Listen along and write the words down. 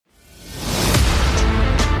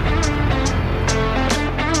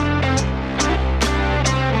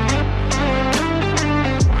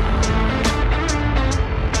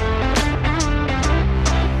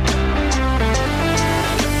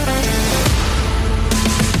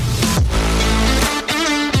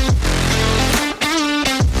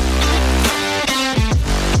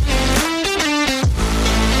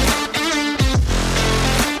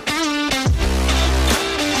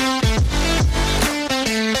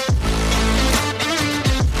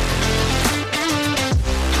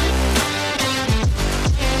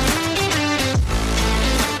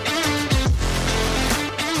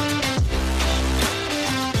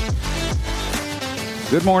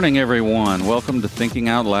Good morning, everyone. Welcome to Thinking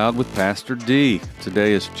Out Loud with Pastor D.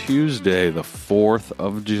 Today is Tuesday, the 4th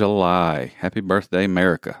of July. Happy birthday,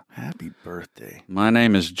 America. Happy birthday. My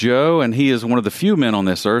name is Joe, and he is one of the few men on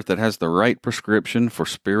this earth that has the right prescription for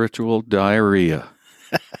spiritual diarrhea.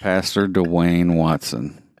 Pastor Dwayne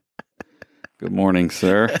Watson. Good morning,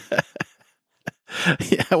 sir.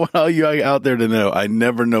 Yeah, I want all you out there to know, I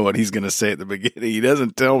never know what he's going to say at the beginning. He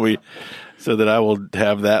doesn't tell me so that I will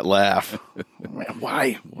have that laugh. Man,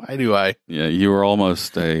 why? Why do I? Yeah, you were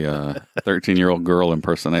almost a 13-year-old girl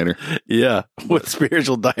impersonator. Yeah, with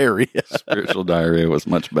spiritual diarrhea. Spiritual diarrhea was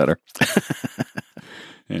much better.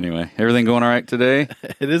 Anyway, everything going all right today?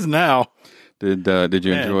 It is now. Did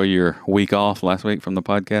you enjoy your week off last week from the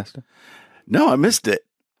podcast? No, I missed it.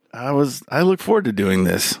 I look forward to doing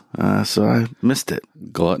this, so I missed it.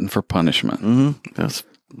 Glutton for punishment. Mm-hmm.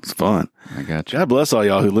 It's fun. I got you. God bless all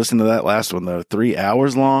y'all who listened to that last one, though. 3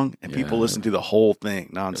 hours long, and people listen to the whole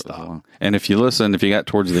thing nonstop. And if you got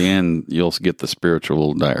towards the end, you'll get the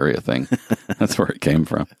spiritual diarrhea thing. That's where it came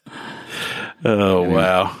from. Oh,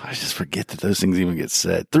 wow. I just forget that those things even get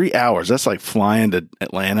said. 3 hours. That's like flying to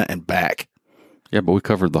Atlanta and back. Yeah, but we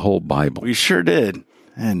covered the whole Bible. We sure did.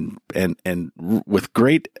 And with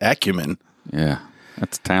great acumen. Yeah.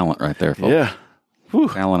 That's talent right there, folks. Yeah. Whew.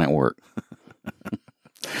 Talent at work.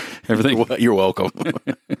 Everything. You're welcome.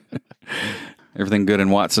 Everything good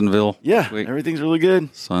in Watsonville? Yeah, everything's really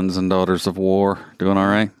good. Sons and daughters of war doing all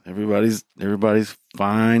right? Everybody's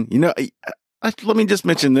fine. You know, let me just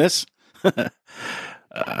mention this.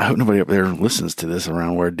 I hope nobody up there listens to this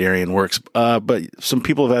around where Darian works. But some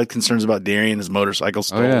people have had concerns about Darian, his motorcycle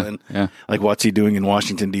stolen. Oh, yeah. Like, what's he doing in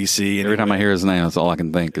Washington, D.C.? Every time I hear his name, that's all I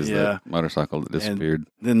can think is the motorcycle that disappeared.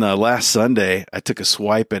 And then last Sunday, I took a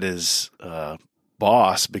swipe at his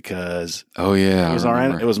boss because it was all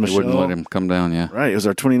right. It was Michelle. They wouldn't let him come down, yeah. Right. It was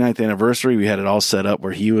our 29th anniversary. We had it all set up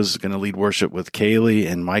where he was going to lead worship with Kaylee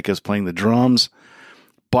and Micah's playing the drums.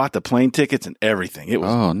 Bought the plane tickets and everything. It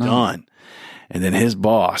was done. And then his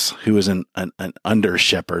boss, who was an under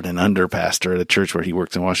shepherd and under pastor at a church where he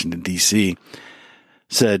works in Washington, D.C.,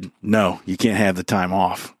 said, no, you can't have the time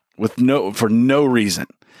off for no reason.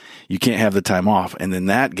 You can't have the time off. And then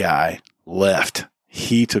that guy left.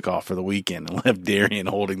 He took off for the weekend and left Darian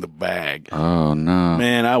holding the bag. Oh, no.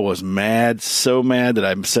 Man, I was mad, so mad that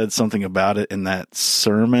I said something about it in that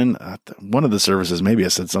sermon. One of the services, maybe I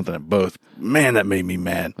said something at both. Man, that made me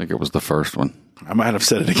mad. I think it was the first one. I might have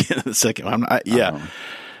said it again in the second one. Yeah.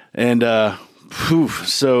 And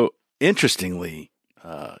so interestingly,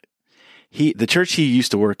 the church he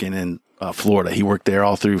used to work in Florida, he worked there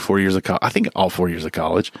all through 4 years of college. I think all 4 years of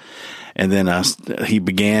college. And then he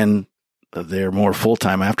began there more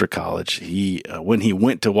full-time after college. When he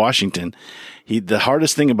went to Washington, the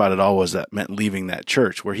hardest thing about it all was that meant leaving that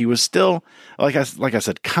church where he was still, like I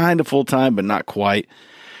said, kind of full-time, but not quite.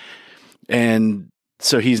 And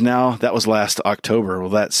so that was last October. Well,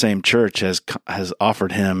 that same church has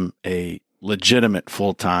offered him a legitimate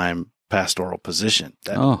full-time pastoral position.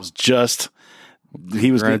 That was just,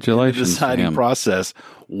 he was in the deciding process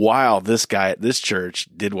while this guy at this church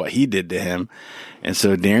did what he did to him. And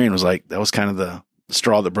so Darian was like, that was kind of the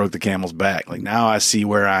straw that broke the camel's back. Like, now I see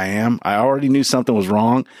where I am. I already knew something was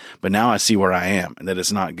wrong, but now I see where I am and that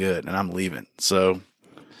it's not good and I'm leaving. So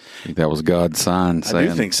I think that was God's sign saying, I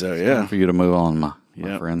do think so, yeah. Time for you to move on, my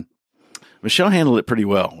friend. Michelle handled it pretty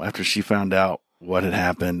well after she found out what had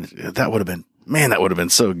happened. That would have been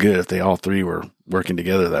so good if they all three were working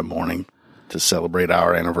together that morning to celebrate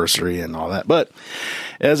our anniversary and all that. But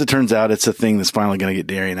as it turns out, it's a thing that's finally going to get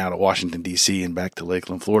Darian out of Washington, D.C. and back to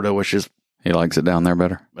Lakeland, Florida, which is... He likes it down there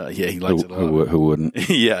better? Yeah, he likes it a lot. Who wouldn't?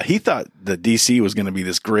 Yeah, he thought that D.C. was going to be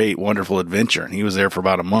this great, wonderful adventure. And he was there for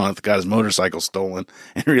about a month, got his motorcycle stolen,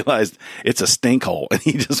 and realized it's a stink hole, and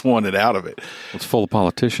he just wanted out of it. It's full of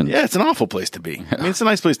politicians. Yeah, it's an awful place to be. I mean, it's a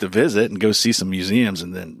nice place to visit and go see some museums,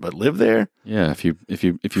 but live there? Yeah, if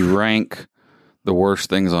you rank the worst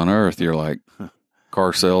things on earth, you're like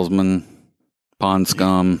car salesman, pond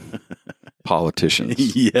scum,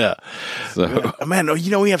 politicians. Yeah. So, man,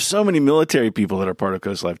 we have so many military people that are part of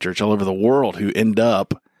Coast Life Church all over the world who end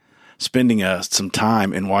up spending some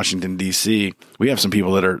time in Washington, D.C. We have some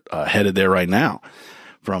people that are headed there right now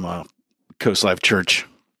from Coast Life Church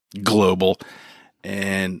Global.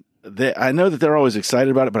 And I know that they're always excited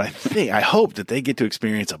about it, but I hope that they get to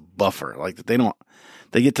experience a buffer, like that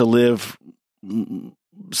they get to live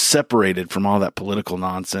separated from all that political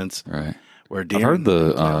nonsense. Right. Where I've heard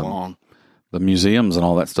the museums and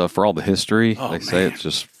all that stuff for all the history. Say it's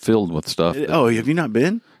just filled with stuff. Have you not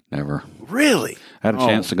been? Never. Really? I had a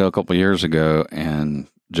chance to go a couple of years ago, and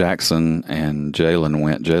Jackson and Jalen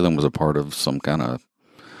went. Jalen was a part of some kind of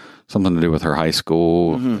something to do with her high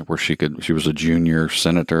school where she was a junior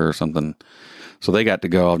senator or something. So they got to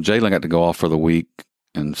go off. Jalen got to go off for the week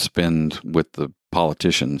and spend with the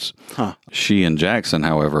politicians. She and Jackson,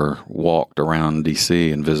 however, walked around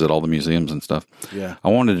D.C. and visit all the museums and stuff. Yeah. I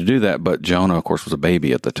wanted to do that, but Jonah, of course, was a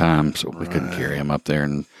baby at the time, so we couldn't carry him up there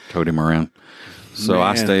and tote him around. So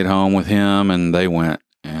I stayed home with him, and they went.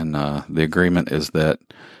 And the agreement is that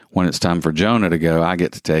when it's time for Jonah to go, I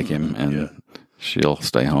get to take him, and she'll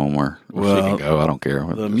stay home or she can go. I don't care.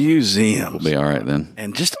 The museums will be all right then.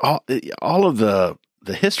 And just all of the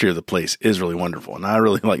history of the place is really wonderful, and I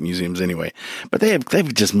really like museums anyway. But they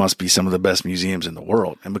just must be some of the best museums in the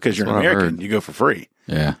world. And because you're an American, you go for free.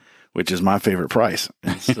 Yeah, which is my favorite price.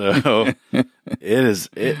 And so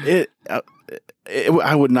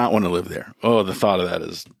I would not want to live there. Oh, the thought of that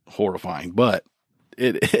is horrifying. But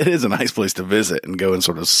it is a nice place to visit and go and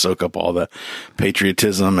sort of soak up all the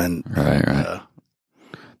patriotism and right.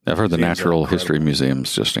 I've heard the Natural History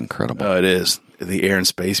Museum's just incredible. Oh, it is. The Air and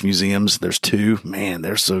Space Museums, there's 2. Man,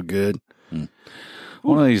 they're so good.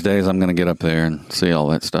 One of these days, I'm going to get up there and see all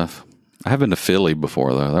that stuff. I have been to Philly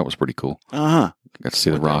before, though. That was pretty cool. Got to see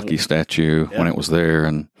the Rocky statue when it was there.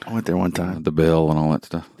 And I went there one time. The Bill and all that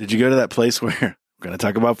stuff. Did you go to that place where... We're going to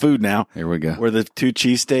talk about food now. Here we go. Where the 2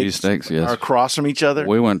 cheesesteaks yes, are across from each other.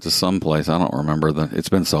 We went to some place. I don't remember. It's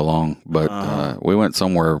been so long. But we went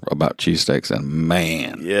somewhere about cheesesteaks, and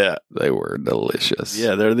man, they were delicious.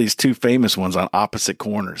 Yeah, there are these 2 famous ones on opposite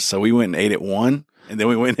corners. So we went and ate at one, and then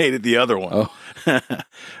we went and ate at the other one.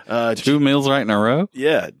 Oh. 2 meals right in a row?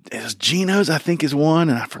 Yeah. It was Gino's, I think, is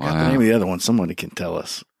one, and I forgot the name of the other one. Somebody can tell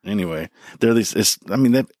us. Anyway, they're these.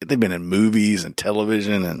 They've been in movies and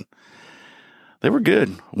television, and they were good.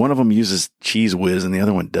 One of them uses Cheese Whiz and the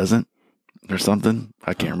other one doesn't or something.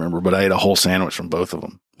 I can't remember, but I ate a whole sandwich from both of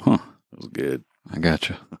them. It was good. I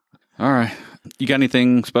gotcha. All right. You got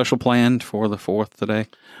anything special planned for the 4th today?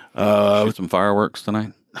 Shoot some fireworks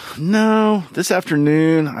tonight? No. This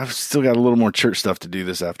afternoon, I've still got a little more church stuff to do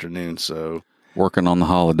this afternoon, so. Working on the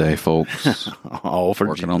holiday, folks. All for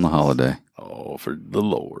Working on the holiday. All for the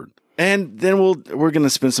Lord. And then we're going to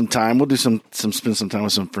spend some time. We'll do spend some time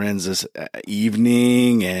with some friends this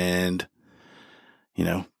evening, and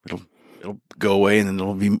it'll go away, and then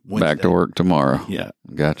it'll be Wednesday. Back to work tomorrow. Yeah,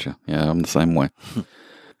 gotcha. Yeah, I'm the same way.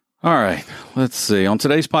 All right, let's see. On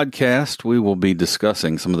today's podcast, we will be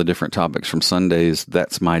discussing some of the different topics from Sunday's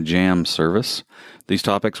That's My Jam service. These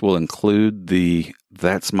topics will include the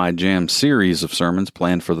That's My Jam series of sermons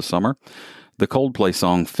planned for the summer, the Coldplay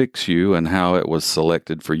song Fix You and how it was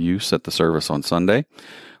selected for use at the service on Sunday.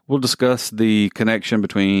 We'll discuss the connection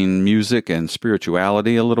between music and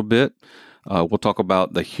spirituality a little bit. We'll talk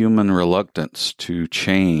about the human reluctance to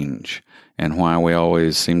change and why we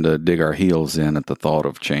always seem to dig our heels in at the thought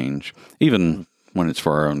of change, even when it's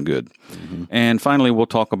for our own good. Mm-hmm. And finally, we'll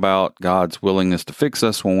talk about God's willingness to fix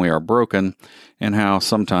us when we are broken and how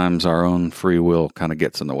sometimes our own free will kind of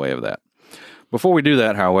gets in the way of that. Before we do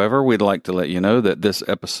that, however, we'd like to let you know that this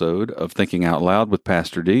episode of Thinking Out Loud with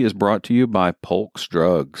Pastor D is brought to you by Polk's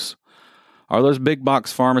Drugs. Are those big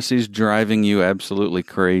box pharmacies driving you absolutely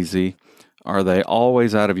crazy? Are they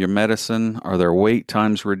always out of your medicine? Are their wait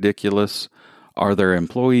times ridiculous? Are their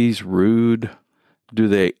employees rude? Do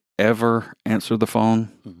they ever answer the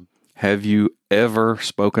phone? Mm-hmm. Have you ever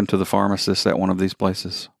spoken to the pharmacist at one of these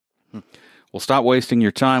places? Well, stop wasting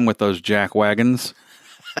your time with those jack wagons.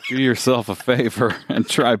 Do yourself a favor and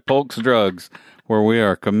try Polk's Drugs, where we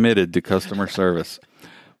are committed to customer service.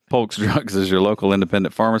 Polk's Drugs is your local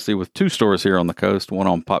independent pharmacy with 2 stores here on the coast, one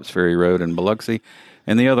on Pops Ferry Road in Biloxi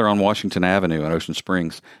and the other on Washington Avenue in Ocean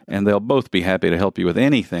Springs. And they'll both be happy to help you with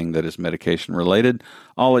anything that is medication related.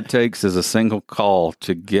 All it takes is a single call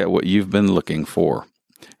to get what you've been looking for.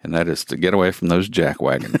 And that is to get away from those jack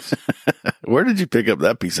wagons. Where did you pick up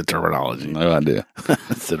that piece of terminology? No idea.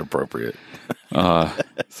 It's inappropriate.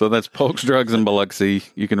 So that's Polk's Drugs in Biloxi.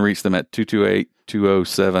 You can reach them at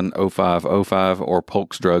 228-207-0505 or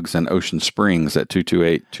Polk's Drugs in Ocean Springs at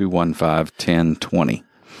 228-215-1020.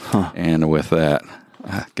 And with that,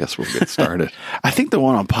 I guess we'll get started. I think the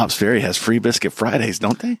one on Pops Ferry has free biscuit Fridays,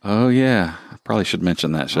 don't they? Oh, yeah. I probably should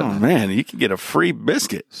mention that, shouldn't I? Oh, man, you can get a free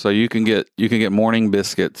biscuit. So you can get morning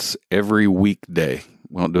biscuits every weekday.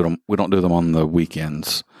 We don't do them on the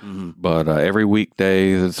weekends, but every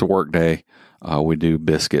weekday, it's a work day. We do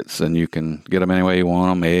biscuits, and you can get them any way you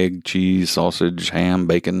want them: egg, cheese, sausage, ham,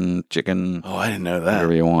 bacon, chicken. Oh, I didn't know that.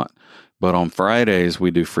 Whatever you want. But on Fridays, we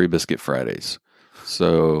do free biscuit Fridays.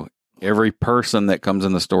 So every person that comes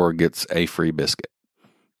in the store gets a free biscuit.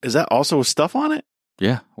 Is that also with stuff on it?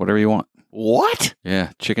 Yeah, whatever you want. What?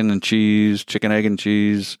 Yeah, chicken and cheese, chicken, egg and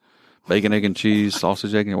cheese, bacon, egg, and cheese,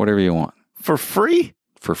 sausage, egg, whatever you want. For free?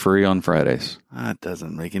 For free on Fridays. That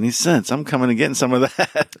doesn't make any sense. I'm coming and getting some of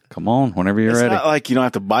that. Come on, whenever you're It's ready. not like you don't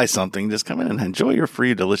have to buy something. Just come in and enjoy your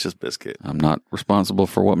free, delicious biscuit. I'm not responsible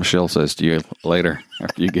for what Michelle says to you later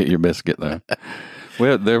after you get your biscuit, though. We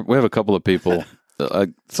have a couple of people.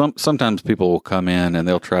 Sometimes people will come in and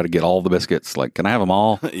they'll try to get all the biscuits. Like, can I have them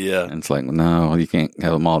all? Yeah. And it's like, no, you can't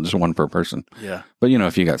have them all. Just one per person. Yeah. But,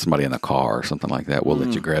 if you got somebody in the car or something like that, we'll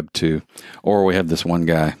let you grab two. Or we have this one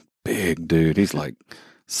guy, big dude. He's like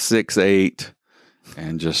 6'8",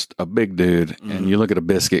 and just a big dude. And you look at a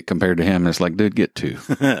biscuit compared to him, and it's like, dude, get two.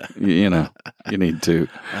 you need two.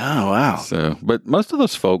 Oh, wow. So, but most of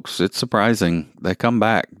those folks, it's surprising. They come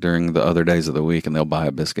back during the other days of the week and they'll buy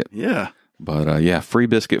a biscuit. Yeah. But free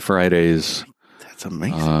biscuit Fridays. That's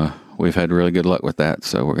amazing. We've had really good luck with that,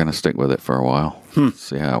 so we're going to stick with it for a while.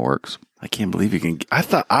 See how it works. I can't believe you can. I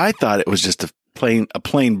thought it was just a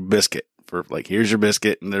plain biscuit for like, here's your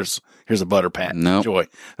biscuit and here's a butter pat. Nope. Enjoy.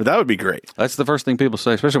 But that would be great. That's the first thing people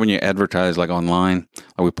say, especially when you advertise like online.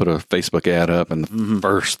 Like we put a Facebook ad up, and the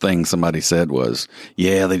first thing somebody said was,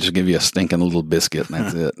 "Yeah, they just give you a stinking little biscuit, and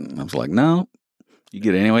that's it." And I was like, "No, you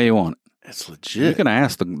get it any way you want it. It's You legit. can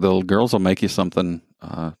ask the girls will make you something.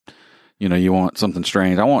 You want something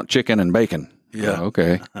strange. I want chicken and bacon. Yeah.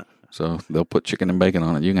 Okay. So they'll put chicken and bacon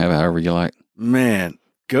on it. You can have it however you like. Man,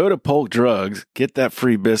 go to Polk Drugs, get that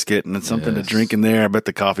free biscuit, and then something to Yes. drink in there. I bet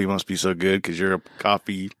the coffee must be so good because you're a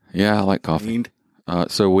coffee Yeah, I like coffee. fiend.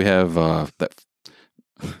 So we have that.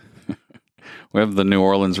 We have the New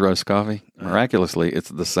Orleans roast coffee. Miraculously, it's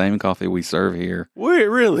the same coffee we serve here Weird,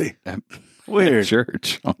 really? at Weird.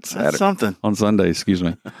 church on That's Saturday. something. On Sunday, excuse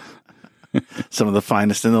me. Some of the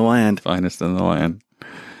finest in the land. Finest in the land.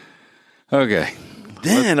 Okay.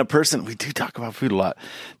 Then we do talk about food a lot.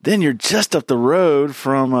 Then you're just up the road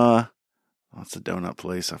from, what's the donut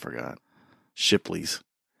place? I forgot. Shipley's.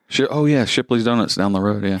 Shipley's Donuts down the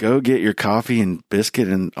road, yeah. Go get your coffee and biscuit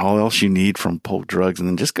and all else you need from Polk Drugs, and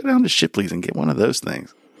then just go down to Shipley's and get one of those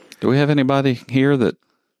things. Do we have anybody here that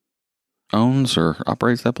owns or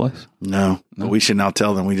operates that place? No. But we should now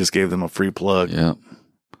tell them we just gave them a free plug. Yeah.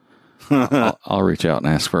 I'll reach out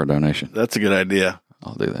and ask for a donation. That's a good idea.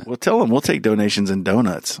 I'll do that. Well, tell them we'll take donations in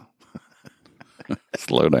donuts.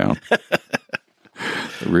 Slow down.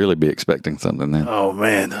 Really be expecting something then. Oh,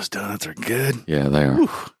 man, those donuts are good. Yeah, they are.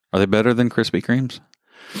 Are they better than Krispy Kremes?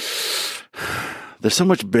 They're so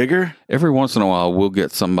much bigger. Every once in a while, we'll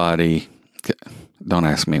get somebody. Don't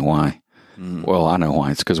ask me why. Well, I know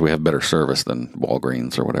why. It's because we have better service than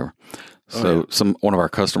Walgreens or whatever. So one of our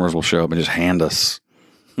customers will show up and just hand us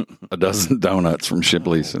a dozen donuts from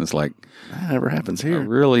Shipley's, and it's like, That never happens I here.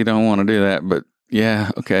 really don't want to do that, but yeah,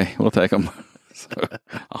 okay, we'll take them. So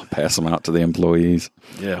I'll pass them out to the employees.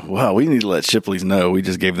 Yeah. Wow. We need to let Shipley's know. We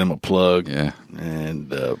just gave them a plug Yeah,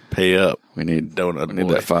 and pay up. we need Donut We need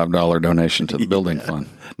boy. that $5 donation to the building fund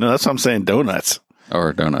No, that's what I'm saying. Donuts.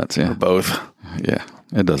 or donuts. Yeah, Both. yeah,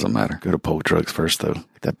 it doesn't matter. Go to Polk Drugs first, though.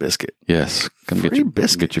 Get that biscuit. Yes, come get Free your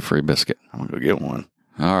biscuit. Get your free biscuit. I'm going to go get one.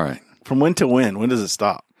 All right. From when to when? When does it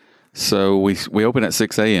stop? So we open at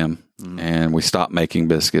 6 a.m. and we stop making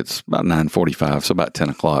biscuits about 9:45, so about 10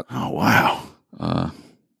 o'clock. Oh, wow.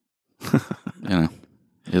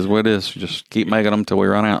 Is what it is. Just keep making them till we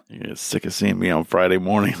run out. You get sick of seeing me on Friday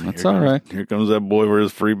morning. That's all right. Here comes that boy with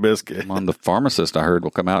his free biscuit. Come on, the pharmacist I heard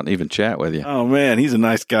will come out and even chat with you. Oh, man. He's a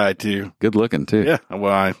nice guy, too. Good looking too. Yeah.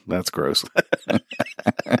 Well, that's gross.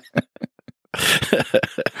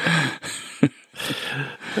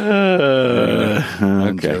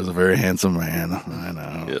 Joe's a very handsome man. I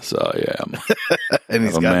know. Yes, I am. And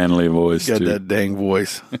he's Have a got, manly voice got too. that dang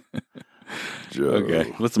voice. Joe.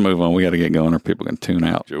 Okay, let's move on. We got to get going, or people can tune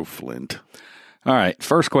out. Joe Flint. All right,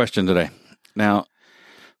 first question today. Now,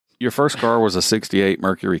 your first car was a '68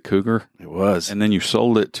 Mercury Cougar, It was. and then you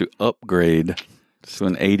sold it to upgrade to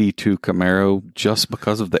an '82 Camaro just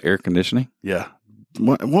because of the air conditioning. Yeah.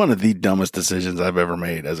 One of the dumbest decisions I've ever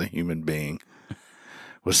made as a human being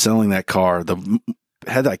was selling that car.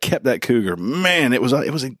 Had I kept that Cougar, man, it was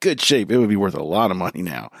in good shape. It would be worth a lot of money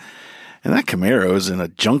now. And that Camaro is in a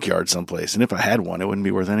junkyard someplace. And if I had one, it wouldn't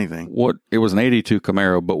be worth anything. It was an '82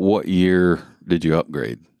 Camaro, but what year did you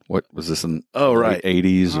upgrade? What was this in? Oh, right. late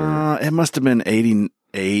 '80s or It must have been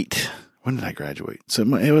 88. When did I graduate? So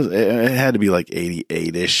it had to be like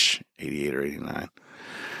 88-ish, 88 or 89.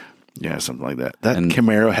 Yeah, something like that. That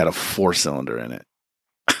Camaro had a 4-cylinder in it.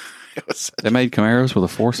 They made Camaros with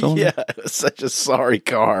a 4-cylinder? Yeah, it was such a sorry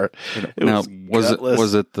car. It now, was gutless.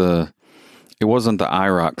 was it the It wasn't the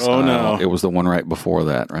IROC style. Oh, no. It was the one right before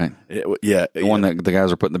that, right? The one that the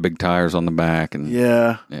guys are putting the big tires on the back. And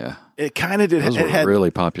Yeah. It kind of did. Those were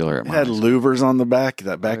really popular at It had louvers on the back,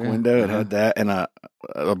 that back window. It had that and a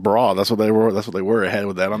bra. That's what they were. It had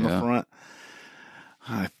with that on the front.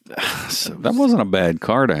 That wasn't a bad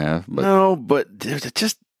car to have. But no, but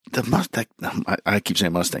just the Mustang. I keep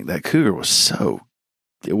saying Mustang. That Cougar was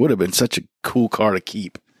it would have been such a cool car to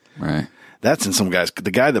keep. Right. That's in some guys. The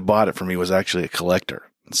guy that bought it for me was actually a collector.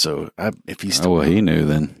 So if he's still, he knew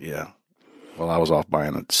then. Yeah. Well, I was off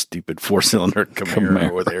buying a stupid 4-cylinder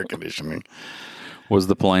Camaro with air conditioning. Was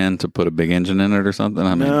the plan to put a big engine in it or something?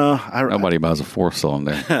 I mean, no, nobody buys a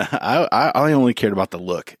 4-cylinder. I only cared about the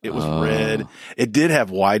look. It was red. It did have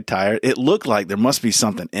wide tires. It looked like there must be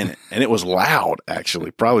something in it, and it was loud actually,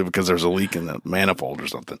 probably because there was a leak in the manifold or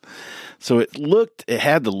something. So it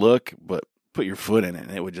had the look, but put your foot in it,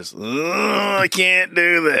 and it would just, I can't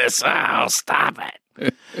do this. Oh, stop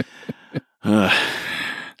it.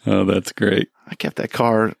 Oh, that's great. I kept that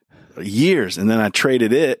car years, and then I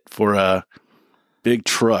traded it for a big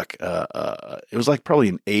truck. It was like probably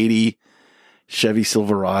an 80 Chevy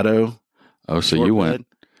Silverado. Oh, so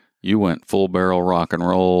you went full barrel rock and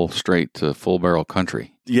roll straight to full barrel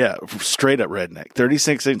country. Yeah, straight up redneck.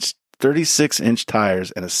 36-inch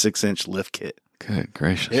tires and a 6-inch lift kit. Good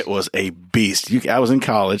gracious. It was a beast. I was in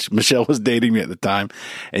college. Michelle was dating me at the time,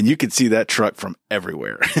 and you could see that truck from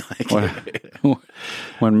everywhere.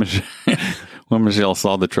 When Michelle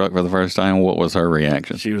saw the truck for the first time, what was her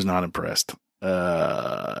reaction? She was not impressed.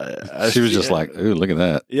 She was just like, ooh, look at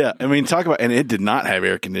that. Yeah. I mean, and it did not have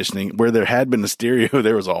air conditioning. Where there had been a stereo,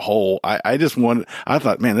 there was a hole. I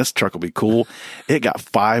thought, man, this truck will be cool. It got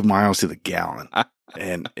 5 miles to the gallon.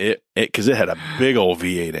 And because it had a big old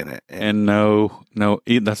V8 in it. And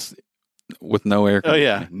that's with no air conditioning.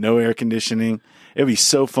 Oh, yeah. No air conditioning. It'd be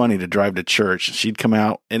so funny to drive to church. She'd come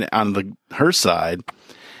out, and on her side,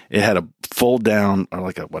 it had a fold down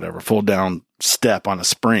step on a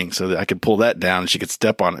spring so that I could pull that down and she could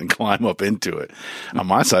step on it and climb up into it. On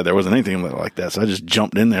my side, there wasn't anything like that. So I just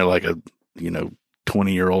jumped in there like a,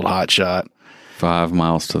 20-year-old hot shot. 5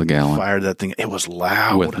 miles to the gallon. Fired that thing. It was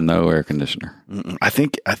loud. With no air conditioner. I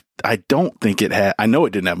don't think it had, I know it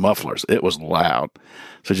didn't have mufflers. It was loud.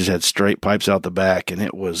 So it just had straight pipes out the back, and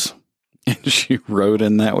it was. And she rode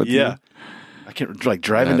in that with you? Yeah. I can't,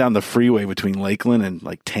 driving down the freeway between Lakeland and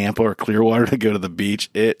Tampa or Clearwater to go to the beach.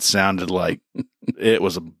 It sounded like it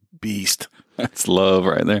was a beast. That's love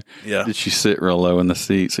right there. Yeah. Did she sit real low in the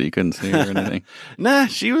seat so you couldn't see her or anything? Nah,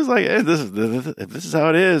 she was like, hey, this is how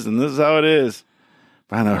it is, and this is how it is.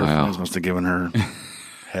 I know her friends must have given her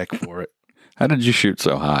heck for it. How did you shoot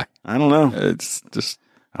so high? I don't know. It's just.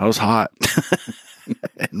 I was hot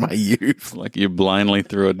in my youth. Like you blindly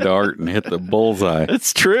threw a dart and hit the bullseye.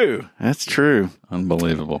 That's true.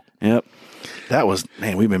 Unbelievable. Yep. That was,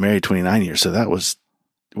 man, we've been married 29 years. So that was,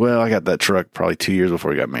 I got that truck probably 2 years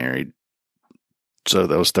before we got married. So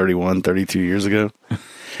that was 32 years ago.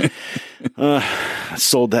 I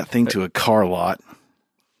sold that thing to a car lot.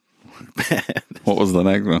 What was the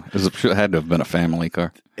next one? It had to have been a family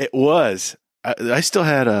car. It was. I still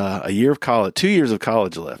had a year of college, 2 years of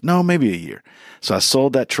college left. No, maybe a year. So I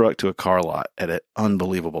sold that truck to a car lot at an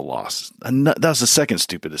unbelievable loss. And that was the second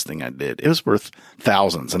stupidest thing I did. It was worth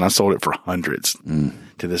thousands, and I sold it for hundreds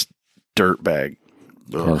to this dirtbag.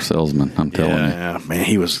 Car salesman, I'm telling you. Yeah, man,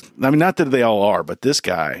 he was. I mean, not that they all are, but this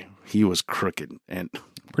guy, he was crooked, and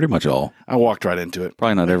pretty much all. I walked right into it.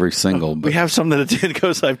 Probably not every single, but we have some that attend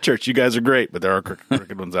Coast Life Church. You guys are great, but there are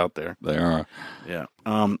crooked ones out there. They are. Yeah.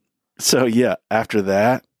 So yeah, after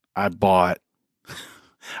that, I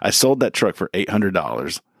sold that truck for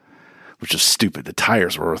 $800, which is stupid. The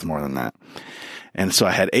tires were worth more than that, and so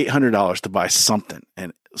I had $800 to buy something,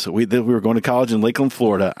 and so we were going to college in Lakeland,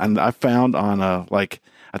 Florida, and I found on I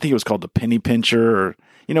think it was called the Penny Pincher, or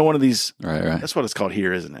one of these. Right. That's what it's called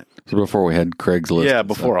here, isn't it? So before we had Craigslist. Yeah,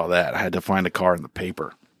 before all that, I had to find a car in the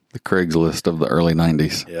paper. The Craigslist of the early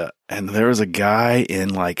 90s. Yeah, and there was a guy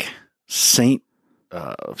in St.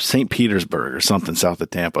 Petersburg or something south of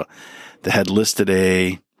Tampa that had listed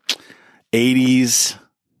a 80s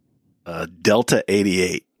Delta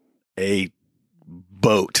 88, a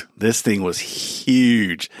boat. This thing was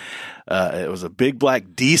huge. It was a big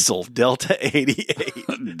black diesel Delta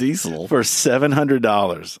 88 diesel for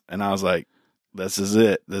 $700. And I was like, this is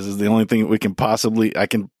it. This is the only thing we can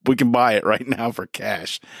we can buy it right now for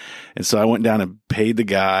cash. And so I went down and paid the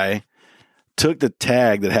guy, took the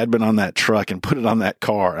tag that had been on that truck and put it on that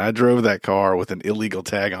car. I drove that car with an illegal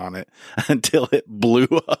tag on it until it blew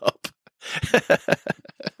up.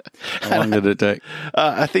 How long did it take?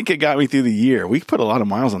 I think it got me through the year. We put a lot of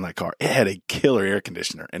miles on that car. It had a killer air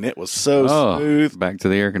conditioner, and it was so smooth. Back to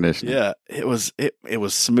the air conditioning. Yeah, it was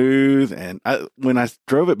smooth. And when I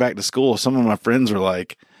drove it back to school, some of my friends were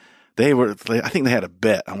like, I think they had a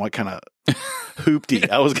bet on what kind of hoopty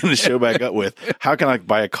I was going to show back up with. How can I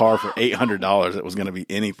buy a car for $800 that was going to be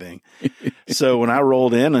anything? So when I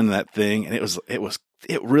rolled in that thing, and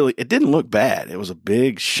it didn't look bad. It was a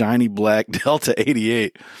big, shiny black Delta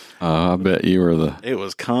 88. I bet you were it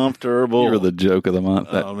was comfortable. You were the joke of the month.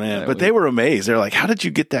 But they were amazed. They're like, how did you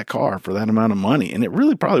get that car for that amount of money? And it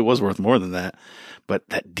really probably was worth more than that. But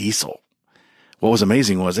that diesel, what was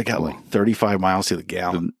amazing was it got like 35 miles to the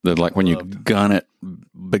gallon. Like when you gun it,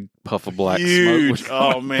 big puff of black Huge. smoke.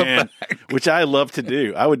 Oh, man. Which I love to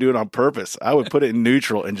do. I would do it on purpose. I would put it in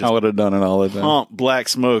neutral and just I would have done it all the time. pump black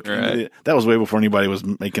smoke. Right. That was way before anybody was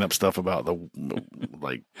making up stuff about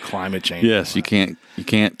the climate change. Yes, you can't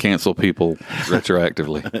cancel people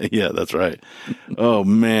retroactively. Yeah, that's right. Oh,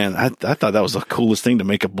 man. I thought that was the coolest thing to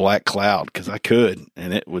make a black cloud because I could,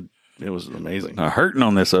 and it was amazing. Hurting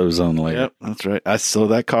on this ozone layer. Yep, that's right. So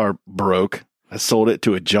that car broke. I sold it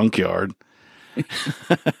to a junkyard.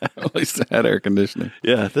 At least it had air conditioning.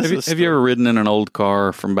 Yeah. Have you ever ridden in an old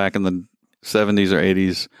car from back in the 70s or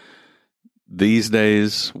 80s? These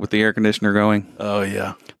days with the air conditioner going? Oh,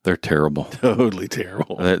 yeah. They're terrible. Totally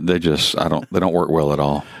terrible. They just, they don't work well at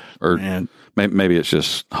all. Or maybe it's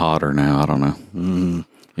just hotter now. I don't know. Mm.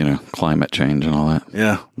 Climate change and all that.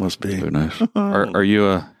 Yeah, must be. Who knows? Are you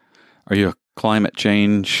a climate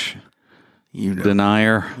change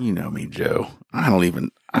denier? You know me, Joe. I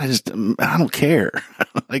don't care.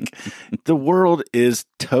 Like, the world is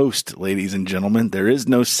toast, ladies and gentlemen. There is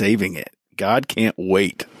no saving it. God can't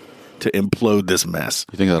wait to implode this mess.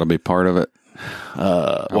 You think that'll be part of it?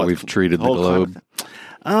 How we've treated the globe?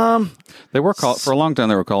 They were for a long time.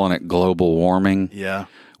 They were calling it global warming. Yeah,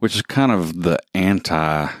 which is kind of the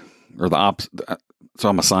or the opposite. So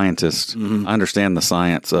I'm a scientist. Mm-hmm. I understand the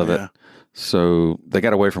science of it. So they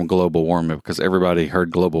got away from global warming because everybody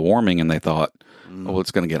heard global warming and they thought, oh,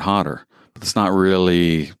 it's going to get hotter. But it's not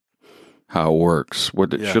really how it works.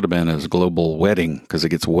 What it should have been is global wetting because it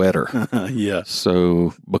gets wetter. Yeah.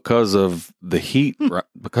 So because of the heat,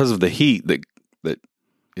 that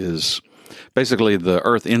is basically the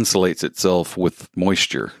earth insulates itself with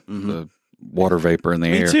moisture, the water vapor in the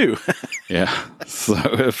air. Me too. Yeah. So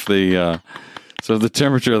if the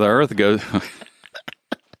temperature of the earth goes...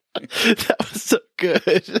 That was so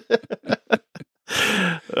good.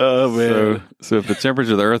 Oh, man. So if the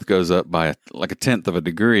temperature of the earth goes up by like a tenth of a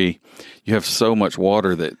degree, you have so much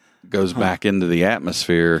water that goes back into the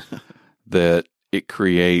atmosphere that it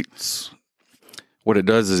creates, what it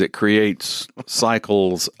does is it creates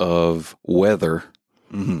cycles of weather.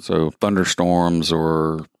 Mm-hmm. So thunderstorms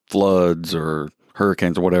or floods or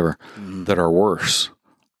hurricanes or whatever that are worse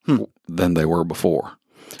than they were before.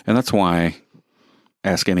 And that's why,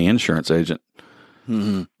 ask any insurance agent,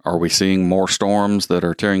 are we seeing more storms that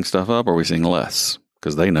are tearing stuff up, or are we seeing less?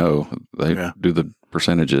 Because they know, they do the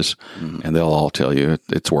percentages, and they'll all tell you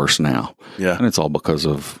it's worse now. Yeah. And it's all because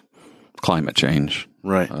of climate change.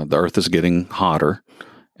 Right. The earth is getting hotter,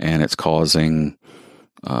 and it's causing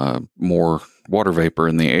more water vapor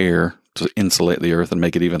in the air to insulate the earth and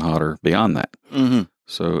make it even hotter beyond that. Mm-hmm.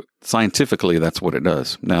 So scientifically, that's what it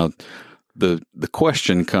does. Now, the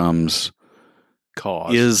question comes...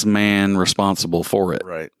 Is man responsible for it?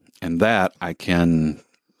 Right. And that I can,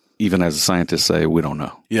 even as a scientist, say we don't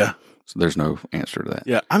know. Yeah. So there's no answer to that.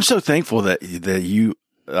 Yeah. I'm so thankful that you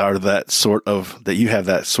are that you have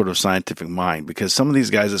that sort of scientific mind, because some of these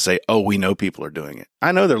guys that say, oh, we know people are doing it.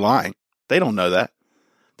 I know they're lying. They don't know that.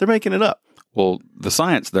 They're making it up. Well, the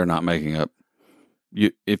science they're not making up.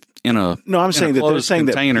 I'm saying that they're saying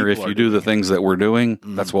container, that if you do the things that we're doing,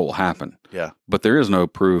 that's what will happen. Yeah. But there is no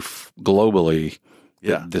proof globally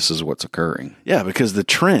Yeah. that this is what's occurring. Yeah, because the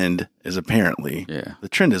trend is apparently the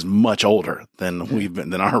trend is much older than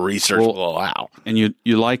than our research will allow. And you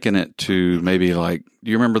liken it to maybe like, do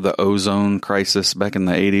you remember the ozone crisis back in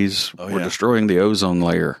the 80s? We're destroying the ozone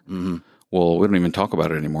layer. Mm-hmm. Well, we don't even talk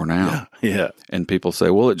about it anymore now. Yeah. And people say,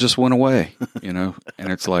 well, it just went away, and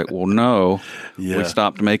it's like, well, no, we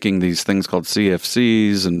stopped making these things called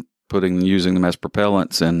CFCs and using them as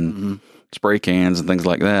propellants and spray cans and things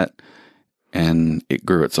like that. And it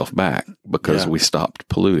grew itself back because we stopped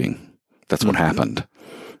polluting. That's what happened.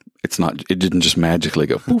 It didn't just magically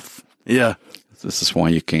go poof. Yeah. This is why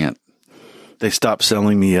you can't. They stopped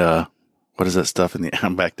selling the, what is that stuff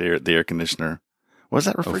I'm back there at the air conditioner? What's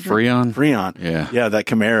that refrigerant? Freon. Yeah. Yeah, that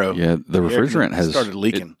Camaro. Yeah, the refrigerant has started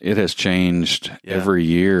leaking. It has changed every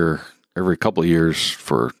year, every couple of years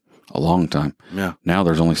for a long time. Yeah. Now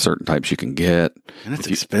there's only certain types you can get. And it's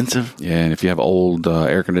expensive. Yeah, and if you have old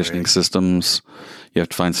air conditioning systems, you have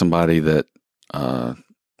to find somebody that.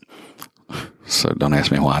 So don't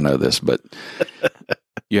ask me why I know this, but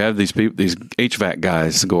you have these people, these HVAC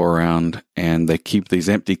guys go around and they keep these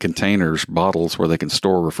empty containers, bottles where they can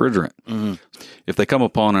store refrigerant. Mm-hmm. If they come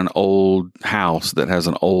upon an old house that has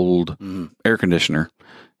an old air conditioner,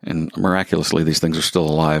 and miraculously these things are still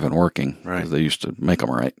alive and working because they used to make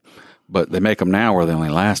them right, but they make them now where they only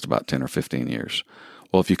last about 10 or 15 years.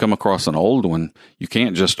 Well, if you come across an old one, you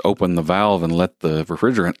can't just open the valve and let the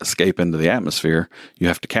refrigerant escape into the atmosphere. You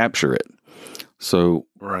have to capture it. So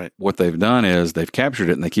what they've done is they've captured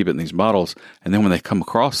it and they keep it in these bottles. And then when they come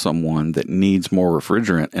across someone that needs more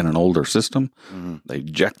refrigerant in an older system, they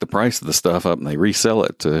jack the price of the stuff up and they resell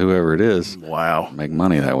it to whoever it is. Wow. Make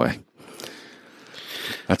money that way.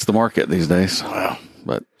 That's the market these days. Wow.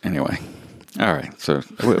 But anyway. All right. So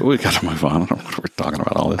we got to move on. I don't know what we're talking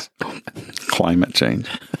about all this. Climate change.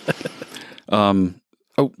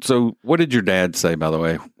 So what did your dad say, by the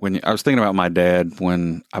way? I was thinking about my dad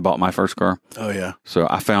when I bought my first car. Oh, yeah. So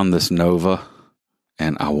I found this Nova,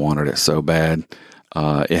 and I wanted it so bad.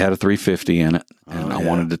 It had a 350 in it, and I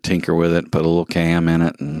wanted to tinker with it, put a little cam in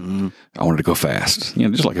it, and I wanted to go fast.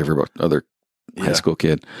 Just like every other high school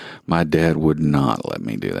kid. My dad would not let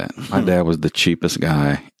me do that. My dad was the cheapest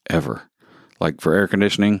guy ever. Like for air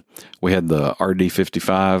conditioning, we had the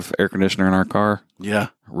RD55 air conditioner in our car. Yeah.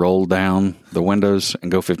 Roll down the windows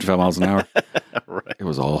and go 55 miles an hour. It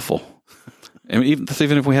was awful. And even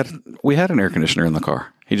if we had an air conditioner in the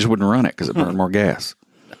car, he just wouldn't run it because it burned more gas.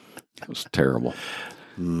 It was terrible.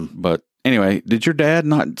 But anyway, did your dad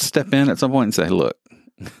not step in at some point and say, "Look,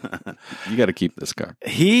 you got to keep this car"?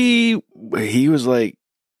 He was like,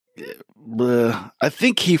 bleh. I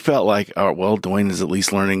think he felt like, oh, well, Dwayne is at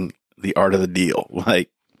least learning the art of the deal. Like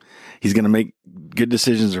he's going to make good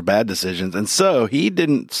decisions or bad decisions. And so he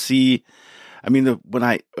didn't see, I mean, when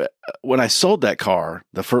I sold that car,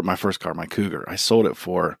 my first car, my Cougar, I sold it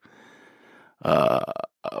for,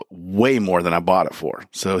 way more than I bought it for.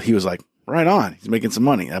 So he was like, right on. He's making some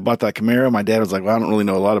money. I bought that Camaro. My dad was like, well, I don't really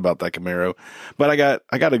know a lot about that Camaro, but I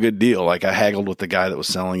got a good deal. Like I haggled with the guy that was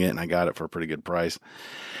selling it and I got it for a pretty good price.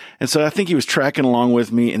 And so I think he was tracking along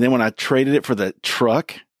with me. And then when I traded it for the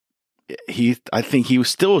truck, I think he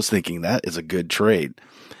was thinking that is a good trade,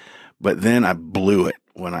 but then I blew it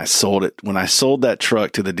when I sold it. When I sold that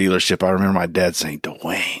truck to the dealership, I remember my dad saying,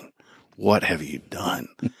 "Dwayne, what have you done?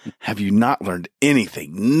 Have you not learned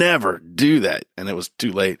anything? Never do that." And it was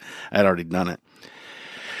too late. I had already done it.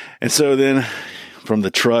 And so then from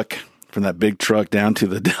that big truck down to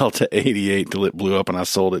the Delta 88 till it blew up and I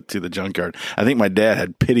sold it to the junkyard. I think my dad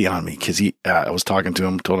had pity on me because I was talking to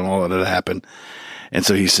him, told him all that had happened. And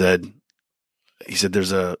so he said,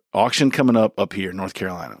 there's a auction coming up here in North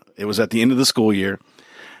Carolina. It was at the end of the school year.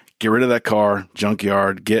 Get rid of that car,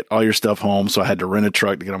 junkyard, get all your stuff home. So I had to rent a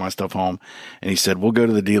truck to get all my stuff home. And he said, we'll go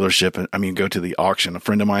to the dealership. Go to the auction. A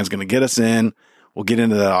friend of mine is going to get us in. We'll get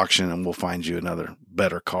into that auction and we'll find you another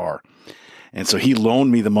better car. And so he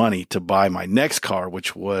loaned me the money to buy my next car,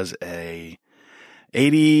 which was a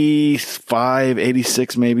 85,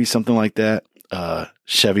 86, maybe something like that.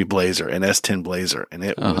 Chevy Blazer, an S10 Blazer, and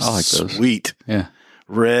it was like sweet. Yeah.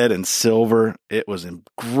 Red and silver. It was in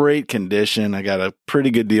great condition. I got a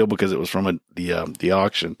pretty good deal because it was from the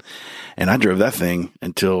auction. And I drove that thing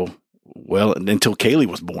until Kaylee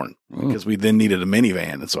was born because we then needed a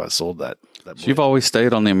minivan. And so I sold that. So you've always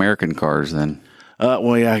stayed on the American cars then?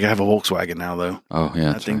 Well, yeah, I have a Volkswagen now though. Oh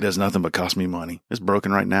yeah. That thing does nothing but cost me money. It's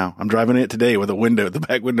broken right now. I'm driving it today with the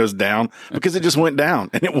back window's down because it just went down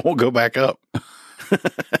and it won't go back up.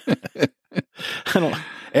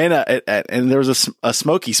 And there was a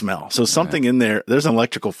smoky smell. So something in there, there's an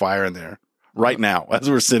electrical fire in there right now. As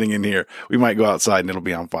we're sitting in here, we might go outside and it'll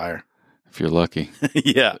be on fire. If you're lucky.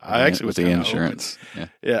 Yeah. I actually was with the insurance.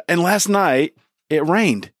 Yeah. And last night it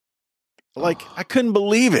rained. Like I couldn't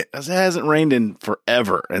believe it. It hasn't rained in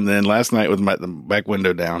forever. And then last night with the back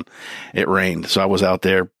window down, it rained. So I was out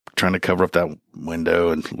there trying to cover up that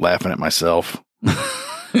window and laughing at myself.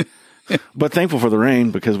 But thankful for the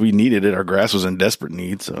rain because we needed it. Our grass was in desperate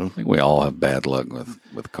need. So I think we all have bad luck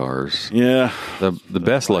with cars. Yeah. The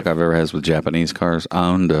best luck I've ever had is with Japanese cars. I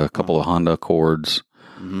owned a couple of Honda Accords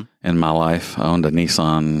in my life. I owned a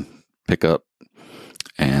Nissan pickup,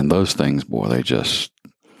 and those things, boy, they just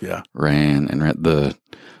ran and ran. The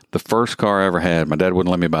first car I ever had, my dad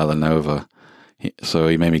wouldn't let me buy the Nova, so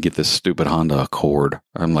he made me get this stupid Honda Accord.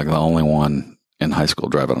 I'm like the only one in high school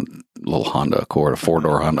driving a little Honda Accord, a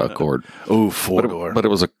 4-door Honda Accord. Oh, 4-door. But it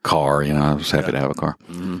was a car, I was happy to have a car.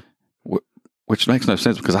 Mm-hmm. which makes no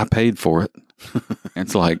sense because I paid for it.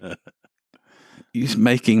 It's like, he's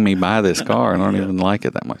making me buy this car and I don't even like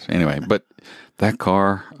it that much. Anyway, but that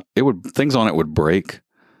car, things on it would break,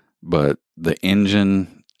 but the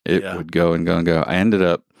engine, it would go and go and go. I ended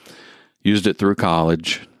up, used it through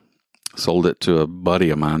college, sold it to a buddy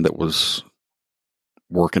of mine that was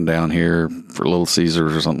working down here for Little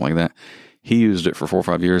Caesars or something like that. He used it for 4 or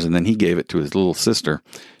 5 years, and then he gave it to his little sister.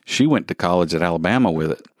 She went to college at Alabama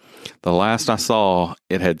with it. The last I saw,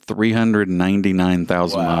 it had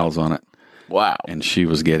 399,000 miles on it. Wow. And she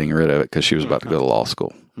was getting rid of it because she was about to go to law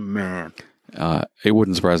school. Man. It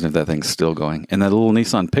wouldn't surprise me if that thing's still going. And that little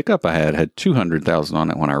Nissan pickup I had 200,000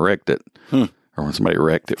 on it when I wrecked it. Or when somebody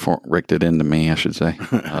wrecked it into me, I should say.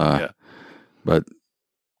 But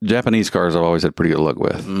Japanese cars I've always had pretty good luck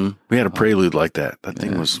with. We had a Prelude like that. That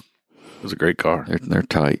thing was a great car. They're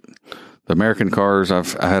tight. The American cars, I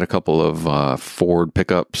had a couple of Ford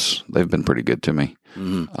pickups. They've been pretty good to me.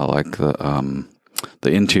 I like the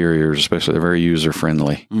interiors, especially. They're very user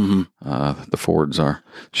friendly. The Fords are.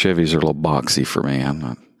 Chevys are a little boxy for me.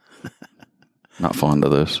 I'm not fond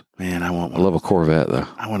of those. Man, I love a Corvette though.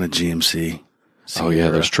 I want a GMC. Oh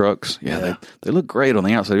yeah, those trucks. Yeah. They look great on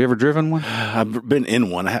the outside. Have you ever driven one? I've been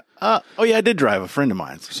in one. I did drive. A friend of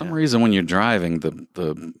mine. For some reason, when you're driving,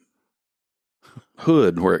 the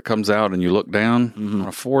hood where it comes out and you look down on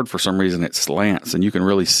a Ford, for some reason it slants and you can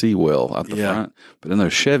really see well out the front. But in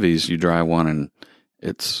those Chevys, you drive one and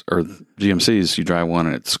or GMCs, you drive one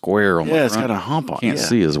and it's square on the front. It's got a hump on it. Can't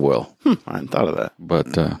see as well. I hadn't thought of that. But,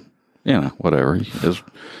 whatever.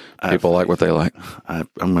 People like what they like. I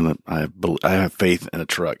have faith in a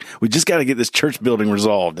truck. We just got to get this church building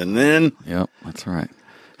resolved, and then. Yep, that's right.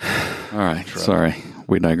 All right. Sorry,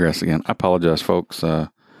 we digress again. I apologize, folks. I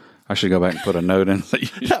should go back and put a note in.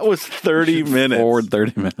 That was 30 minutes. Forward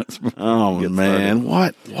 30 minutes. Oh man,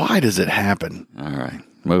 what? Why does it happen? All right,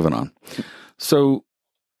 moving on. So,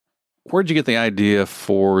 where'd you get the idea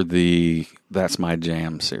for the "That's My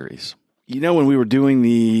Jam" series? When we were doing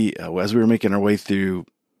as we were making our way through.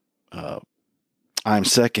 I'm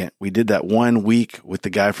Second. We did that 1 week with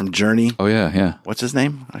the guy from Journey. Oh yeah. What's his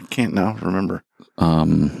name? I can't now remember.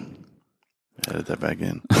 Edit that back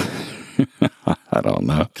in. I don't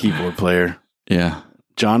know. Keyboard player. Yeah.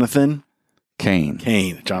 Jonathan Cain.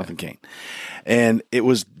 Jonathan Cain. And it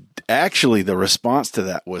was actually, the response to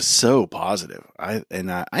that was so positive. I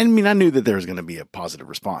knew that there was going to be a positive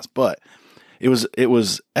response, but it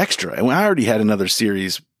was extra. And I already had another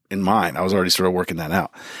series in mind. I was already sort of working that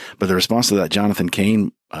out. But the response to that Jonathan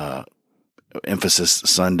Cain emphasis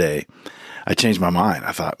Sunday, I changed my mind.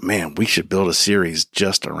 I thought, man, we should build a series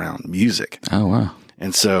just around music. Oh, wow.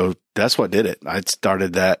 And so that's what did it. I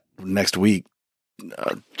started that next week,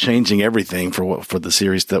 changing everything for the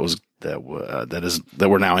series that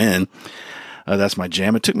we're now in. That's My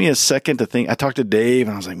Jam. It took me a second to think. I talked to Dave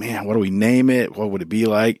and I was like, man, what do we name it? What would it be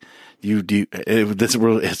like?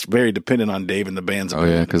 It's very dependent on Dave and the band's. Oh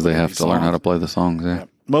yeah, because they have to learn how to play the songs. Yeah,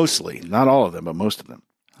 mostly, not all of them, but most of them.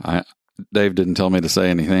 Dave didn't tell me to say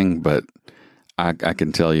anything, but I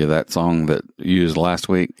can tell you that song that you used last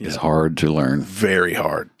week is hard to learn. Very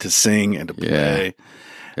hard to sing and to play.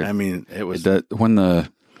 I mean, it was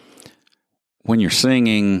when you're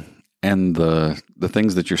singing and the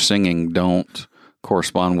things that you're singing don't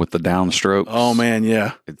correspond with the downstrokes. Oh man,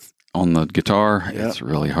 yeah. It's on the guitar. Yep. It's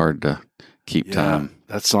really hard to keep time.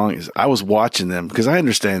 That song I was watching them because I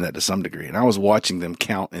understand that to some degree, and I was watching them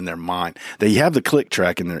count in their mind. They have the click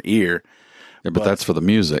track in their ear. Yeah, but that's for the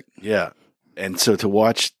music. Yeah. And so to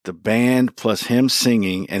watch the band plus him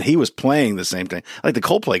singing, and he was playing the same thing. Like the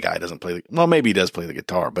Coldplay guy doesn't play maybe he does play the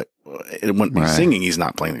guitar, but when he's singing, he's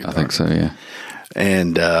not playing the guitar. I think so, yeah.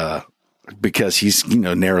 And because he's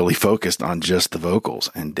narrowly focused on just the vocals,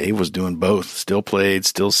 and Dave was doing both. Still played,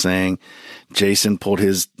 still sang. Jason pulled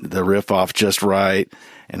the riff off just right,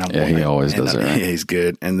 and he always does it. Right? Yeah, he's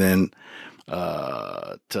good. And then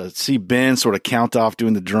to see Ben sort of count off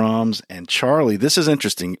doing the drums, and Charlie. This is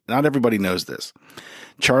interesting. Not everybody knows this.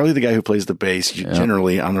 Charlie, the guy who plays the bass,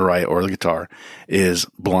 generally on the right or the guitar, is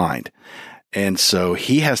blind. And so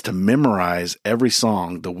he has to memorize every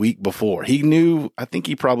song the week before. He knew, I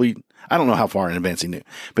don't know how far in advance he knew,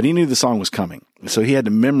 but he knew the song was coming. So he had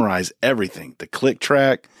to memorize everything. The click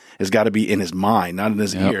track has got to be in his mind, not in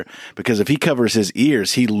his ear, because if he covers his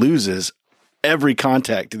ears, he loses every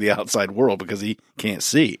contact to the outside world because he can't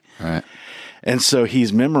see. Right. And so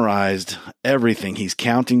he's memorized everything. He's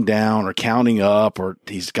counting down or counting up, or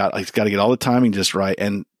he's got to get all the timing just right.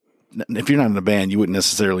 And if you're not in a band, you wouldn't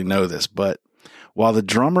necessarily know this, but while the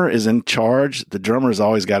drummer is in charge, the drummer has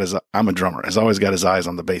always got has always got his eyes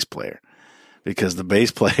on the bass player, because the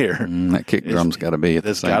bass player, that kick drum's got to be at the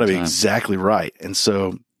that's same got to be time. exactly right. And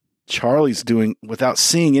so Charlie's doing, without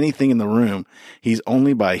seeing anything in the room, he's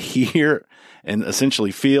only by hear and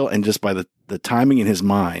essentially feel and just by the timing in his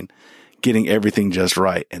mind, getting everything just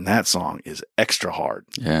right. And that song is extra hard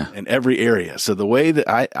in every area. So the way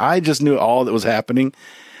that I just knew all that was happening,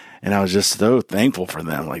 and I was just so thankful for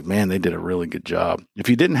them. Like, man, they did a really good job. If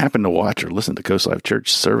you didn't happen to watch or listen to Coast Life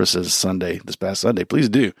Church services this past Sunday, please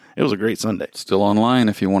do. It was a great Sunday. Still online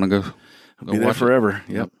if you want to go Be there watch forever.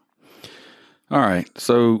 Yep. All right.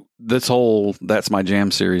 So this whole That's My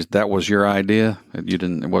Jam series, that was your idea?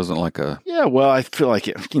 It wasn't like a... Yeah, well, I feel like,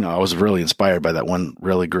 I was really inspired by that one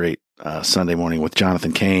really great Sunday morning with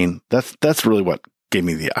Jonathan Cain. That's really what gave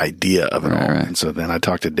me the idea of it all. Right. And so then I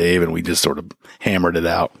talked to Dave and we just sort of hammered it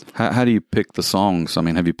out. How do you pick the songs? I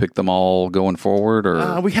mean, have you picked them all going forward?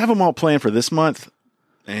 Or we have them all planned for this month.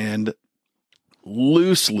 And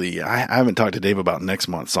loosely, I haven't talked to Dave about next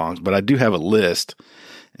month's songs, but I do have a list.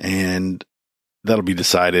 And that'll be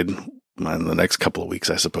decided in the next couple of weeks,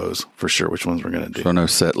 I suppose, for sure, which ones we're going to do. So no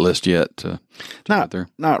set list yet to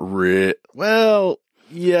well,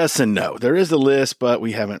 yes and no. There is a list, but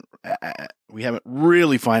we haven't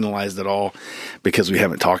really finalized it all because we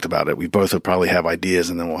haven't talked about it. We both will probably have ideas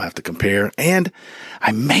and then we'll have to compare. And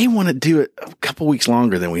I may want to do it a couple weeks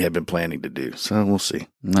longer than we had been planning to do. So we'll see.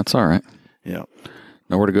 That's all right. Yeah.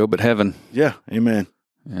 Nowhere to go but heaven. Yeah. Amen.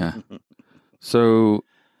 Yeah. So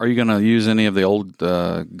are you going to use any of the old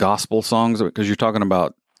gospel songs? Because you're talking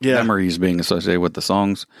about memories being associated with the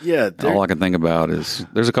songs. Yeah. All I can think about is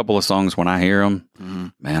there's a couple of songs when I hear them,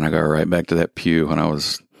 man, I go right back to that pew when I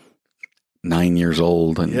was 9 years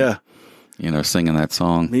old and, singing that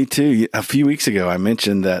song. Me too. A few weeks ago, I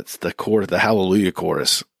mentioned that's the Hallelujah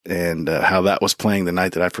chorus and how that was playing the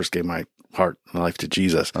night that I first gave my heart and life to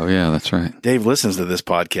Jesus. Oh, yeah, that's right. Dave listens to this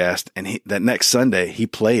podcast and that next Sunday he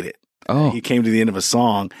played it. Oh, he came to the end of a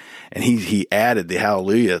song and he added the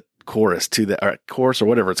Hallelujah chorus to the chorus or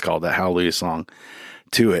whatever it's called, that Hallelujah song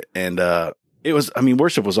to it. And, it was,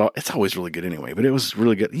 worship was it's always really good anyway, but it was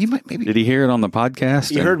really good. Did he hear it on the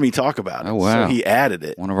podcast? He heard me talk about it. Oh, wow. So he added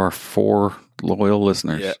it. One of our 4 loyal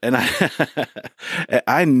listeners. Yeah. And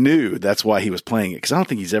I knew that's why he was playing it because I don't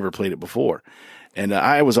think he's ever played it before. And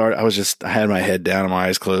I had my head down and my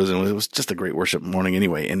eyes closed and it was just a great worship morning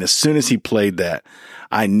anyway. And as soon as he played that,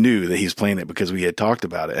 I knew that he's playing it because we had talked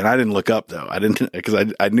about it. And I didn't look up though.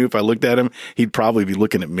 Because I knew if I looked at him, he'd probably be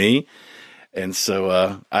looking at me. And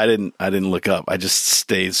so I didn't look up. I just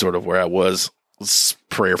stayed sort of where I was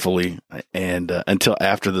prayerfully. And until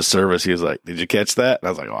after the service, he was like, "Did you catch that?" And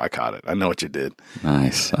I was like, "Oh, I caught it. I know what you did."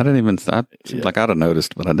 Nice. I didn't even like I'd have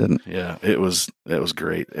noticed, but I didn't. Yeah, it was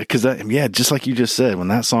great because just like you just said, when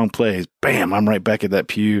that song plays, bam, I'm right back at that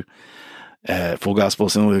pew at Full Gospel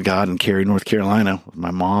Assembly of God in Cary, North Carolina, with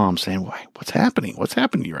my mom saying, "What's happening? What's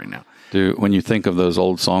happening to you right now?" Dude, when you think of those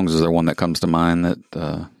old songs, is there one that comes to mind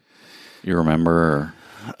that you remember?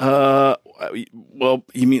 Well,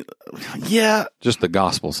 you mean, yeah. Just the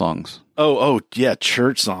gospel songs. Oh, yeah,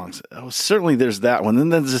 church songs. Oh, certainly there's that one. Then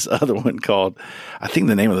there's this other one called, I think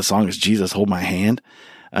the name of the song is Jesus Hold My Hand.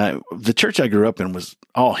 The church I grew up in was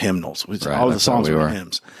all hymnals. All the songs were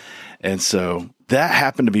hymns. And so that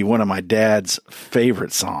happened to be one of my dad's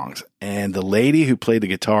favorite songs. And the lady who played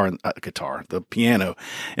the piano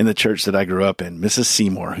in the church that I grew up in, Mrs.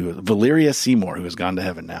 Seymour, Valeria Seymour, who has gone to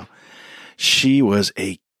heaven now, she was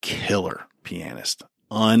a killer pianist.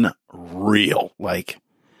 Unreal. Like,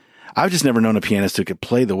 I've just never known a pianist who could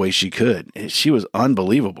play the way she could. She was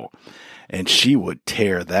unbelievable. And she would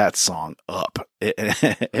tear that song up.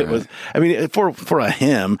 It was, for a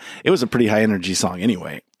hymn, it was a pretty high energy song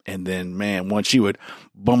anyway. And then, man, once she would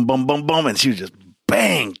boom, boom, boom, boom, and she would just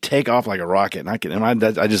bang, take off like a rocket. And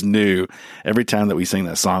I just knew every time that we sang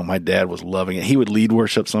that song, my dad was loving it. He would lead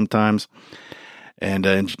worship sometimes. And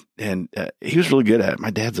he was really good at it.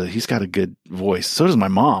 My he's got a good voice. So does my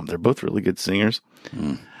mom. They're both really good singers.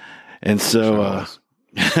 And so,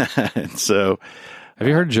 have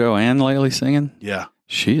you heard Joanne lately singing? Yeah.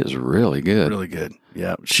 She is really good. Really good.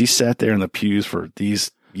 Yeah. She sat there in the pews for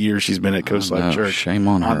these years she's been at Coast Life Church. Shame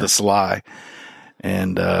on her. On the sly.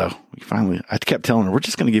 And I kept telling her, we're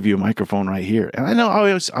just going to give you a microphone right here. And I know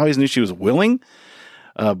I always knew she was willing.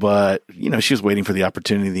 But, she was waiting for the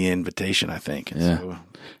opportunity, the invitation, I think. Yeah. So,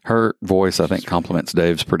 her voice, I think, complements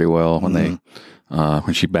Dave's pretty well when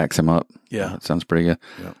when she backs him up. Yeah. It sounds pretty good.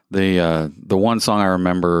 Yeah. The one song I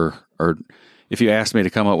remember, or if you asked me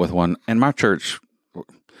to come up with one, in my church,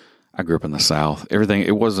 I grew up in the South. It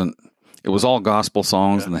was all gospel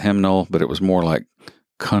songs and the hymnal, but it was more like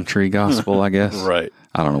country gospel, I guess. Right.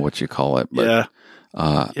 I don't know what you call it, but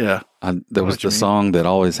There was the song that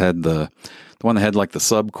always had the one that had like the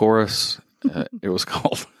sub chorus. It was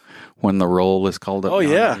called "When the Roll is Called Up." Oh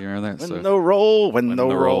Yonder. yeah, You remember that? when the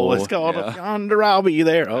roll is called up yonder, I'll be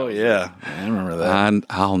there. Oh yeah, I remember that.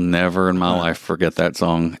 I'll never in my life forget that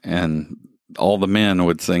song. And all the men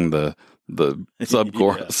would sing the sub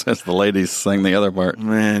chorus as the ladies sang the other part.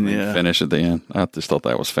 Man, finish at the end. I just thought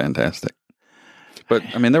that was fantastic. But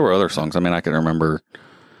I mean, there were other songs. I mean, I can remember.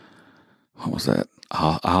 What was that?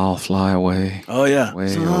 I'll fly away. Oh yeah,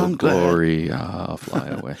 way old glory. I'll fly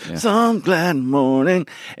away. Yeah. Some glad morning.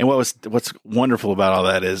 And what's wonderful about all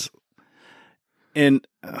that is,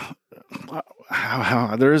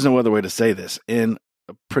 how there is no other way to say this. In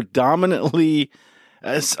predominantly,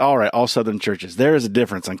 all Southern churches, there is a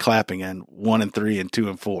difference on clapping on 1 and 3 and 2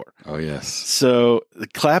 and 4. Oh yes. So the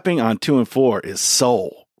clapping on 2 and 4 is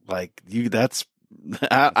soul. Like that's.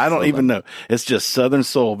 I don't even know. It's just Southern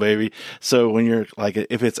soul, baby. So when you're like,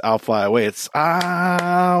 if it's I'll fly away, it's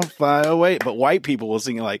I'll fly away. But white people will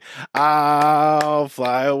sing it like I'll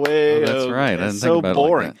fly away. Oh, that's right. It's so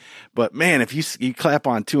boring. Like but man, if you clap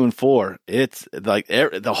on 2 and 4, it's like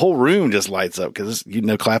the whole room just lights up because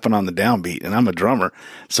clapping on the downbeat. And I'm a drummer,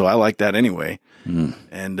 so I like that anyway. Mm.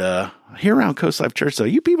 And here around Coast Life Church, though,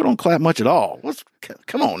 you people don't clap much at all.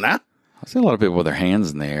 Come on now. I see a lot of people with their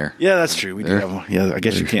hands in the air. Yeah, that's true. We do have. Yeah, I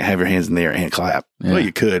guess you can't have your hands in the air and clap. Yeah. Well,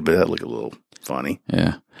 you could, but that'd look a little funny.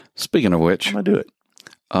 Yeah. Speaking of which, I'm gonna do it.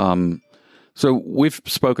 So we've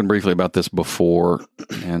spoken briefly about this before,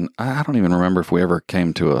 and I don't even remember if we ever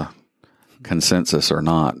came to a consensus or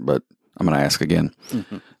not. But I'm going to ask again.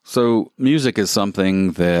 Mm-hmm. So music is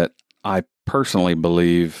something that I personally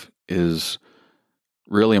believe is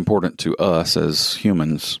really important to us as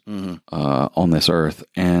humans on this earth.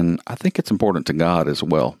 And I think it's important to God as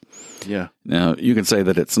well. Yeah. Now, you can say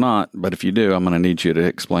that it's not, but if you do, I'm going to need you to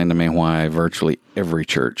explain to me why virtually every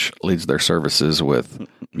church leads their services with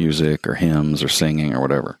music or hymns or singing or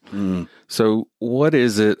whatever. Mm. So what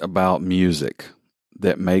is it about music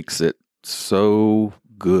that makes it so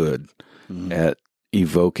good at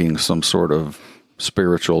evoking some sort of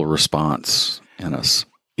spiritual response in us?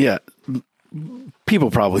 Yeah.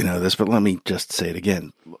 People probably know this, but let me just say it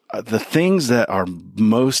again. The things that are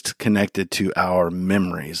most connected to our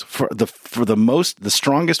memories, the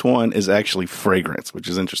strongest one is actually fragrance, which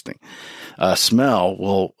is interesting. Smell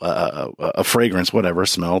will, a fragrance, whatever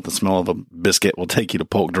smell, the smell of a biscuit will take you to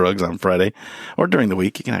Polk Drugs on Friday or during the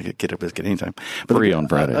week. You can get a biscuit anytime. But free on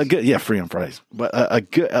Fridays. Free on Fridays. But a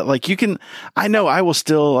good, like you can, I know I will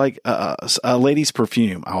still like a lady's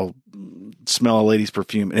perfume. I'll smell a lady's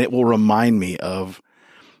perfume and it will remind me of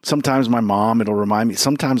sometimes my mom. It'll remind me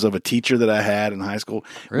sometimes of a teacher that I had in high school.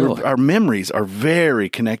 Really? Our memories are very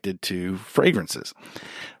connected to fragrances.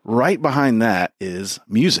 Right behind that is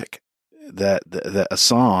music. That a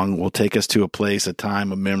song will take us to a place, a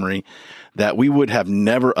time, a memory that we would have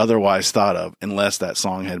never otherwise thought of unless that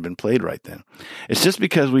song had been played right then. It's just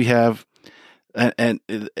because we have an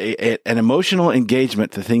emotional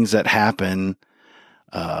engagement to things that happen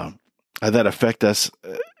that affect us,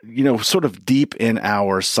 sort of deep in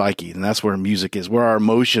our psyche. And that's where music is, where our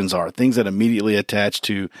emotions are, things that immediately attach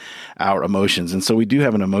to our emotions. And so we do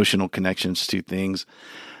have an emotional connections to things.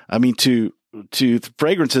 I mean, to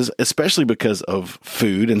fragrances, especially because of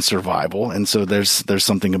food and survival. And so there's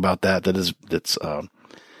something about that's just a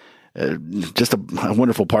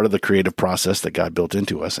wonderful part of the creative process that God built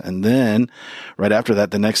into us. And then right after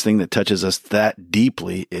that, the next thing that touches us that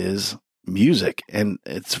deeply is music. And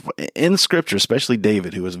it's in Scripture, especially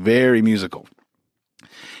David, who was very musical.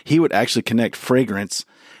 He would actually connect fragrance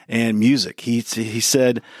and music. He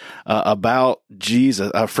said about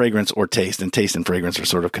Jesus, fragrance or taste, and taste and fragrance are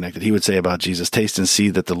sort of connected. He would say about Jesus, taste and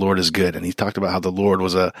see that the Lord is good. And he talked about how the Lord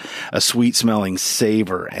was a sweet smelling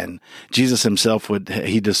savor. And Jesus himself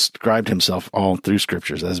he described himself all through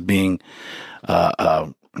Scriptures as being,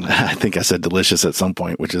 I think I said delicious at some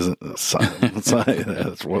point, which isn't. That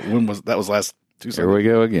was last Tuesday. Here we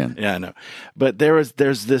go again. Yeah, I know. But there's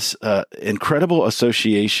this incredible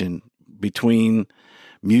association between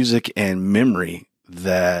music and memory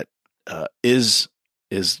that is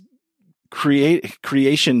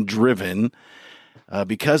creation driven.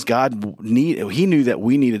 Because he knew that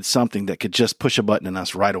we needed something that could just push a button in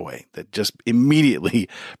us right away, that just immediately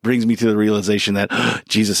brings me to the realization that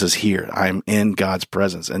Jesus is here. I'm in God's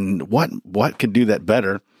presence. And what could do that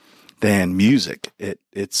better than music?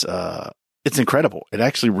 It's incredible. It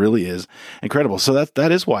actually really is incredible. So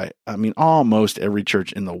that is why, I mean, almost every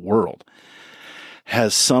church in the world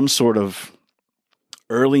has some sort of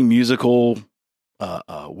early musical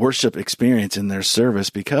worship experience in their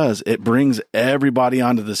service, because it brings everybody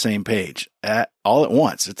onto the same page at all at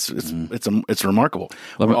once. It's remarkable.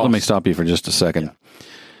 Let me stop you for just a second,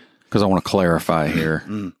 because I want to clarify here.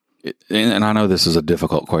 And I know this is a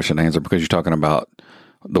difficult question to answer because you're talking about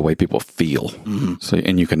the way people feel. So,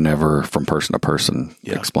 and you can never, from person to person,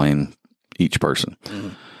 explain each person.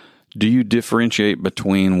 Do you differentiate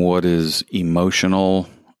between what is emotional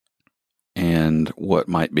and what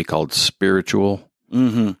might be called spiritual?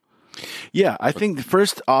 Yeah, I think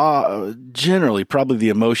first, generally, probably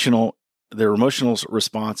their emotional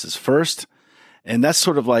response is first. And that's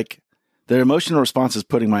sort of like their emotional response is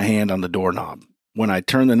putting my hand on the doorknob. When I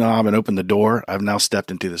turn the knob and open the door, I've now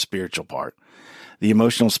stepped into the spiritual part. The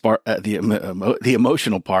emotional the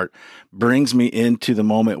emotional part brings me into the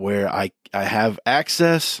moment where I have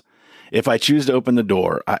access. If I choose to open the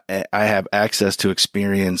door, I have access to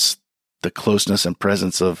experience the closeness and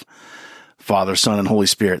presence of Father, Son, and Holy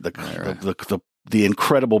Spirit, the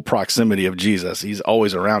incredible proximity of Jesus. He's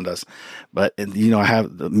always around us. But,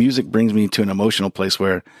 the music brings me to an emotional place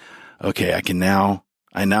where, okay, I now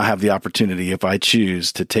have the opportunity, if I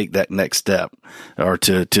choose, to take that next step, or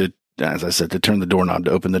to, as I said, to turn the doorknob,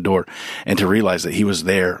 to open the door, and to realize that he was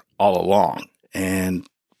there all along. And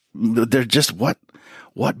they're just, what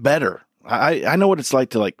better? I know what it's like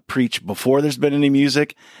to like preach before there's been any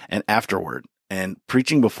music and afterward. And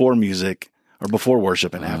preaching before music or before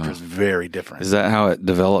worship and after is very different. Is that how it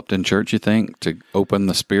developed in church, you think? To open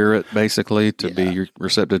the spirit, basically, to be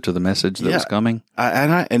receptive to the message that was coming?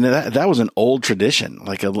 And that was an old tradition,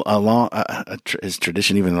 like is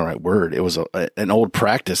tradition even the right word? It was an old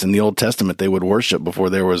practice in the Old Testament. They would worship before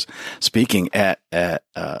there was speaking at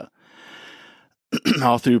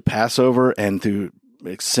all through Passover and through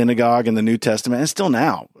synagogue in the New Testament, and still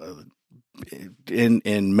now.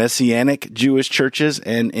 In Messianic Jewish churches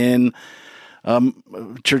and in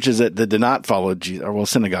churches that did not follow Jesus, or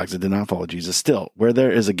synagogues that did not follow Jesus, still, where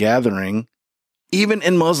there is a gathering, even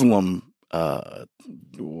in Muslim, they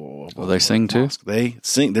sing too? They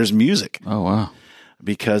sing. There's music. Oh, wow.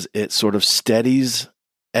 Because it sort of steadies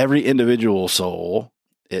every individual soul.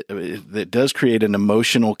 It does create an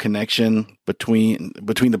emotional connection between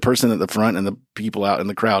the person at the front and the people out in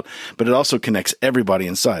the crowd, but it also connects everybody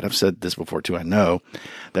inside. I've said this before too. I know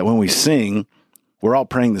that when we sing, we're all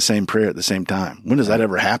praying the same prayer at the same time. When does that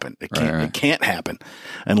ever happen? It can't happen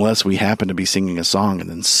unless we happen to be singing a song, and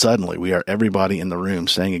then suddenly we are everybody in the room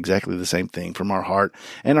saying exactly the same thing from our heart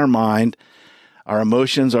and our mind. Our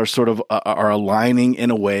emotions are sort of are aligning in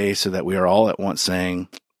a way so that we are all at once saying,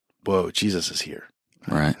 "Whoa, Jesus is here."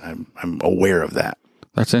 Right. I'm aware of that.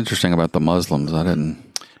 That's interesting about the Muslims. I didn't.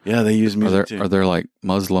 Yeah, they use music too. Are there like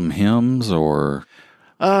Muslim hymns or?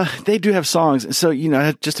 They do have songs. So,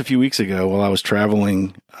 just a few weeks ago while I was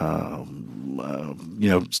traveling,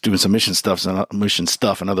 doing some mission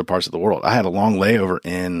stuff in other parts of the world, I had a long layover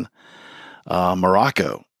in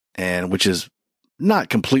Morocco, and which is not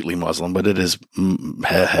completely Muslim, but it is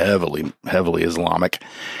heavily Islamic.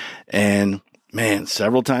 And man,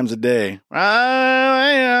 several times a day,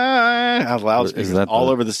 out loud, all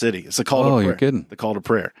over the city. It's a call to prayer. You're kidding. The call to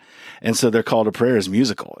prayer. And so their call to prayer is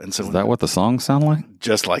musical. And so is that what the songs sound like?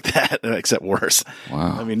 Just like that, except worse.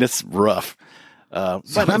 Wow. I mean, it's rough.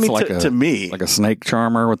 But I mean, to me, like a snake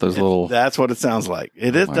charmer with those little. That's what it sounds like.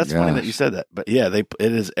 It is. That's funny that you said that. But yeah, it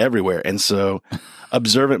is everywhere. And so,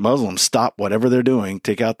 observant Muslims stop whatever they're doing,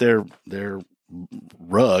 take out their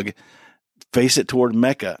rug, face it toward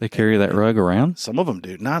Mecca. They carry that rug around? Some of them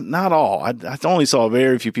do. Not all. I only saw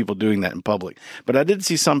very few people doing that in public. But I did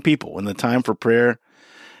see some people when the time for prayer,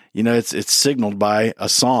 it's signaled by a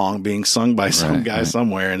song being sung by some guy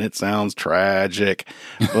somewhere, and it sounds tragic.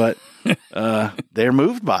 But they're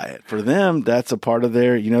moved by it. For them, that's a part of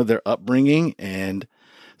their upbringing, and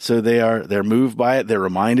so they're moved by it. They're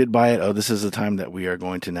reminded by it. Oh, this is the time that we are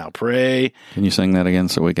going to now pray. Can you sing that again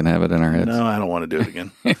so we can have it in our heads? No, I don't want to do it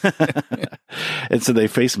again. And so they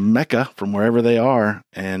face Mecca from wherever they are,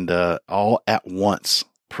 and all at once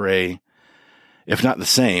pray, if not the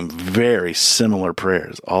same, very similar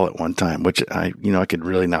prayers all at one time, which I could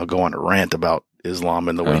really now go on a rant about Islam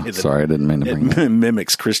and the way that I didn't mean to bring that.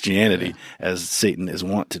 Mimics Christianity as Satan is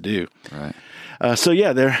wont to do. Right. So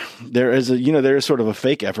yeah, there is there is sort of a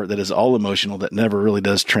fake effort that is all emotional that never really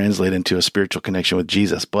does translate into a spiritual connection with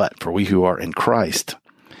Jesus. But for we who are in Christ,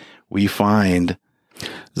 we find.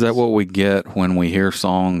 Is that what we get when we hear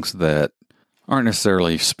songs that aren't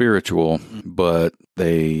necessarily spiritual, but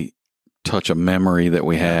they touch a memory that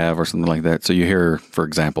we have or something like that? So you hear, for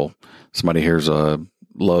example, somebody hears a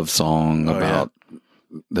love song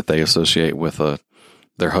that they associate with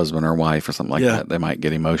their husband or wife or something like that. They might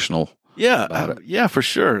get emotional Yeah, yeah, for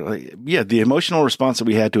sure. Like, yeah, the emotional response that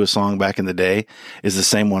we had to a song back in the day is the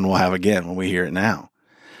same one we'll have again when we hear it now.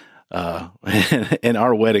 In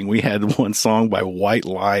our wedding, we had one song by White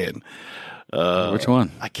Lion. Which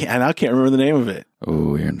one? I can't remember the name of it.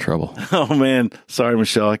 Oh, you're in trouble. Oh man, sorry,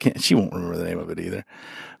 Michelle. She won't remember the name of it either.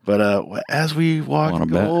 But as we walk the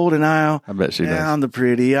golden aisle, I bet she down the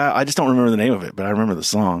pretty aisle. I just don't remember the name of it, but I remember the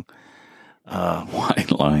song.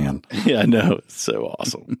 White Lion. Yeah, I know. It's so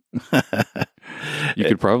awesome. You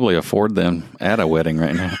could probably afford them at a wedding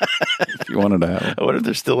right now if you wanted to have them. I wonder if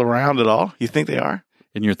they're still around at all. You think they are?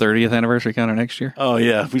 In your 30th anniversary counter next year? Oh,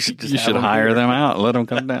 yeah. We should You should hire them out and let them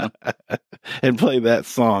come down. And play that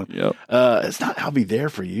song. Yep. It's not I'll Be There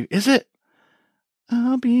For You, is it?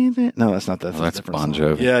 I'll be there. No, that's not that. Well, that's Bon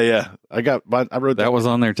Jovi. Song. Yeah. I wrote that. Was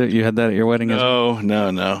on there too. You had that at your wedding?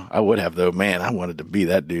 No. I would have though. Man, I wanted to be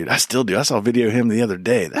that dude. I still do. I saw a video of him the other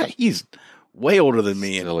day. He's way older than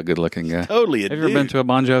me. Still a good looking guy. Totally. Have you ever been to a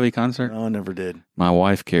Bon Jovi concert? No, I never did. My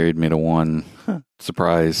wife carried me to one.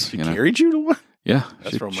 Surprise. She carried you to one? Yeah,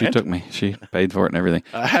 That's she took me. She paid for it and everything.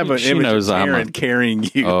 I have an image of Karen carrying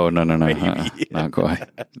you. Oh, no. Not quite.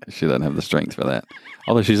 She doesn't have the strength for that.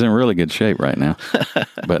 Although she's in really good shape right now.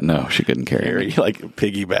 But no, she couldn't carry me. Like a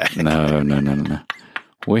piggyback. No.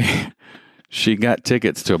 She got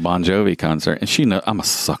tickets to a Bon Jovi concert, and I'm a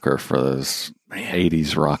sucker for those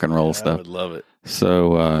 80s rock and roll stuff. I would love it.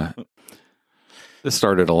 So this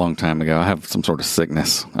started a long time ago. I have some sort of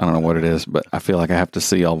sickness. I don't know what it is, but I feel like I have to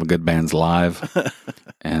see all the good bands live.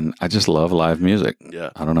 And I just love live music.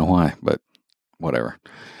 Yeah. I don't know why, but whatever.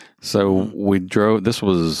 So we drove,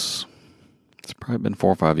 it's probably been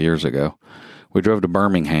 4 or 5 years ago. We drove to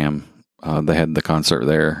Birmingham. They had the concert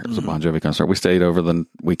there. It was a Bon Jovi concert. We stayed over the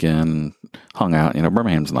weekend and hung out.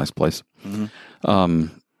 Birmingham's a nice place.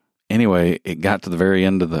 Anyway, it got to the very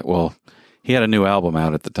end of he had a new album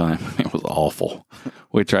out at the time. It was awful.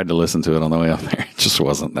 We tried to listen to it on the way up there. It just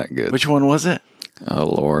wasn't that good. Which one was it? Oh,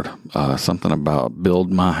 Lord. Something about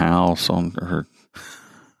Build My House or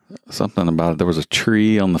something about it. There was a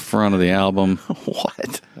tree on the front of the album.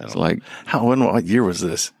 What? It's like, what year was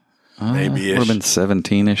this? Maybe it would have been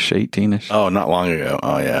 17-ish, 18-ish. Oh, not long ago.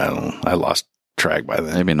 Oh, yeah. I lost track by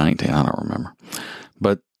then. Maybe 19. I don't remember.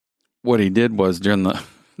 But what he did was during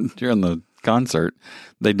the concert,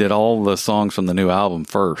 they did all the songs from the new album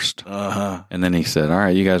first. And then he said, all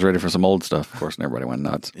right, you guys ready for some old stuff? Of course, and everybody went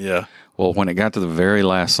nuts. Yeah. Well, when it got to the very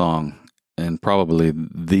last song, and probably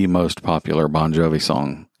the most popular Bon Jovi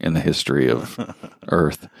song in the history of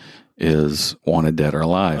Earth is Wanted Dead or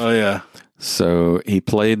Alive. Oh, yeah. So he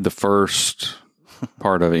played the first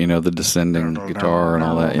part of it, the descending guitar and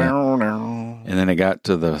all that. Yeah. And then it got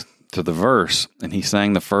to the verse, and he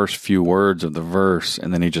sang the first few words of the verse,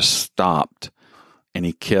 and then he just stopped, and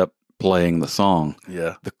he kept playing the song.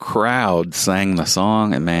 Yeah. The crowd sang the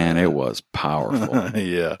song, and man, it was powerful.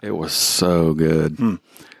 Yeah. It was so good.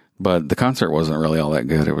 But the concert wasn't really all that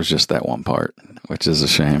good. It was just that one part, which is a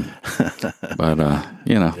shame. But,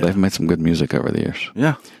 they've made some good music over the years.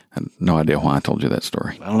 Yeah. I had no idea why I told you that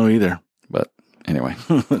story. I don't know either. But anyway.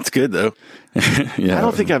 That's good, though. Yeah. I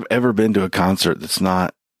don't think I've ever been to a concert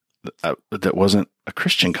that wasn't a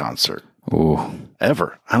Christian concert. Ooh.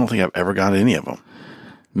 Ever. I don't think I've ever gone to any of them.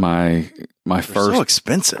 My They're first. so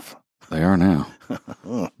expensive. They are now.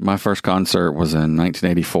 My first concert was in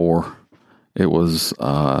 1984. It was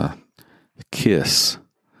Kiss.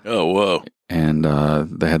 Oh, whoa. And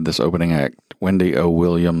they had this opening act, Wendy O.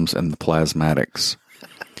 Williams and the Plasmatics.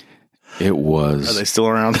 It was. Are they still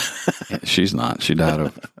around? She's not. She died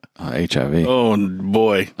of HIV. Oh,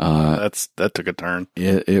 boy. That took a turn.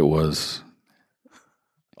 It was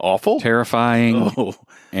awful, terrifying,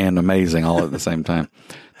 and amazing all at the same time.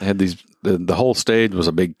 They had the whole stage was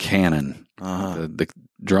a big cannon. The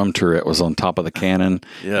drum turret was on top of the cannon.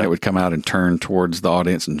 Yeah. And it would come out and turn towards the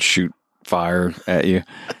audience and shoot fire at you.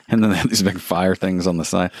 And then they had these big fire things on the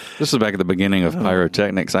side. This was back at the beginning of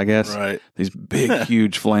pyrotechnics, I guess. Right. These big,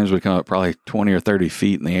 huge flames would come up probably 20 or 30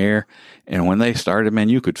 feet in the air. And when they started, man,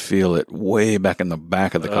 you could feel it way back in the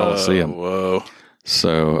back of the Coliseum. Whoa.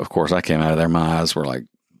 So, of course, I came out of there. My eyes were like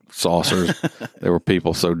saucers. There were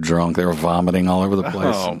people so drunk. They were vomiting all over the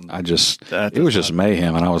place. It was just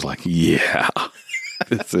mayhem. And I was like, yeah.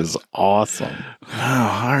 This is awesome.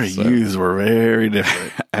 Wow, our youths were very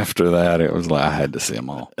different. After that, it was like I had to see them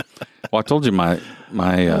all. Well, I told you my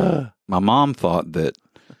mom thought that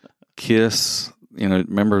Kiss. Do you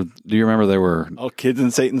remember they were Kids in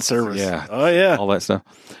Satan's Service? Yeah. Oh yeah, all that stuff.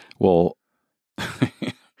 Well,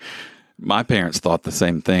 my parents thought the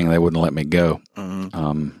same thing. They wouldn't let me go.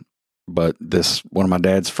 But one of my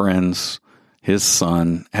dad's friends, his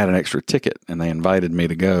son had an extra ticket, and they invited me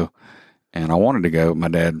to go. and I wanted to go. My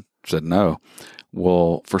dad said no.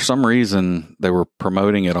 Well, for some reason, they were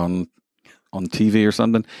promoting it on TV or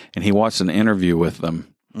something, and he watched an interview with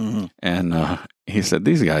them, and he said,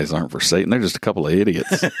 "These guys aren't for Satan. They're just a couple of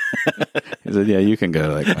idiots." He said, "Yeah, you can go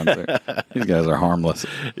to that concert. These guys are harmless."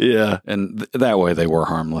 Yeah, and that way they were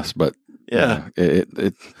harmless, but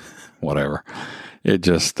it whatever. It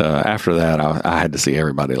just after that, I had to see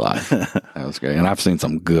everybody live. That was great, and I've seen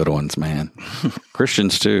some good ones, man.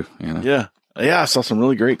 Christians too, you know. Yeah. I saw some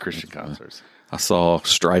really great Christian concerts. I saw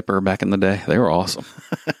Stryper back in the day. They were awesome.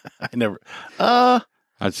 I never. I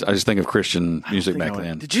just think of Christian music back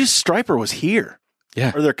then. Did you? Stryper was here.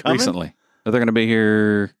 Yeah, or they're coming recently. They're going to be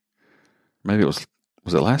here. Maybe it was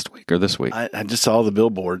it last week or this week? I just saw the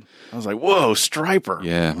billboard. I was like, "Whoa, Stryper!"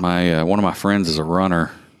 Yeah, my one of my friends is a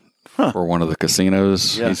runner for one of the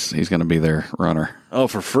casinos. Yeah. He's going to be their runner. Oh,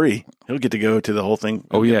 for free. He'll get to go to the whole thing.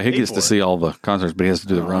 Oh, yeah. He gets to see all the concerts, but he has to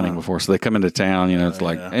do the running before. So they come into town, you know, it's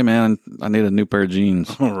like, hey, man, I need a new pair of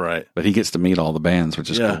jeans. Right. But he gets to meet all the bands, which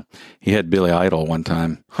is cool. He had Billy Idol one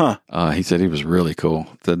time. He said he was really cool.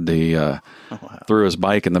 Said he threw his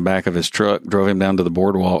bike in the back of his truck, drove him down to the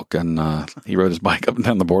boardwalk, and he rode his bike up and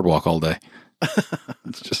down the boardwalk all day.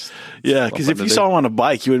 It's just because if you saw him on a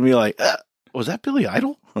bike, you would be like, was that Billy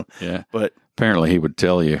Idol? Yeah. But apparently he would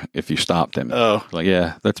tell you if you stopped him. Oh. Like,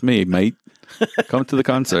 yeah, that's me, mate. Come to the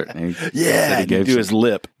concert. And he gave his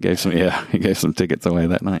lip. He gave some tickets away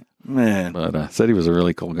that night. Man. But said he was a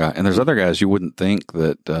really cool guy. And there's other guys you wouldn't think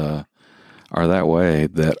that are that way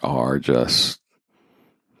that are just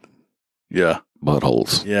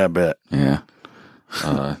buttholes. Yeah, I bet. Yeah.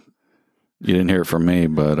 You didn't hear it from me,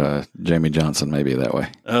 but Jamie Johnson may be that way.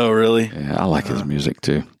 Oh, really? Yeah, I like his music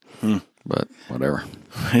too. But whatever.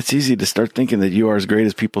 It's easy to start thinking that you are as great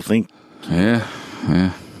as people think. Yeah.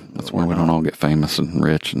 That's why we don't all get famous and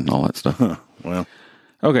rich and all that stuff. Well.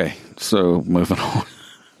 Okay, so moving on.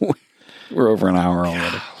 We're over an hour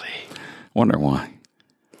already. Wonder why.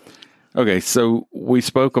 Okay, so we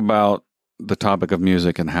spoke about the topic of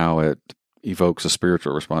music and how it evokes a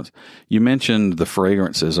spiritual response. You mentioned the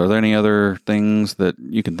fragrances. Are there any other things that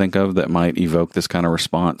you can think of that might evoke this kind of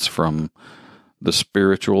response from the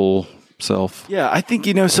spiritual self? Yeah, I think,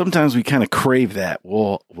 sometimes we kind of crave that.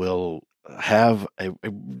 We'll have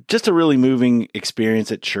just a really moving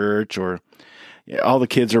experience at church, or all the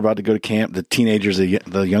kids are about to go to camp. The teenagers,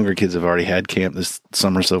 the younger kids have already had camp this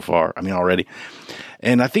summer so far. I mean, already.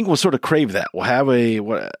 And I think we'll sort of crave that. We'll have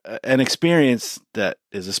an experience that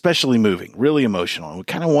is especially moving, really emotional. And we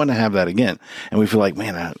kind of want to have that again. And we feel like,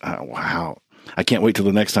 man, wow, I can't wait till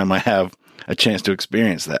the next time I have a chance to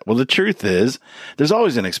experience that. Well, the truth is, there's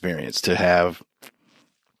always an experience to have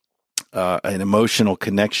an emotional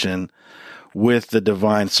connection with the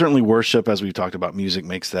divine. Certainly worship, as we've talked about, music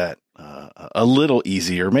makes that a little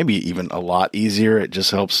easier, maybe even a lot easier. It just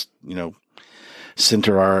helps,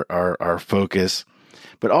 center our focus.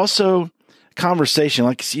 But also conversation,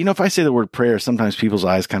 like, if I say the word prayer, sometimes people's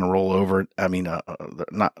eyes kind of roll over. I mean,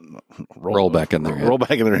 not roll back in their head. Roll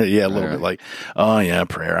back in their head. Yeah, a little bit like, oh yeah,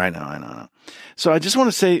 prayer. I know. So I just want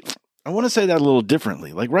to say, that a little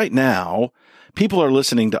differently. Like right now, people are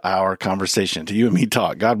listening to our conversation, to you and me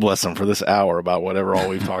talk. God bless them for this hour about whatever all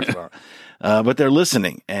we've talked about. But they're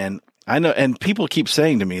listening, and I know, and people keep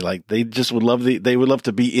saying to me, like, they just would love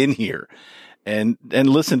to be in here and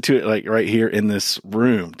listen to it, like right here in this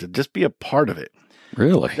room, to just be a part of it.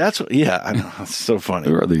 Really? I know. It's so funny.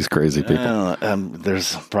 Who are these crazy people?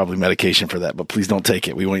 There's probably medication for that, but please don't take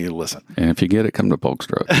it. We want you to listen. And if you get it, come to Polk's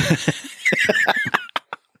Drug.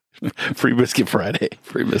 Free Biscuit Friday.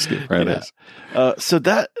 Free Biscuit Fridays. Yeah. So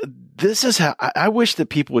this is how I wish that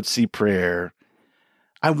people would see prayer.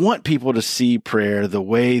 I want people to see prayer the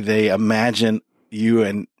way they imagine you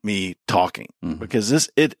and me talking, because this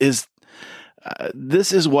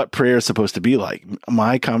is what prayer is supposed to be like.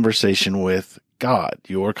 My conversation with God,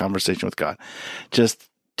 your conversation with God, just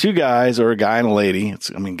two guys, or a guy and a lady.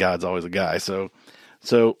 God's always a guy. So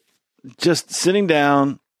just sitting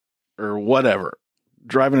down or whatever,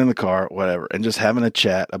 driving in the car, whatever, and just having a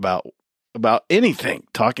chat about anything,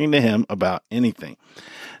 talking to him about anything.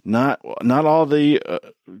 Not all the,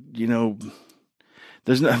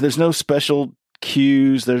 there's no special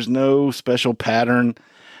cues. There's no special pattern.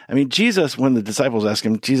 I mean, Jesus, when the disciples asked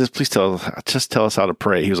him, Jesus, please tell us how to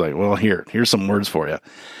pray. He was like, well, here's some words for you.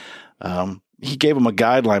 He gave them a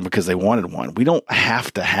guideline because they wanted one. We don't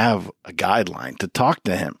have to have a guideline to talk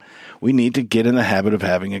to him. We need to get in the habit of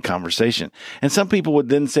having a conversation. And some people would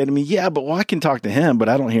then say to me, yeah, but I can talk to him, but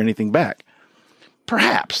I don't hear anything back.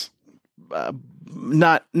 Perhaps.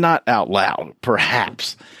 Not out loud.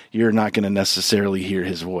 Perhaps you're not going to necessarily hear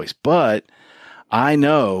his voice, but I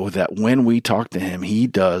know that when we talk to him, he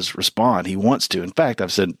does respond. He wants to. In fact,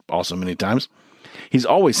 I've said also many times, he's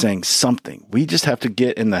always saying something. We just have to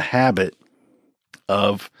get in the habit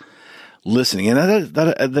of listening. And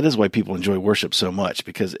that is why people enjoy worship so much,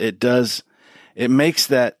 because it makes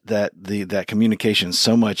that communication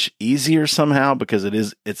so much easier somehow, because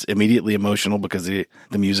it's immediately emotional, because the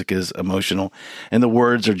music is emotional and the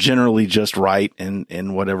words are generally just right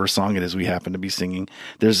in whatever song it is we happen to be singing.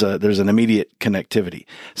 There's an immediate connectivity.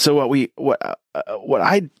 So what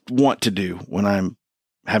I want to do when I'm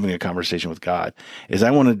having a conversation with God is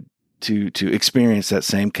I want to experience that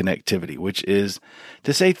same connectivity, which is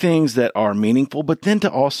to say things that are meaningful, but then to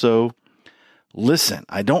also listen.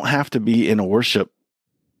 I don't have to be in a worshipful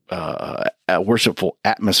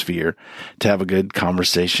atmosphere to have a good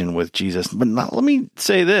conversation with Jesus. But let me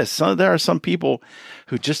say this. There are some people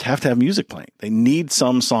who just have to have music playing. They need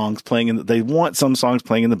some songs playing, they want some songs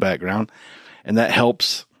playing in the background, and that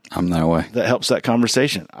helps. I'm that way. That helps that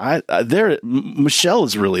conversation. Michelle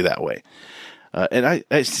is really that way. And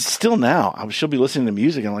I still now, she'll be listening to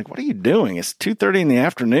music. And I'm like, what are you doing? It's 2:30 in the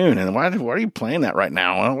afternoon. And why are you playing that right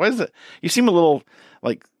now? Why is it? You seem a little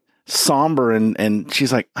like somber. And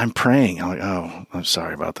she's like, I'm praying. I'm like, oh, I'm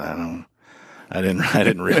sorry about that. I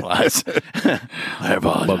didn't realize. I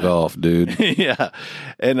apologize. Bug off, dude. Yeah.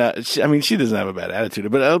 And she doesn't have a bad attitude,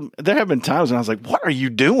 but there have been times when I was like, what are you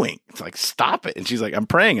doing? It's like, stop it. And she's like, I'm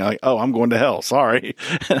praying. I'm like, oh, I'm going to hell. Sorry.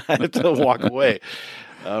 And I have to walk away.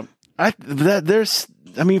 I'm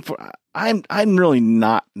really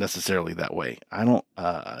not necessarily that way. I don't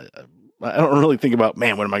really think about,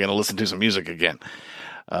 man, when am I going to listen to some music again?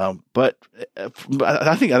 But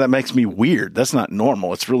I think that makes me weird. That's not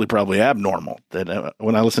normal. It's really probably abnormal that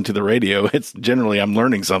when I listen to the radio, it's generally I'm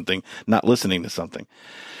learning something, not listening to something.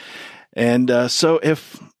 And so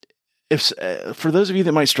if for those of you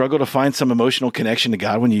that might struggle to find some emotional connection to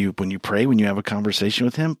God when you pray, when you have a conversation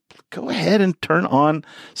with him, go ahead and turn on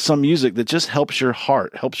some music that just helps your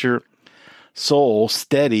heart, helps your soul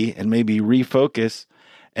steady and maybe refocus.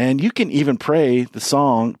 And you can even pray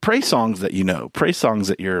songs that you know, pray songs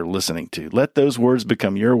that you're listening to. Let those words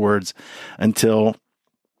become your words until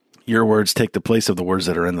your words take the place of the words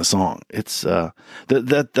that are in the song. It's I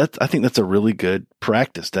think that's a really good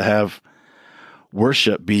practice, to have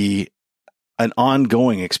worship be an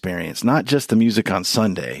ongoing experience, not just the music on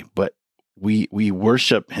Sunday, but we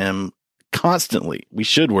worship him constantly. We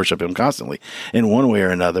should worship him constantly in one way or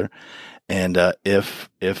another. And if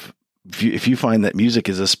you find that music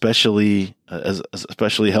is especially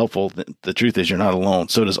helpful, the truth is you're not alone.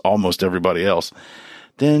 So does almost everybody else.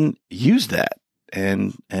 Then use that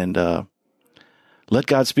and let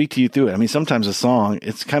God speak to you through it. I mean, sometimes a song,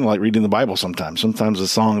 it's kind of like reading the Bible sometimes. Sometimes a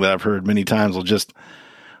song that I've heard many times will just,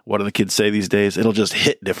 what do the kids say these days? It'll just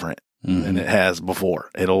hit different than it has before.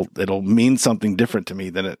 It'll mean something different to me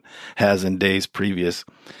than it has in days previous.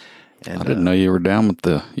 And, I didn't know you were down with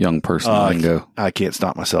the young person lingo. I can't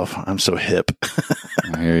stop myself. I'm so hip.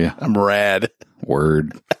 I hear you. I'm rad.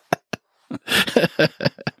 Word. I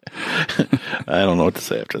don't know what to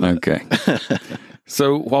say after that. Okay.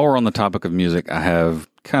 So while we're on the topic of music, I have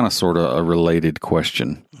kind of sort of a related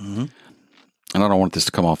question. Mm-hmm. And I don't want this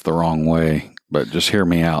to come off the wrong way, but just hear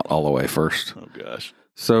me out all the way first. Oh, gosh.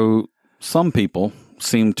 So some people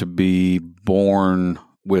seem to be born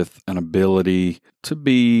with an ability to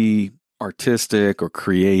be artistic or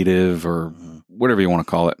creative or whatever you want to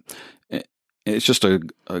call it. It's just a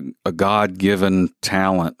God-given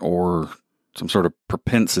talent or some sort of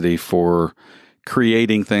propensity for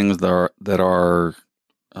creating things that are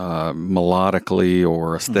melodically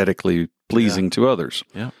or aesthetically pleasing to others.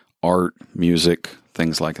 Yeah. Art, music,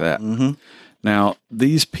 things like that. Mm-hmm. Now,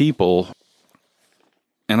 these people,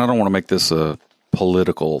 and I don't want to make this a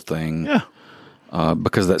political thing,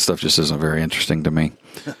 because that stuff just isn't very interesting to me.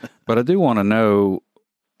 But I do want to know,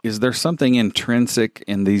 is there something intrinsic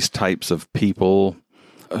in these types of people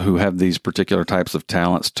who have these particular types of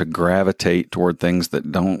talents to gravitate toward things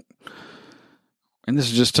that don't, and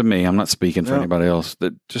this is just to me, I'm not speaking for anybody else,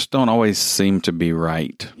 that just don't always seem to be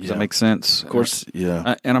right. Does that make sense? Of course,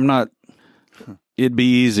 yeah. And I'm not, it'd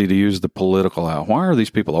be easy to use the political out. Why are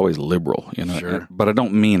these people always liberal? Sure. But I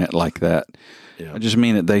don't mean it like that. Yeah. I just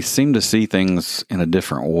mean that they seem to see things in a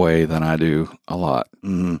different way than I do a lot.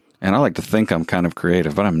 Mm-hmm. And I like to think I'm kind of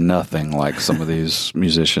creative, but I'm nothing like some of these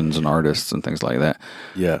musicians and artists and things like that.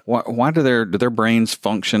 Yeah. Why do their brains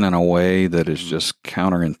function in a way that is just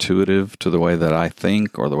counterintuitive to the way that I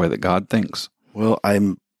think or the way that God thinks? Well,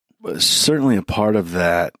 I'm certainly a part of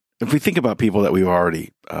that. If we think about people that we've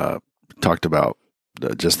already talked about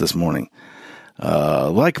just this morning,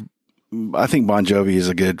 like I think Bon Jovi is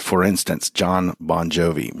a good, for instance, John Bon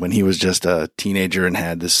Jovi, when he was just a teenager and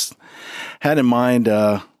had in mind,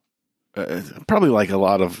 probably like a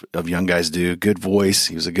lot of young guys do, good voice.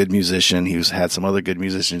 He was a good musician. He had some other good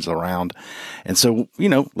musicians around. And so,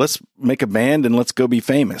 let's make a band and let's go be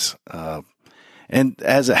famous. And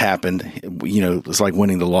as it happened, it's like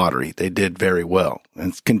winning the lottery. They did very well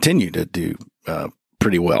and continue to do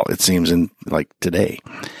pretty well, it seems, in like today.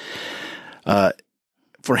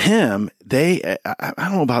 For him, I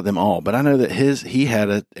don't know about them all, but I know that he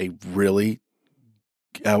had a really,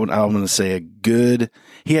 I'm going to say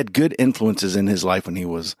he had good influences in his life when he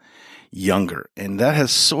was younger. And that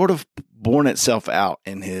has sort of borne itself out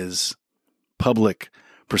in his public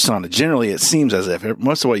persona. Generally, it seems as if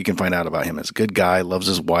most of what you can find out about him is a good guy, loves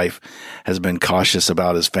his wife, has been cautious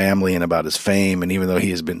about his family and about his fame. And even though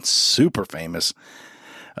he has been super famous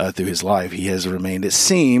through his life, he has remained, it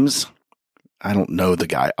seems, I don't know the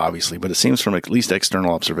guy, obviously, but it seems from at least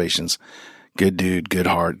external observations, good dude, good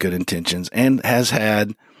heart, good intentions, and has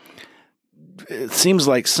had, it seems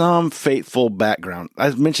like, some fateful background.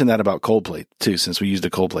 I've mentioned that about Coldplay too, since we used a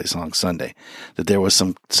Coldplay song Sunday, that there was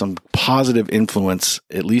some positive influence,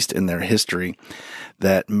 at least in their history,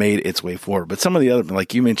 that made its way forward. But some of the other,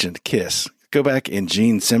 like you mentioned, Kiss. Go back in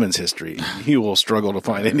Gene Simmons' history. You will struggle to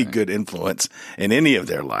find any good influence in any of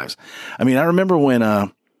their lives. I mean, I remember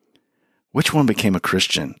when, which one became a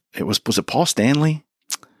Christian? Was it Paul Stanley?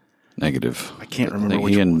 Negative. I can't remember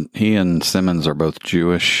which one. He and Simmons are both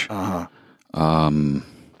Jewish. Uh-huh.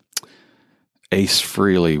 Ace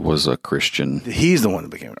Frehley was a Christian. He's the one that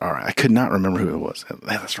became. All right, I could not remember who it was.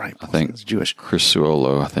 That's right. I think it's Jewish. Chris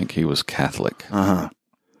Suolo, I think he was Catholic.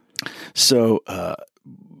 So,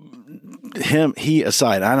 he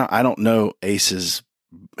aside, I don't know his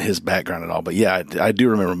background at all, but yeah, I do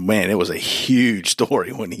remember. Man, it was a huge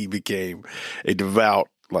story when he became a devout,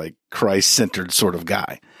 like Christ-centered sort of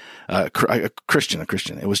guy. A Christian.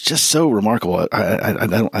 It was just so remarkable. I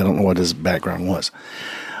don't know what his background was,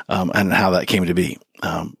 and how that came to be.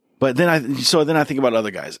 But then I think about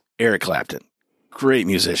other guys. Eric Clapton, great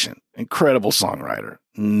musician, incredible songwriter,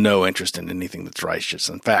 no interest in anything that's righteous.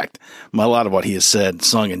 In fact, a lot of what he has said,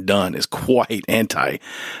 sung, and done is quite anti-Christian.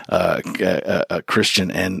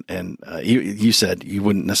 And you said you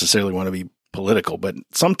wouldn't necessarily want to be political, but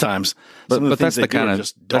sometimes some of the things that's the kind of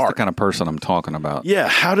just dark. That's the kind of person I'm talking about.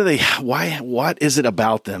 Yeah, what is it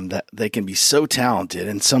about them that they can be so talented,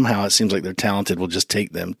 and somehow it seems like their talented will just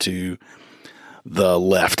take them to the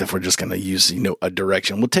left, if we're just going to use a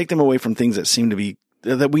direction. We'll take them away from things that seem to be,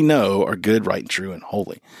 that we know are good, right, and true, and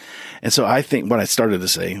holy. And so I think what I started to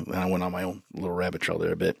say, and I went on my own little rabbit trail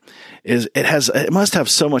there a bit, is it must have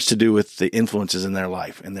so much to do with the influences in their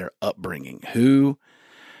life and their upbringing. Who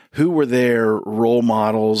were their role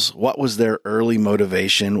models? What was their early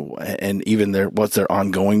motivation, and even what's their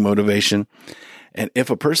ongoing motivation? And if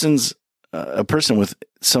a person with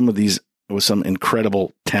some of these, with some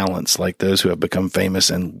incredible talents, like those who have become famous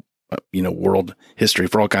in world history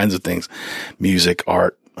for all kinds of things, music,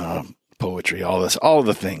 art, poetry, all of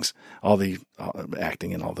the things, all the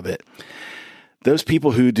acting and all the bit. Those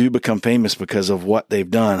people who do become famous because of what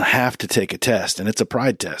they've done have to take a test, and it's a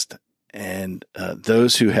pride test. And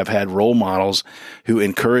those who have had role models who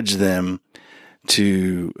encourage them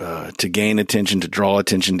to gain attention, to draw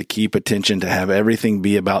attention, to keep attention, to have everything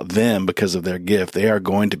be about them because of their gift, they're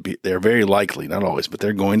very likely, not always, but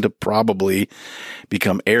they're going to probably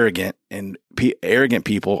become arrogant. And arrogant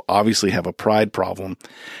people obviously have a pride problem,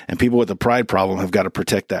 and people with a pride problem have got to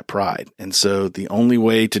protect that pride. And so the only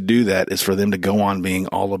way to do that is for them to go on being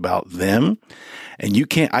all about them. And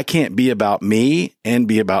I can't be about me and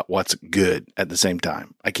be about what's good at the same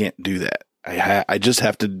time. I can't do that. I just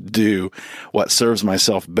have to do what serves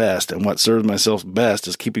myself best. And what serves myself best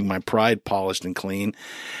is keeping my pride polished and clean.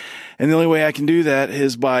 And the only way I can do that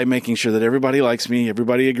is by making sure that everybody likes me,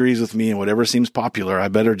 everybody agrees with me, and whatever seems popular, I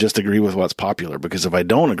better just agree with what's popular. Because if I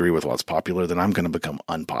don't agree with what's popular, then I'm going to become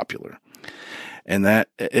unpopular. And that,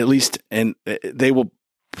 at least, and they will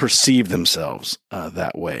perceive themselves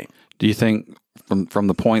that way. Do you think from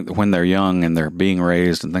the point when they're young and they're being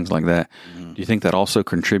raised and things like that, do you think that also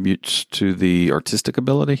contributes to the artistic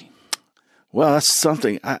ability? Well, that's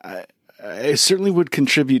something I certainly would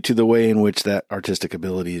contribute to the way in which that artistic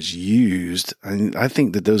ability is used. I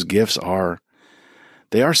think that those gifts are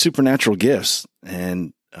supernatural gifts,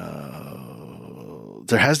 and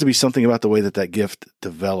there has to be something about the way that gift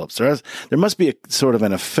develops. There must be a sort of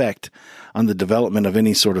an effect on the development of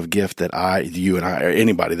any sort of gift that you and I, or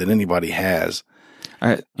anybody has. All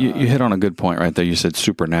right, you hit on a good point right there. You said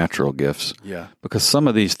supernatural gifts. Yeah. Because some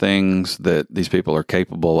of these things that these people are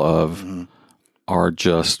capable of are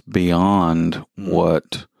just beyond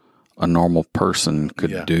what a normal person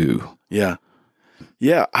could do. Yeah.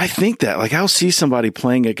 Yeah. I think that, like, I'll see somebody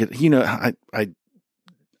playing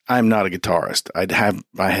I'm not a guitarist.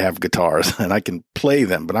 I have guitars and I can play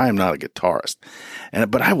them, but I am not a guitarist.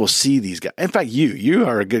 But I will see these guys. In fact, you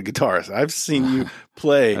are a good guitarist. I've seen you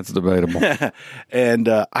play. That's debatable. And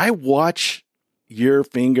I watch your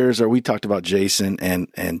fingers, or we talked about Jason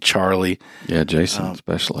and Charlie. Yeah, Jason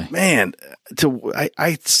especially. Man,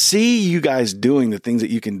 I see you guys doing the things that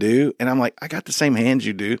you can do, and I'm like, I got the same hands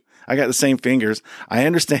you do. I got the same fingers. I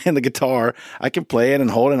understand the guitar. I can play it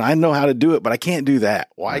and hold it. And I know how to do it, but I can't do that.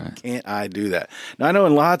 Why can't I do that? Now, I know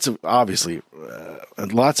in lots of times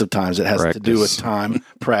it has to do with time,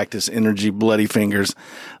 practice, energy, bloody fingers.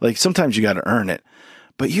 Like sometimes you got to earn it.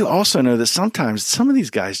 But you also know that sometimes some of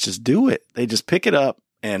these guys just do it. They just pick it up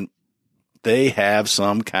and they have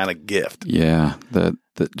some kind of gift. Yeah.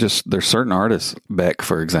 There's certain artists, Beck,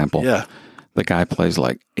 for example. Yeah. The guy plays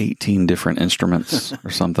like 18 different instruments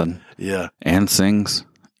or something. Yeah. And sings.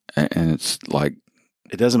 And it's like,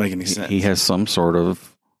 it doesn't make any sense. He has some sort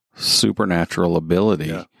of supernatural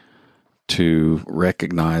ability to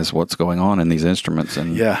recognize what's going on in these instruments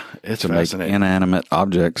and it's to fascinating. Make inanimate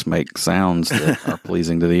objects make sounds that are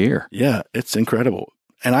pleasing to the ear. Yeah, it's incredible.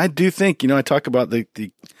 And I do think, I talk about the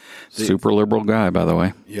super liberal guy, by the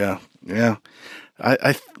way. Yeah. Yeah.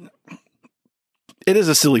 It is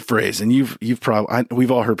a silly phrase, and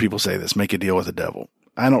we've all heard people say this: make a deal with the devil.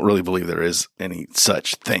 I don't really believe there is any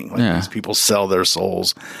such thing. Like these people sell their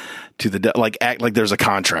souls to the devil, act like there's a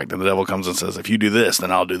contract, and the devil comes and says, "If you do this,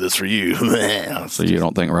 then I'll do this for you." So you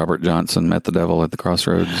don't think Robert Johnson met the devil at the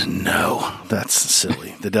crossroads? No, that's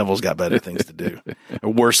silly. The devil's got better things to do,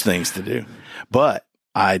 or worse things to do. But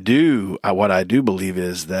what I do believe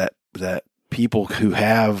is that people who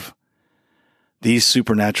have these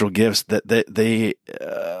supernatural gifts, that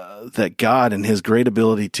God and His great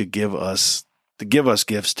ability to give us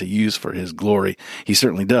gifts to use for His glory, He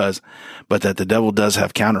certainly does, but that the devil does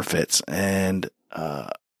have counterfeits, and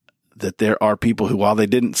that there are people who, while they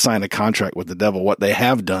didn't sign a contract with the devil, what they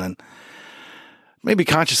have done, maybe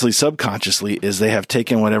consciously, subconsciously, is they have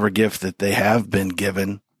taken whatever gift that they have been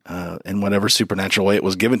given, in whatever supernatural way it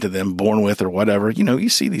was given to them, born with or whatever. You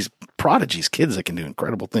see these prodigies, kids that can do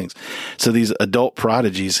incredible things. So these adult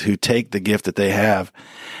prodigies who take the gift that they have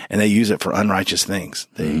and they use it for unrighteous things.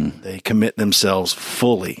 They commit themselves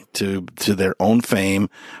fully to their own fame,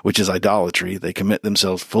 which is idolatry. They commit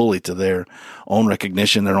themselves fully to their own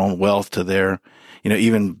recognition, their own wealth, to their,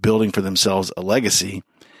 even building for themselves a legacy.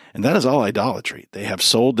 And that is all idolatry. They have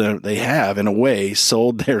in a way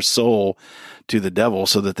sold their soul to the devil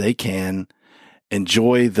so that they can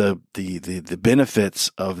enjoy the benefits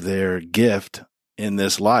of their gift in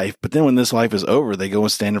this life. But then when this life is over, they go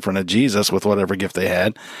and stand in front of Jesus with whatever gift they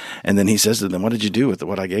had. And then He says to them, "What did you do with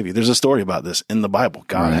what I gave you?" There's a story about this in the Bible,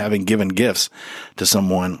 God having given gifts to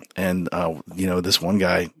someone. And, this one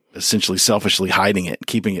guy essentially selfishly hiding it,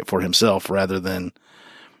 keeping it for himself rather than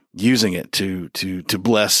using it to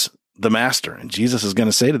bless the master. And Jesus is going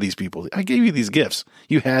to say to these people, "I gave you these gifts.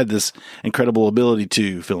 You had this incredible ability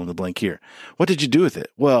to fill in the blank here. What did you do with it?"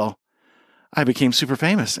 "Well, I became super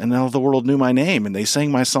famous and now the world knew my name and they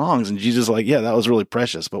sang my songs." And Jesus is like, "Yeah, that was really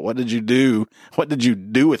precious. But what did you do? What did you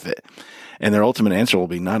do with it?" And their ultimate answer will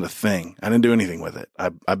be, "Not a thing. I didn't do anything with it.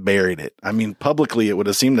 I buried it." I mean, publicly, it would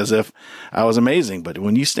have seemed as if I was amazing. But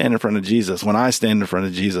when you stand in front of Jesus, when I stand in front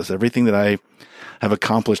of Jesus, everything that I have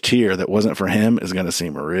accomplished here that wasn't for Him is going to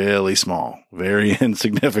seem really small, very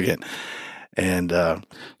insignificant. And do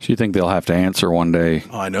you think they'll have to answer one day?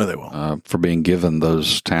 Oh, I know they will. For being given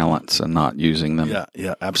those talents and not using them.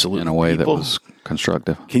 Yeah, absolutely. In a way that was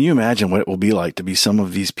constructive. Can you imagine what it will be like to be some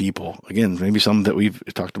of these people, again, maybe some that we've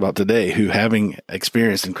talked about today, who, having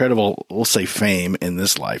experienced incredible, we'll say, fame in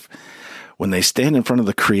this life, when they stand in front of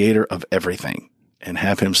the Creator of everything and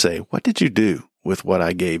have Him say, "What did you do with what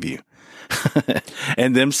I gave you?"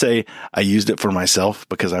 And them say, "I used it for myself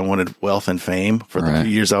because I wanted wealth and fame for the 2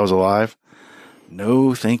 years I was alive."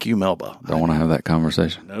 No, thank you, Melba. Don't want to have that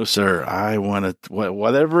conversation. No, sir. I want to,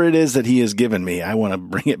 whatever it is that He has given me, I want to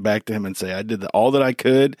bring it back to Him and say, "I did all that I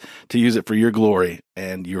could to use it for your glory,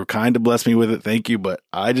 and you were kind to bless me with it. Thank you. But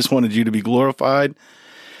I just wanted you to be glorified.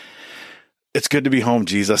 It's good to be home,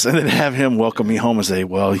 Jesus." And then have Him welcome me home and say,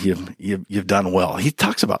 "Well, you've done well." He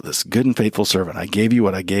talks about this good and faithful servant. I gave you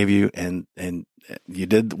what I gave you, and you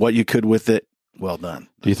did what you could with it. Well done.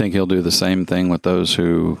 Do you think He'll do the same thing with those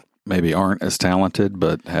who maybe aren't as talented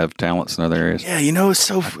but have talents in other areas? Yeah,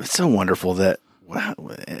 it's so wonderful that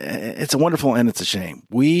it's a wonderful and it's a shame.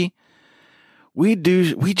 We we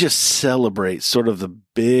just celebrate sort of the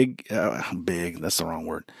big, that's the wrong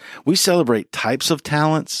word. We celebrate types of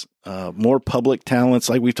talents, more public talents,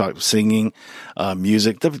 like we've talked, singing,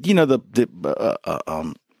 music,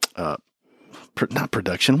 not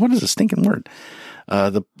production. What is a stinking word?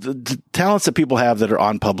 The talents that people have that are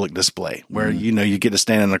on public display, where, you get to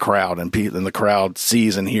stand in the crowd and the crowd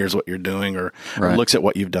sees and hears what you're doing or looks at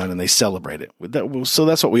what you've done and they celebrate it. So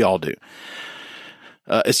that's what we all do.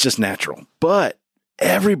 It's just natural. But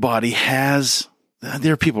everybody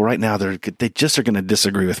there are people right now they just are going to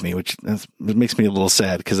disagree with me, which it makes me a little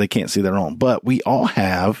sad because they can't see their own. But we all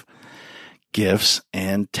have gifts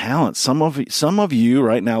and talents. Some of you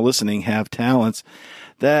right now listening have talents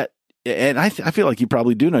that, and I feel like you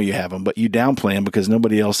probably do know you have them, but you downplay them because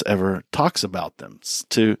nobody else ever talks about them.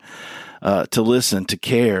 To listen, to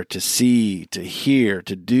care, to see, to hear,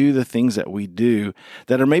 to do the things that we do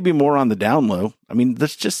that are maybe more on the down low. I mean,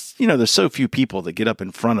 there's just, there's so few people that get up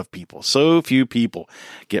in front of people. So few people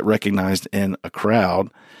get recognized in a crowd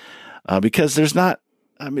because there's not,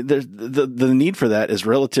 the need for that is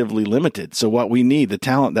relatively limited. So what we need, the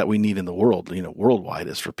talent that we need in the world, worldwide,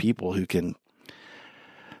 is for people who can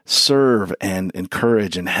serve and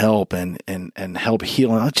encourage and help and help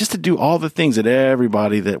heal, and just to do all the things that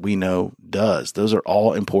everybody that we know does. Those are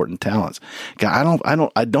all important talents. God,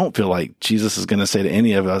 I don't feel like Jesus is going to say to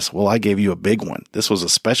any of us, well, I gave you a big one. This was a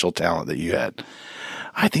special talent that you had.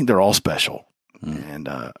 I think they're all special. And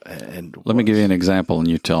let me give you an example and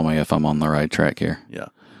you tell me if I'm on the right track here. Yeah.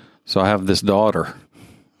 So I have this daughter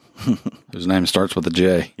whose name starts with a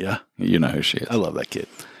J. Yeah. You know who she is. I love that kid.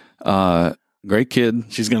 Great kid.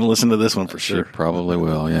 She's going to listen to this one for sure. She probably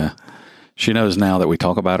will, yeah. She knows now that we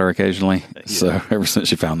talk about her occasionally. Yeah. So ever since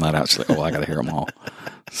she found that out, she's like, I got to hear them all.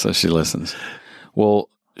 So she listens. Well,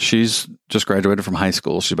 she's just graduated from high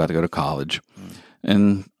school. She's about to go to college.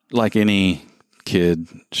 And like any kid,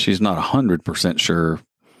 she's not 100% sure,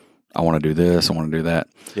 I want to do this, I want to do that.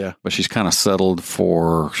 Yeah. But she's kind of settled she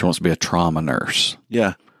wants to be a trauma nurse.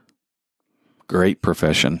 Yeah. Great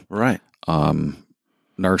profession. Right.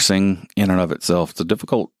 Nursing in and of itself, it's a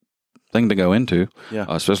difficult thing to go into,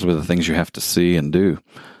 especially with the things you have to see and do.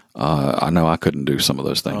 I know I couldn't do some of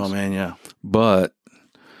those things. Oh, man, yeah. But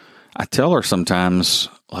I tell her sometimes,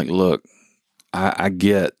 like, look, I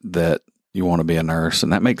get that you want to be a nurse,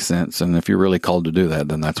 and that makes sense. And if you're really called to do that,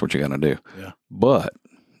 then that's what you're going to do. Yeah. But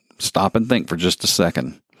stop and think for just a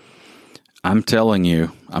second. I'm telling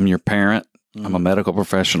you, I'm your parent. Mm-hmm. I'm a medical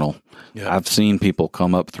professional. Yeah. I've seen people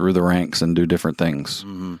come up through the ranks and do different things.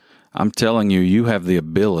 Mm-hmm. I'm telling you, you have the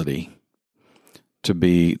ability to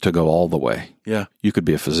go all the way. Yeah. You could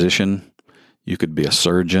be a physician. You could be a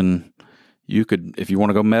surgeon. You could, if you want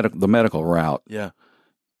to go the medical route. Yeah.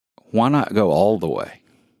 Why not go all the way?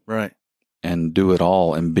 Right. And do it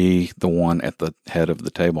all and be the one at the head of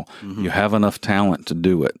the table. Mm-hmm. You have enough talent to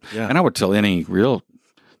do it. Yeah. And I would tell to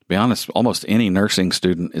be honest, almost any nursing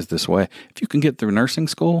student is this way. If you can get through nursing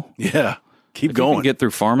school, keep going. You can get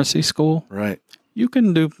through pharmacy school, right? You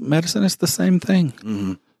can do medicine. It's the same thing.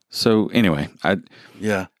 Mm-hmm. So anyway,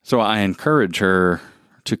 So I encourage her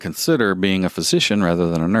to consider being a physician rather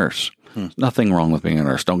than a nurse. Nothing wrong with being a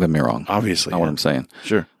nurse. Don't get me wrong. Obviously, not what I'm saying.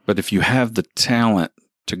 Sure, but if you have the talent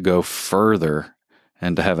to go further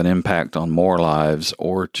and to have an impact on more lives,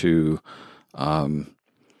 or to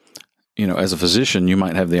as a physician, you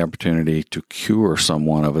might have the opportunity to cure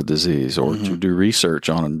someone of a disease or to do research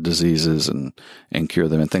on diseases and cure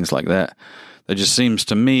them and things like that. It just seems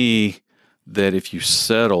to me that if you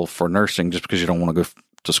settle for nursing just because you don't want to go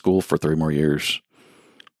to school for 3 more years,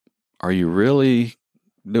 are you really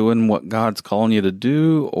doing what God's calling you to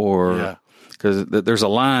do? Or because there's a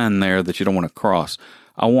line there that you don't want to cross.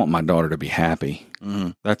 I want my daughter to be happy.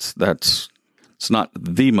 Mm-hmm. It's not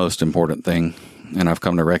the most important thing. And I've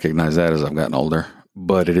come to recognize that as I've gotten older,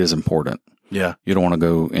 but it is important. Yeah. You don't want to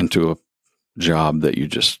go into a job that you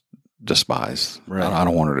just despise. Right. I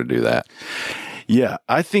don't want her to do that. Yeah.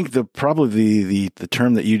 I think probably the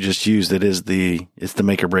term that you just used, it's the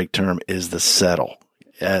make or break term, is the settle.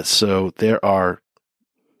 So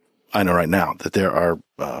I know right now that there are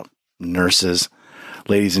nurses,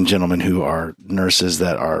 ladies and gentlemen who are nurses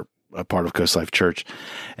that are a part of Coast Life Church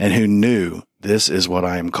and who knew, this is what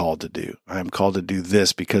I am called to do. I am called to do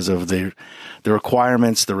this because of the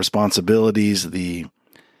requirements, the responsibilities, the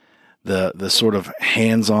sort of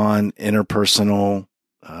hands-on, interpersonal,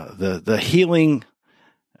 the healing.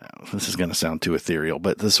 This is going to sound too ethereal,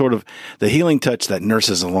 but the healing touch that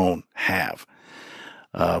nurses alone have,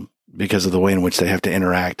 because of the way in which they have to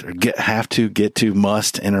interact or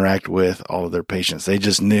must interact with all of their patients. They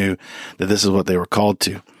just knew that this is what they were called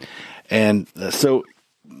to. And so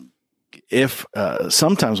if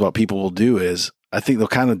sometimes what people will do is, I think they'll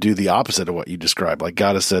kind of do the opposite of what you described. Like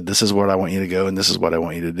God has said, this is where I want you to go, and this is what I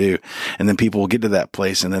want you to do. And then people will get to that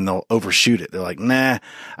place, and then they'll overshoot it. They're like, nah,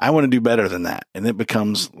 I want to do better than that. And it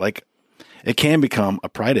becomes like, it can become a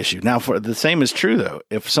pride issue. Now, for the same is true though.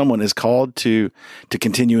 If someone is called to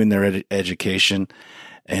continue in their education,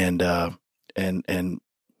 and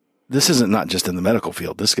this isn't not just in the medical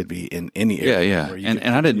field. This could be in any area. Yeah.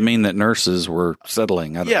 And I didn't mean that nurses were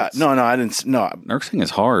settling. No, I didn't. No, nursing is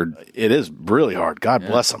hard. It is really hard. God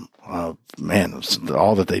bless them. Man,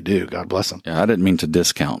 all that they do, God bless them. Yeah, I didn't mean to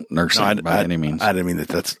discount nursing by any means. I didn't mean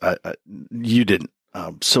that. You didn't.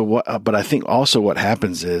 So what? But I think also what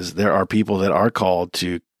happens is there are people that are called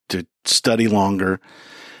to study longer.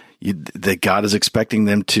 That God is expecting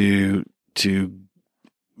them to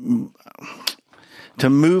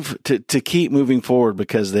move, to keep moving forward,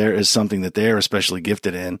 because there is something that they're especially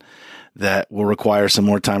gifted in that will require some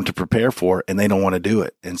more time to prepare for, and they don't want to do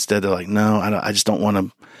it. Instead, they're like, no, I just don't want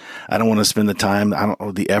to. I don't want to spend the time,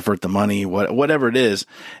 the effort, the money, whatever it is.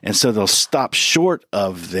 And so they'll stop short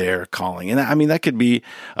of their calling. And I mean, that could be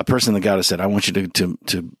a person that God has said, I want you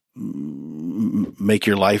to make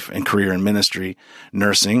your life and career in ministry,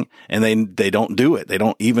 nursing, and they don't do it. They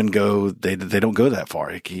don't even go, they don't go that far.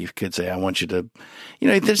 He could say, I want you to,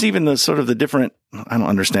 there's even the sort of the different, I don't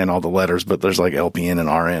understand all the letters, but there's like LPN and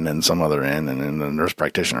RN and some other N and the nurse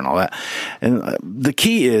practitioner and all that. And the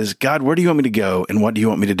key is, God, where do you want me to go? And what do you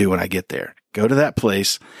want me to do when I get there? Go to that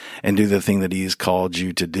place and do the thing that He's called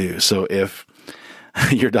you to do. So if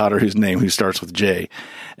your daughter, who starts with J,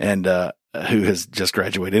 and, who has just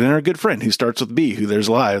graduated, and our good friend who starts with B, who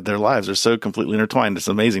their lives are so completely intertwined. It's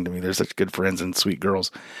amazing to me. They're such good friends and sweet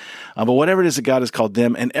girls. But whatever it is that God has called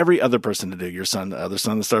them and every other person to do, your son, the other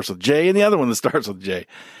son that starts with J, and the other one that starts with J,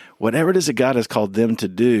 whatever it is that God has called them to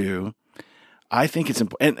do, I think it's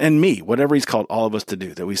important. And me, whatever He's called all of us to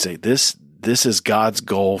do, that we say, this is God's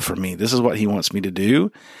goal for me. This is what He wants me to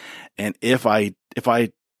do. And if I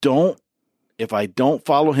don't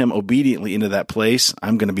follow Him obediently into that place,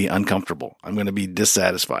 I'm going to be uncomfortable. I'm going to be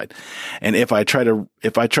dissatisfied. And if I try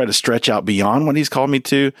to stretch out beyond what He's called me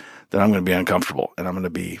to, then I'm going to be uncomfortable and I'm going to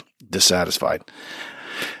be dissatisfied.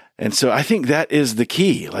 And so I think that is the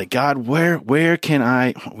key. Like, God, where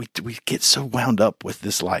can we get so wound up with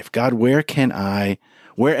this life. God, where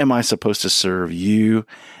am I supposed to serve you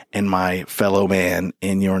and my fellow man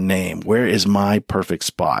in your name? Where is my perfect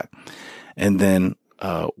spot? And then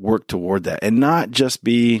work toward that, and not just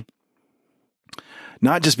be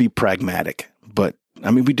pragmatic, but I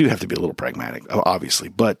mean, we do have to be a little pragmatic, obviously,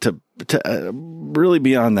 but to really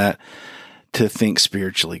beyond that, to think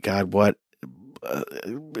spiritually. God, what?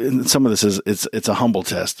 And some of this is it's a humble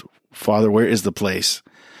test. Father, where is the place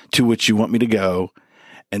to which you want me to go,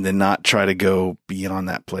 and then not try to go beyond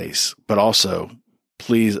that place, but also,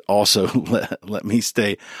 please also let me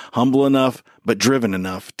stay humble enough, but driven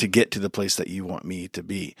enough to get to the place that you want me to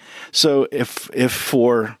be. So if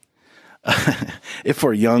for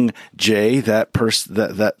young Jay,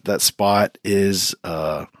 that spot is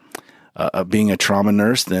being a trauma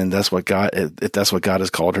nurse, then if that's what God has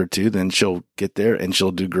called her to, then she'll get there and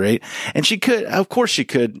she'll do great. And of course she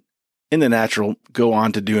could, in the natural, go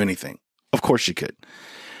on to do anything. Of course she could.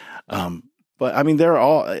 But I mean, they're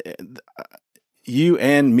all, you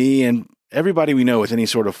and me and everybody we know with any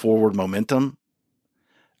sort of forward momentum,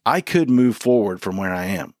 I could move forward from where I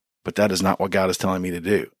am, but that is not what God is telling me to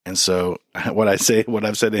do. And so what I've said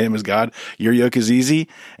to Him is, God, your yoke is easy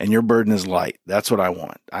and your burden is light. That's what I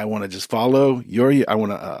want. I want to just follow I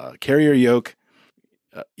want to carry your yoke.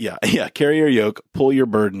 Carry your yoke, pull your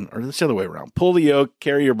burden, or that's the other way around. Pull the yoke,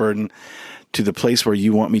 carry your burden to the place where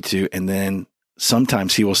you want me to. And then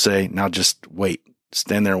sometimes He will say, now just wait.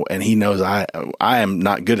 Stand there, and He knows I am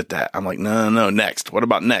not good at that. I'm like, no, next. What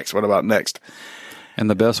about next? What about next? And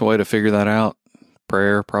the best way to figure that out,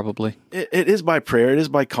 prayer, probably. It is by prayer. It is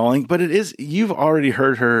by calling, but you've already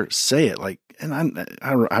heard her say it. Like, and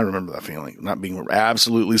I remember that feeling, not being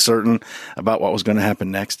absolutely certain about what was going to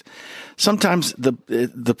happen next. Sometimes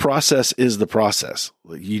the process is the process.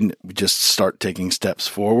 You just start taking steps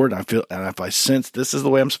forward. And if I sense this is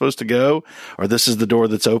the way I'm supposed to go, or this is the door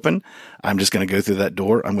that's open, I'm just going to go through that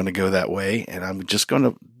door. I'm going to go that way. And I'm just going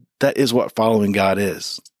to, that is what following God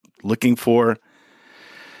is. Looking for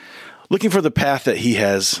the path that He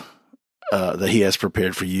has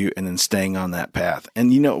prepared for you, and then staying on that path.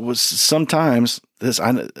 And it was sometimes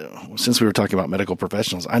since we were talking about medical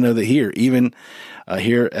professionals, I know that here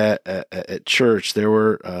at church, there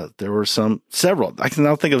were several. I can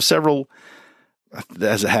now think of several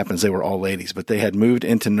as it happens, they were all ladies, but they had moved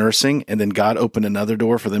into nursing, and then God opened another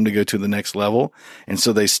door for them to go to the next level. And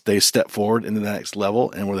so they stepped forward into the next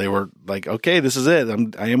level, and where they were like, okay, this is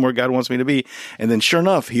it. I am where God wants me to be. And then sure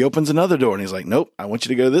enough, he opens another door and he's like, nope, I want you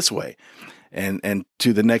to go this way and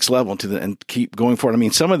to the next level and keep going forward. I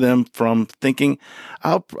mean, some of them from thinking,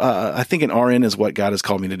 I think an RN is what God has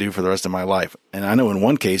called me to do for the rest of my life. And I know in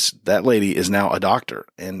one case, that lady is now a doctor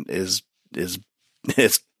and is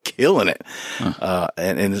killing it.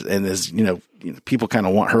 And is, people kind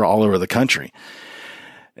of want her all over the country.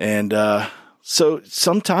 And, so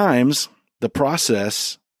sometimes the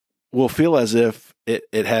process will feel as if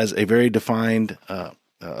it has a very defined,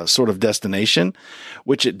 sort of destination,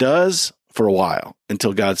 which it does for a while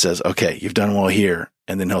until God says, okay, you've done well here.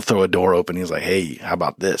 And then he'll throw a door open. He's like, hey, how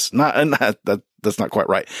about this? That's not quite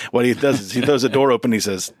right. What he does is he throws a door open. He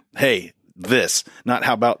says, hey, this, not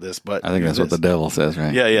how about this, but I think that's what the devil says,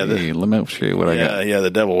 right? Yeah. Hey, let me show you what I got. Yeah. The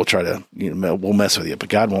devil will try to, we'll mess with you, but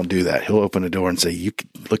God won't do that. He'll open a door and say,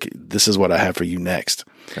 look, this is what I have for you next.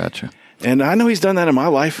 Gotcha. And I know he's done that in my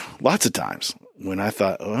life lots of times when I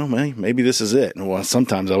thought, well, maybe this is it. And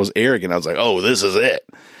sometimes I was arrogant. I was like, oh, this is it.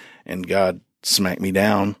 And God smacked me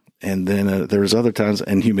down. And then there was other times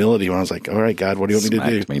in humility when I was like, all right, God, what do you want me to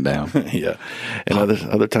do? Smacked me down. Yeah. And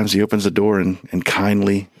other times he opens the door and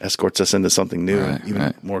kindly escorts us into something new,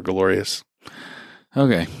 even more glorious.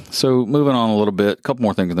 Okay. So moving on a little bit, a couple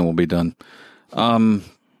more things and then we'll be done.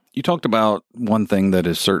 You talked about one thing that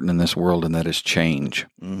is certain in this world, and that is change.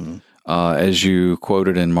 Mm-hmm. As you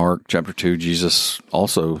quoted in Mark chapter 2, Jesus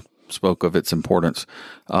also spoke of its importance,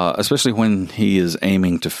 especially when he is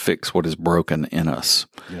aiming to fix what is broken in us.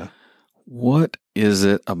 Yeah. What is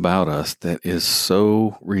it about us that is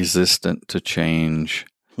so resistant to change,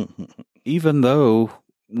 even though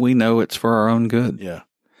we know it's for our own good? Yeah.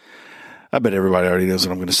 I bet everybody already knows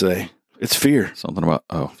what I'm going to say. It's fear. Something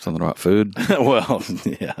about food? Well,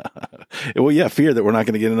 yeah. Well, yeah, fear that we're not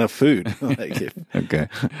going to get enough food. Okay.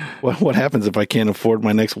 What happens if I can't afford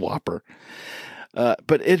my next Whopper?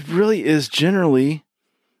 But it really is generally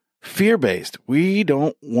fear-based. We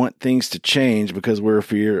don't want things to change because we're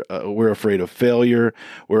afraid of failure.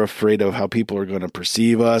 We're afraid of how people are going to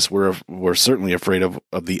perceive us. We're certainly afraid of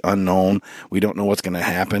the unknown. We don't know what's going to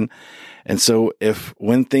happen. And so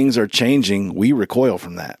when things are changing, we recoil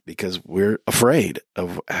from that because we're afraid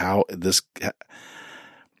of how this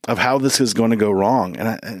is going to go wrong.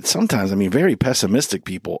 And sometimes, very pessimistic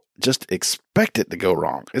people just expect it to go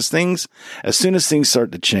wrong. As soon as things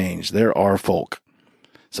start to change, there are folk,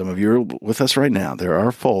 some of you are with us right now, there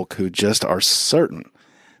are folk who just are certain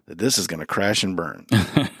that this is going to crash and burn.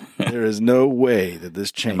 There is no way that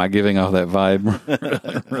this changes. Am I giving off that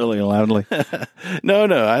vibe really loudly? No,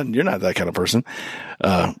 you're not that kind of person.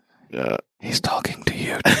 He's talking to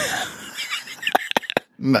you.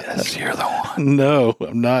 Yes, you're the one. No,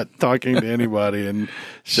 I'm not talking to anybody, and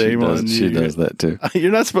shame on you. She does that too.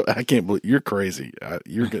 You're not supposed. I can't believe you're crazy.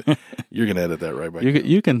 You're gonna edit that right back.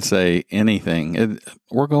 You can say anything.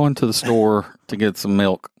 We're going to the store to get some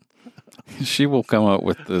milk. She will come up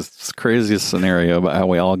with this craziest scenario about how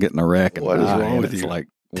we all get in a wreck. And what is wrong with you? you? Like,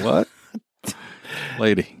 what,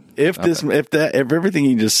 lady? If everything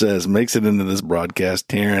he just says makes it into this broadcast,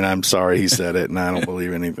 Taryn, I'm sorry he said it, and I don't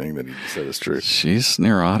believe anything that he said is true. She's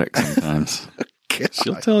neurotic sometimes.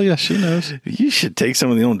 She'll tell you she knows. You should take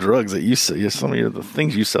some of the own drugs that you sell. Some of the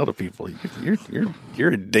things you sell to people.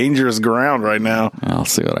 You're in dangerous ground right now. I'll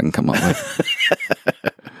see what I can come up with.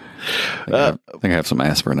 I think I have some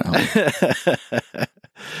aspirin at home.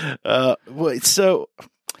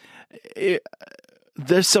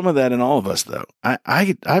 There's some of that in all of us, though.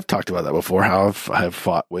 I've talked about that before, how I've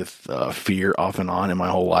fought with fear off and on in my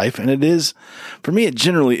whole life. And it is, for me, it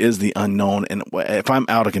generally is the unknown. And if I'm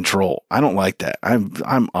out of control, I don't like that.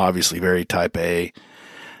 I'm obviously very type A,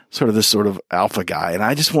 sort of this sort of alpha guy. And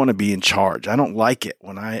I just want to be in charge. I don't like it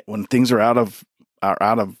when things are out of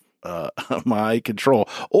my control.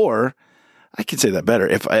 Or I can say that better.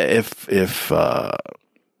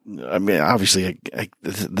 Obviously,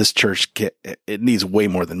 this church it needs way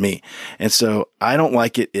more than me, and so I don't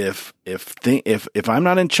like it if I'm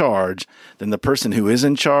not in charge, then the person who is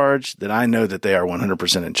in charge, then I know that they are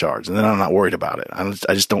 100% in charge, and then I'm not worried about it. I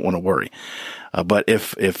just don't want to worry. But if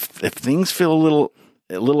things feel a little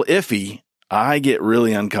iffy, I get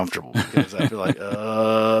really uncomfortable because I feel like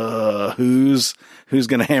who's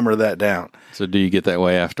going to hammer that down? So do you get that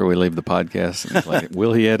way after we leave the podcast? Like,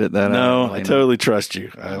 will he edit that out? No, I totally trust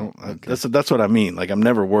you. I don't. Okay. That's what I mean. Like, I'm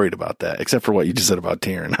never worried about that, except for what you just said about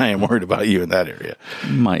Taryn. I am worried about you in that area.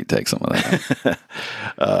 Might take some of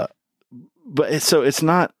that. But it's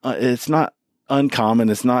not uncommon.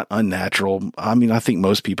 It's not unnatural. I mean, I think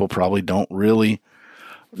most people probably don't really,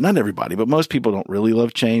 not everybody, but most people don't really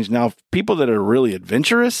love change. Now, people that are really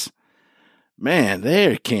adventurous, man,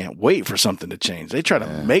 they can't wait for something to change. They try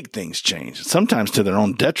to make things change, sometimes to their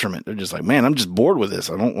own detriment. They're just like, man, I'm just bored with this.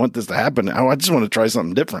 I don't want this to happen. I just want to try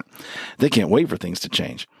something different. They can't wait for things to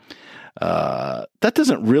change. That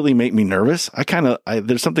doesn't really make me nervous.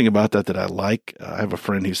 There's something about that I like. I have a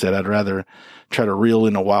friend who said I'd rather try to reel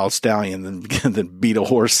in a wild stallion than beat a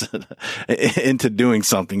horse into doing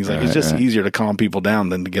something. He's like, it's just easier to calm people down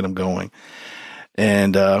than to get them going.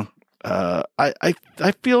 And,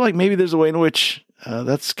 I feel like maybe there's a way in which,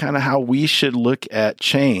 that's kind of how we should look at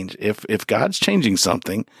change. If God's changing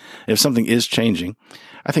something, if something is changing,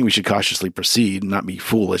 I think we should cautiously proceed, not be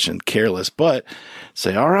foolish and careless, but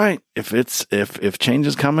say, all right, if change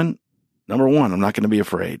is coming, number one, I'm not going to be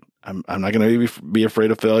afraid. I'm not going to be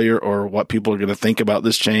afraid of failure or what people are going to think about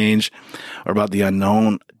this change or about the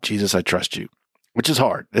unknown. Jesus, I trust you, which is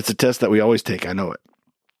hard. It's a test that we always take. I know it,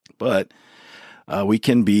 but we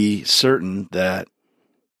can be certain that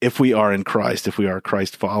if we are in Christ, if we are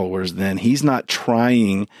Christ followers, then I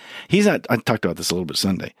talked about this a little bit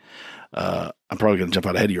Sunday. I'm probably going to jump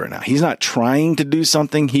out ahead of you right now. He's not trying to do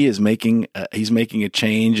something. He is making a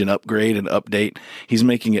change, an upgrade, an update. He's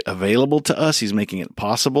making it available to us. He's making it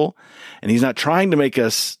possible. And he's not trying to make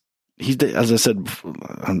us, as I said,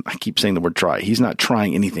 I keep saying the word try. He's not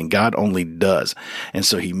trying anything. God only does. And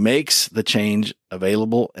so he makes the change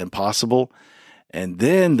available and possible. And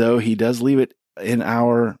then though, he does leave it in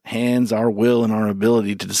our hands, our will, and our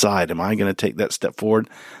ability to decide, am I going to take that step forward?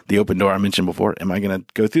 The open door I mentioned before. Am I going to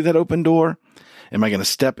go through that open door? Am I going to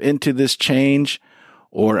step into this change?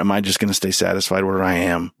 Or am I just going to stay satisfied where I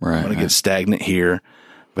am? Right, I'm going to get stagnant here,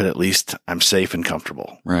 but at least I'm safe and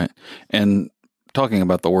comfortable. Right. And talking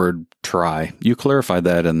about the word try, you clarified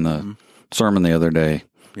that in the sermon the other day.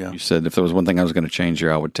 Yeah. You said if there was one thing I was going to change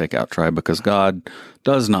here, I would take out try, because God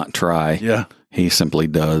does not try. Yeah. He simply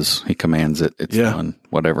does. He commands it. It's done,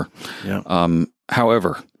 whatever. Yeah.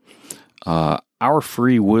 However, our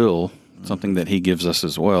free will, something that he gives us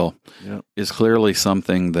as well, is clearly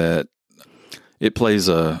something that it plays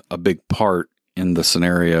a big part in the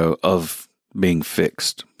scenario of being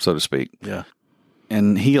fixed, so to speak. Yeah.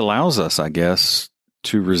 And he allows us, I guess,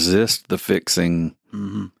 to resist the fixing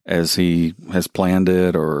as he has planned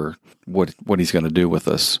it or what he's going to do with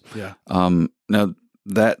us. Yeah. Now,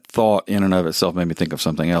 that thought in and of itself made me think of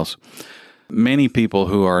something else. Many people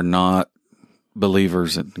who are not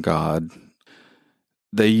believers in God,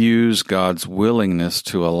 they use God's willingness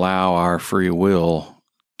to allow our free will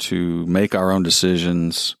to make our own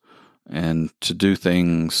decisions and to do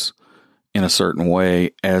things in a certain way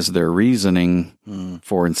as their reasoning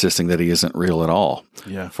for insisting that he isn't real at all.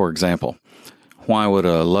 Yeah. For example, why would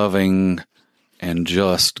a loving and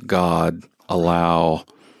just God allow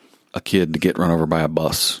a kid to get run over by a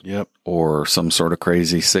bus or some sort of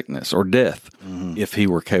crazy sickness or death if he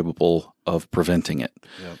were capable of preventing it?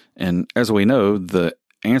 And as we know, the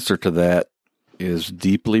answer to that is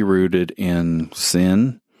deeply rooted in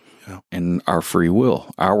sin and our free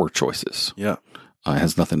will, our choices. It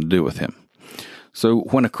has nothing to do with him. So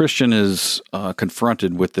when a Christian is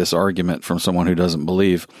confronted with this argument from someone who doesn't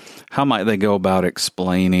believe, how might they go about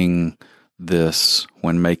explaining this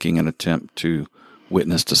when making an attempt to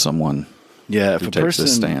witness to someone if who a takes person,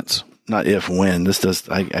 this stance? Not if, when.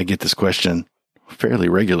 I get this question fairly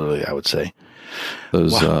regularly, I would say.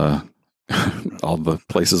 Those all the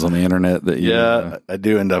places on the internet that you I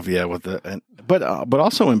do end up with the but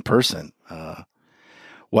also in person.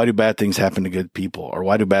 Why do bad things happen to good people, or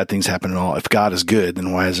why do bad things happen at all? If God is good,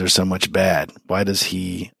 then why is there so much bad? Why does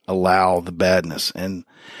he allow the badness? And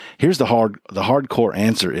here's the hardcore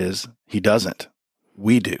answer is he doesn't.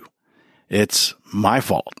 We do. It's my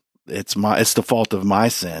fault. It's the fault of my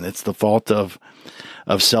sin. It's the fault of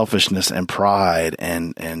selfishness and pride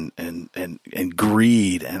and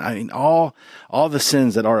greed. And I mean, all the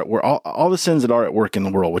sins that are at work, all the sins that are at work in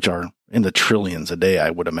the world, which are in the trillions a day,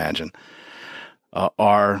 I would imagine,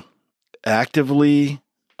 are actively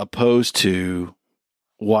opposed to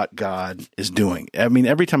what God is doing. I mean,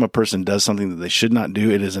 every time a person does something that they should not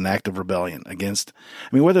do, it is an act of rebellion against,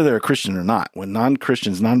 whether they're a Christian or not. When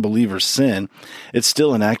non-Christians, non-believers sin, it's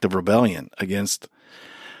still an act of rebellion against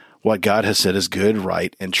what God has said is good,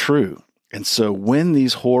 right, and true. And so when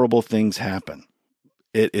these horrible things happen,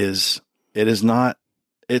 it's not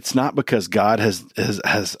because God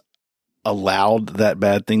has allowed that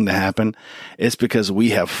bad thing to happen. It's because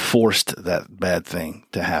we have forced that bad thing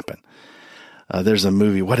to happen. There's a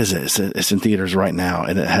movie. What is it? It's in theaters right now,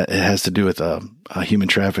 and it has to do with human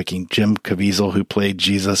trafficking. Jim Caviezel, who played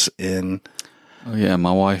Jesus in Oh, yeah.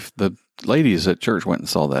 My wife, the ladies at church went and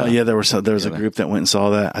saw that. Oh, yeah. There was a group that went and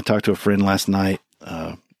saw that. I talked to a friend last night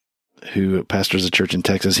who pastors a church in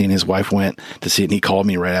Texas. He and his wife went to see it, and he called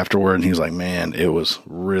me right afterward, and he was like, man, it was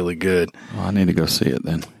really good. Oh, I need to go see it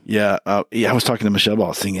then. Yeah. I was talking to Michelle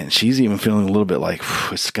about seeing it, and she's even feeling a little bit like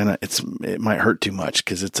it might hurt too much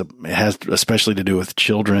because it has especially to do with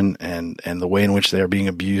children and the way in which they are being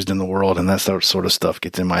abused in the world. And that sort of stuff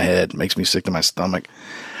gets in my head, makes me sick to my stomach.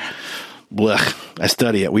 Blech. I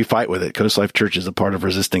study it. We fight with it. Coast Life Church is a part of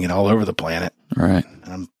resisting it all over the planet. Right.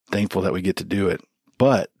 I'm thankful that we get to do it.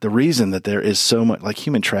 But the reason that there is so much, like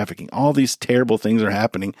human trafficking, all these terrible things are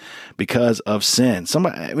happening because of sin.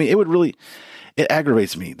 It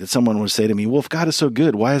aggravates me that someone would say to me, well, if God is so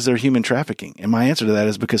good, why is there human trafficking? And my answer to that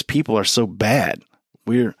is because people are so bad.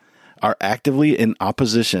 We are actively in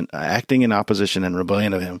opposition, acting in opposition and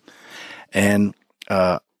rebellion of him. And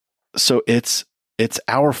so it's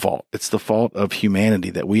our fault. It's the fault of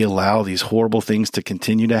humanity that we allow these horrible things to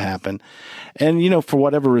continue to happen. And, for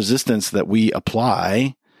whatever resistance that we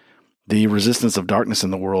apply, the resistance of darkness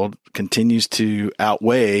in the world continues to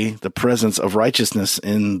outweigh the presence of righteousness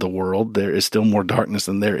in the world. There is still more darkness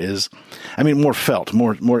than there is. More felt,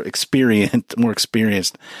 more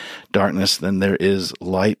experienced darkness than there is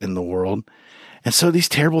light in the world. And so these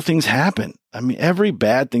terrible things happen. Every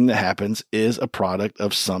bad thing that happens is a product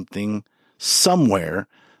of something somewhere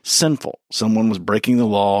sinful. Someone was breaking the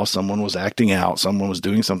law. Someone was acting out. Someone was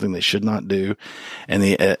doing something they should not do. And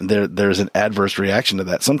there's an adverse reaction to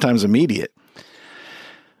that, sometimes immediate.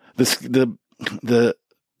 The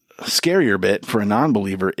scarier bit for a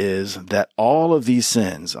non-believer is that all of these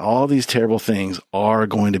sins, all these terrible things are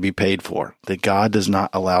going to be paid for, that God does not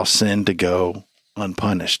allow sin to go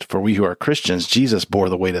unpunished. For we who are Christians, Jesus bore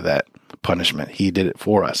the weight of that punishment. He did it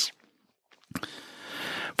for us.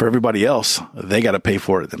 For everybody else, they got to pay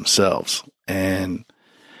for it themselves, and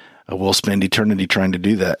we'll spend eternity trying to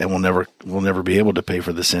do that, and we'll never be able to pay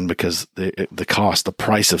for the sin because the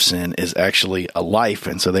price of sin is actually a life,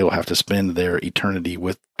 and so they will have to spend their eternity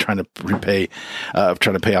with trying to pay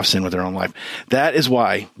off sin with their own life. That is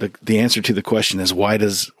why the answer to the question is why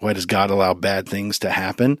does God allow bad things to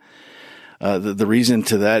happen? The reason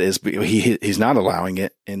to that is he's not allowing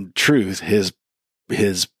it. In truth,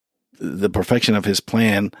 the perfection of his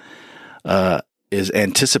plan is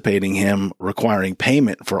anticipating him requiring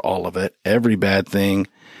payment for all of it. Every bad thing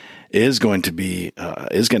is going to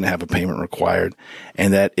have a payment required,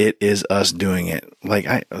 and that it is us doing it.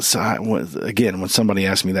 Again, when somebody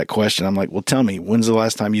asks me that question, I'm like, well, tell me, when's the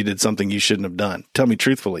last time you did something you shouldn't have done? Tell me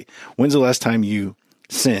truthfully, when's the last time you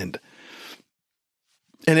sinned?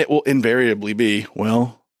 And it will invariably be,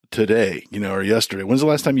 well, today, or yesterday. When's the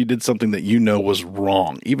last time you did something that was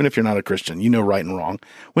wrong? Even if you're not a Christian, right and wrong.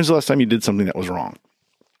 When's the last time you did something that was wrong?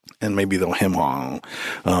 And maybe they'll hem on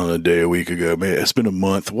a day, a week ago. Man, it's been a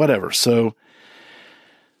month, whatever. So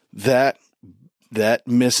that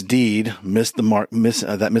misdeed, missed the mark,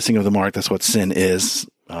 that missing of the mark, that's what sin is.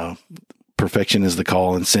 Perfection is the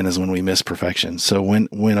call, and sin is when we miss perfection. So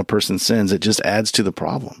when a person sins, it just adds to the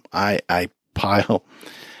problem. I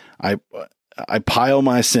pile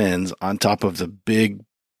my sins on top of the big,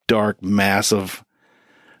 dark mass of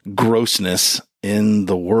grossness in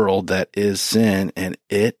the world that is sin. And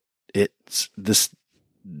it's this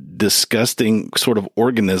disgusting sort of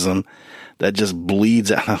organism that just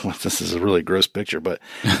bleeds out. This is a really gross picture, but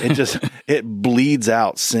it bleeds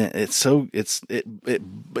out sin.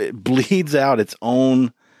 It bleeds out its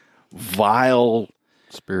own vile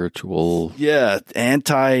spiritual,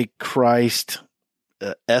 anti-Christ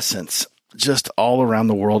essence just all around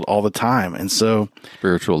the world all the time. And so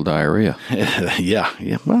spiritual diarrhea. Yeah.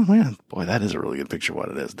 Well, man, boy, that is a really good picture of what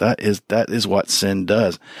it is. That is what sin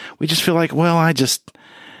does. We just feel like, well,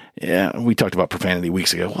 we talked about profanity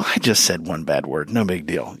weeks ago. Well, I just said one bad word. No big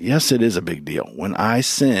deal. Yes, it is a big deal. When I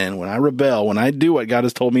sin, when I rebel, when I do what God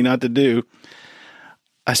has told me not to do,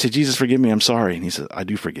 I say, Jesus, forgive me. I'm sorry. And he says, I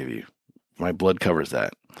do forgive you. My blood covers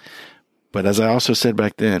that. But as I also said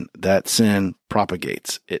back then, that sin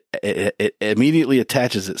propagates. It immediately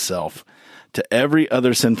attaches itself to every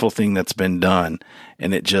other sinful thing that's been done.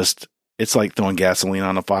 And it's like throwing gasoline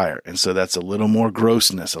on a fire. And so that's a little more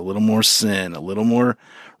grossness, a little more sin, a little more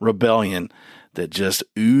rebellion that just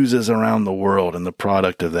oozes around the world. And the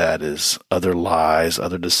product of that is other lies,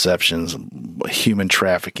 other deceptions, human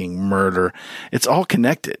trafficking, murder. It's all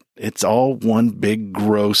connected. It's all one big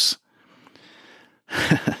gross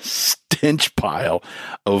stench pile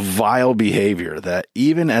of vile behavior that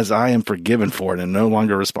even as I am forgiven for it and no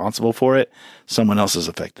longer responsible for it, someone else is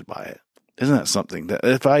affected by it. Isn't that something that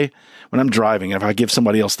when I'm driving, if I give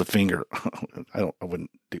somebody else the finger, I wouldn't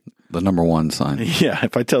do the number one sign. Yeah.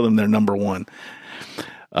 If I tell them they're number one,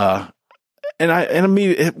 and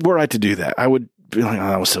immediately, were I to do that, I would be like, oh,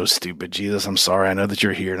 that was so stupid. Jesus, I'm sorry. I know that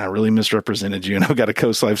you're here and I really misrepresented you. And I've got a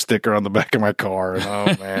Coast Life sticker on the back of my car. And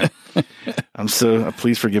oh man,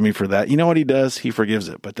 please forgive me for that. You know what he does? He forgives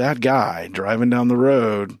it. But that guy driving down the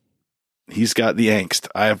road, he's got the angst.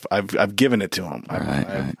 I've given it to him.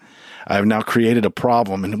 Right. I've now created a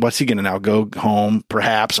problem. And what's he going to now go home?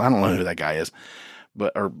 Perhaps, I don't know who that guy is,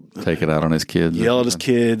 or take it out on his kids, yell at his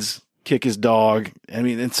kids, kick his dog. I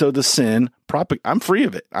mean, and so the sin, I'm free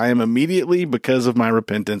of it. I am immediately, because of my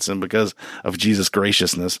repentance and because of Jesus'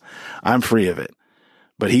 graciousness, I'm free of it.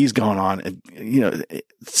 But he's gone on and,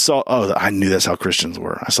 I knew that's how Christians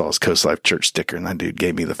were. I saw his Coast Life Church sticker and that dude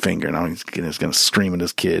gave me the finger and he's going to scream at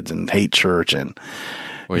his kids and hate church. And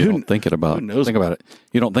well, you don't think about it. You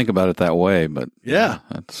don't think about it that way, but yeah,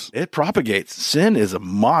 it propagates. Sin is a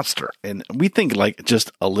monster. And we think like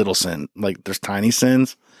just a little sin, like there's tiny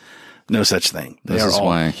sins. No such thing. This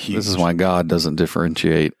is why God doesn't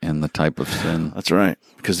differentiate in the type of sin. That's right.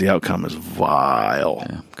 Because the outcome is vile.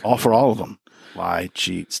 Yeah, all for all of them. Lie,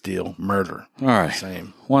 cheat, steal, murder. All right.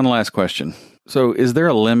 Same. One last question. So is there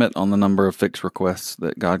a limit on the number of fixed requests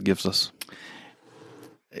that God gives us?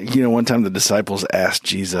 One time the disciples asked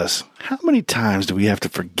Jesus, how many times do we have to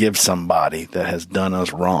forgive somebody that has done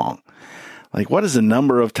us wrong? Like, what is the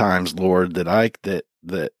number of times, Lord, that I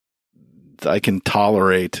can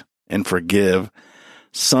tolerate and forgive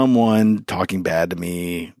someone talking bad to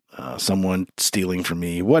me, someone stealing from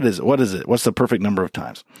me? What is it? What's the perfect number of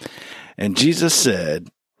times? And Jesus said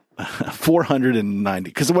 490,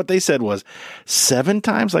 because what they said was 7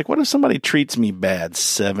 times. Like, what if somebody treats me bad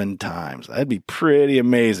 7 times? That'd be pretty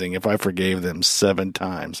amazing if I forgave them 7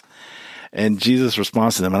 times. And Jesus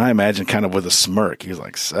responds to them, and I imagine kind of with a smirk. He's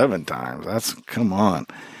like, 7 times? Come on.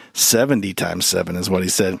 70 times 7 is what he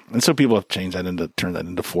said. And so people have turned that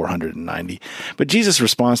into 490. But Jesus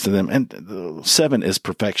responds to them, and 7 is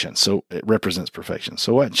perfection. So it represents perfection.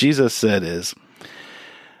 So what Jesus said is,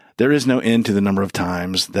 there is no end to the number of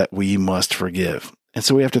times that we must forgive. And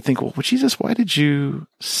so we have to think, well, Jesus, why did you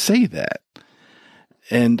say that?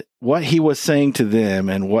 And what he was saying to them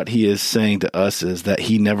and what he is saying to us is that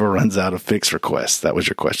he never runs out of fix requests. That was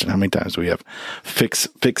your question. How many times do we have fix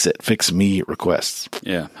me requests?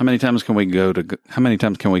 Yeah. How many times can we go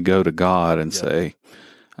to God and say,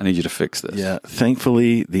 I need you to fix this? Yeah.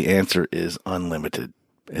 Thankfully, the answer is unlimited.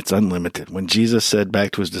 It's unlimited. When Jesus said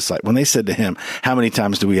back to his disciples, when they said to him, how many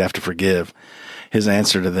times do we have to forgive? His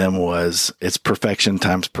answer to them was, it's perfection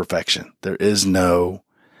times perfection. There is no,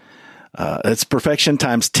 it's perfection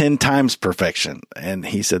times 10 times perfection. And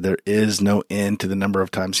he said there is no end to the number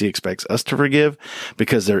of times he expects us to forgive,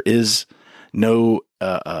 because there is no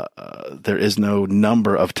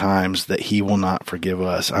number of times that he will not forgive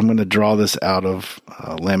us. I'm going to draw this out of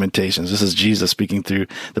Lamentations. This is Jesus speaking through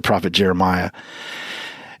the prophet Jeremiah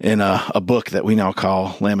in a book that we now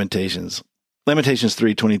call Lamentations. Lamentations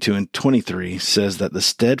 3:22 and 23 says that the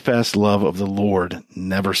steadfast love of the Lord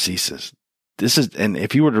never ceases. And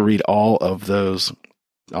if you were to read all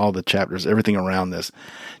the chapters, everything around this,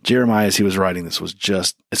 Jeremiah, as he was writing this,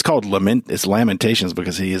 it's called it's Lamentations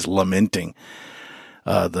because he is lamenting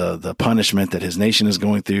the punishment that his nation is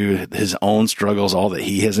going through, his own struggles, all that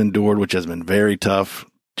he has endured, which has been very tough.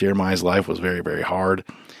 Jeremiah's life was very, very hard.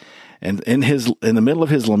 And in the middle of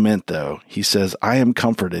his lament, though, he says, I am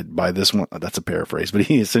comforted by this one. That's a paraphrase, but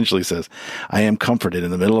he essentially says, I am comforted in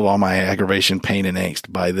the middle of all my aggravation, pain, and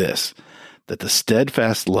angst by this, that the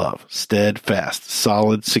steadfast,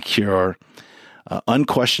 solid, secure,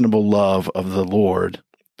 unquestionable love of the Lord,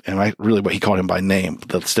 and really what he called him by name,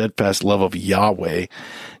 the steadfast love of Yahweh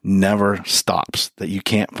never stops, that you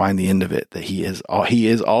can't find the end of it, that he is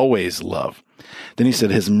always love. Then he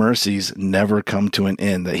said his mercies never come to an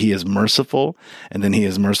end, that he is merciful, and then he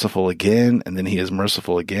is merciful again, and then he is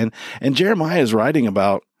merciful again. And Jeremiah is writing at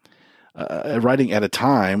a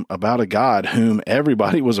time about a God whom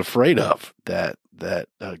everybody was afraid of, that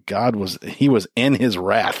God was in his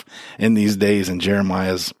wrath in these days in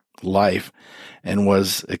Jeremiah's life, and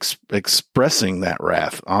was expressing that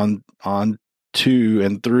wrath on to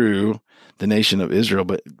and through the nation of Israel.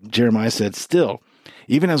 But Jeremiah said, still,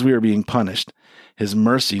 even as we are being punished, his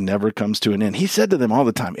mercy never comes to an end. He said to them all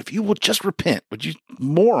the time, if you will just repent, would you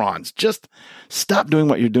morons just stop doing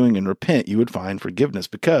what you're doing and repent, you would find forgiveness,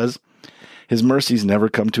 because his mercies never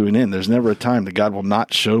come to an end. There's never a time that God will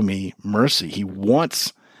not show me mercy. He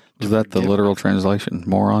wants. Is that the literal translation?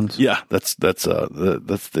 Morons? Yeah, that's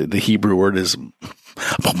the Hebrew word is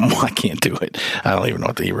I can't do it. I don't even know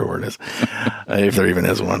what the Hebrew word is, if there even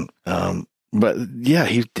is one. But yeah,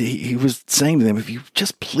 he was saying to them, if you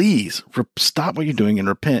just please stop what you're doing and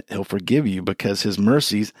repent, he'll forgive you because his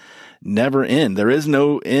mercies never end. There is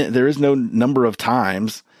no number of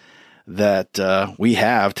times that we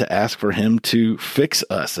have to ask for him to fix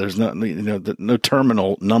us. There's no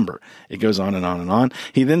terminal number. It goes on and on and on.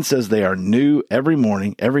 He then says they are new every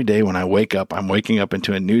morning, every day. When I wake up, I'm waking up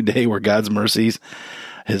into a new day where God's mercies,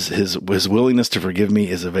 his willingness to forgive me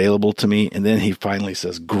is available to me. And then he finally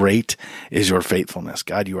says, great is your faithfulness.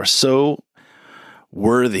 God, you are so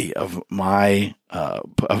worthy of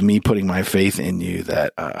me putting my faith in you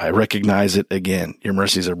that I recognize it again. Your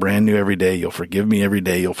mercies are brand new every day. You'll forgive me every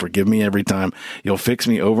day. You'll forgive me every time. You'll fix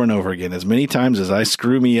me over and over again. As many times as I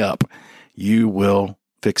screw me up, you will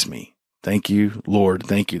fix me. Thank you, Lord.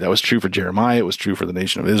 Thank you. That was true for Jeremiah. It was true for the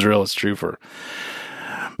nation of Israel. It's true for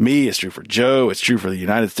me. It's true for Joe. It's true for the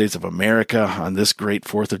United States of America on this great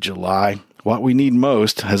 4th of July. What we need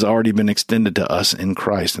most has already been extended to us in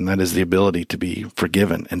Christ, and that is the ability to be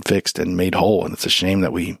forgiven and fixed and made whole. And it's a shame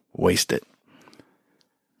that we waste it.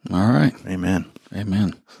 All right. Amen.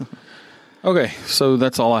 Amen. Okay, so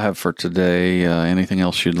that's all I have for today. Anything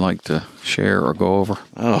else you'd like to share or go over?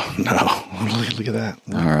 Oh, no. Look at that.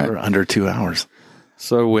 All right. We're under 2 hours.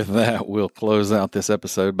 So with that, we'll close out this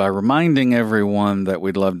episode by reminding everyone that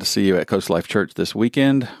we'd love to see you at Coast Life Church this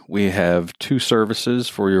weekend. We have 2 services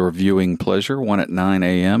for your viewing pleasure, one at 9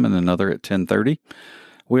 a.m. and another at 10:30.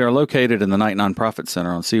 We are located in the Knight Nonprofit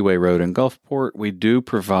Center on Seaway Road in Gulfport. We do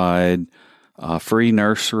provide free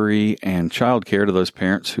nursery and childcare to those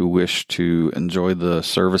parents who wish to enjoy the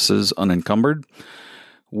services unencumbered.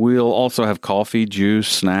 We'll also have coffee, juice,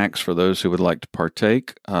 snacks for those who would like to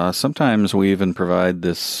partake. Sometimes we even provide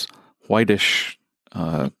this whitish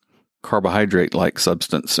carbohydrate-like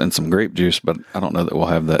substance and some grape juice, but I don't know that we'll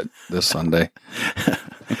have that this Sunday.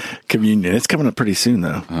 Communion. It's coming up pretty soon,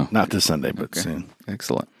 though. Oh, not this Sunday, but soon.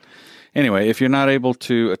 Excellent. Anyway, if you're not able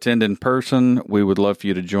to attend in person, we would love for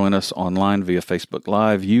you to join us online via Facebook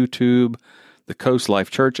Live, YouTube, the Coast Life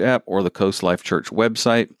Church app, or the Coast Life Church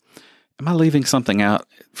website. Am I leaving something out?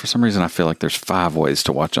 For some reason, I feel like there's 5 ways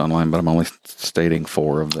to watch online, but I'm only stating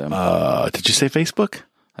 4 of them. Did you say Facebook?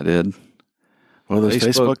 I did. Well, there's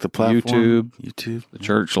Facebook, the platform, YouTube, the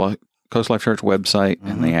Church Coast Life Church website,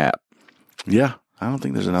 and the app. Yeah, I don't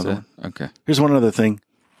think there's another one. Okay. Here's one other thing.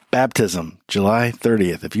 Baptism, July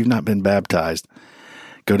 30th. If you've not been baptized,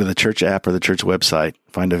 go to the church app or the church website,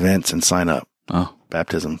 find events, and sign up. Oh.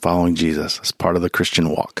 Baptism, following Jesus, as part of the Christian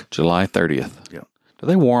walk. July 30th. Yeah. Do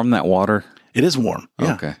they warm that water? It is warm.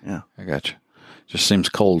 Yeah. Okay. Yeah. I got you. Just seems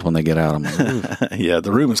cold when they get out. I'm like, yeah,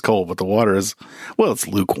 the room is cold, but the water is, well, it's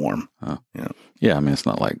lukewarm. Oh. Yeah, I mean, it's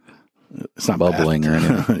not like it's not bubbling or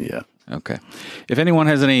anything. Yeah. Okay. If anyone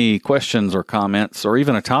has any questions or comments or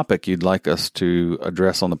even a topic you'd like us to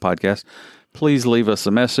address on the podcast, please leave us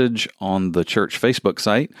a message on the church Facebook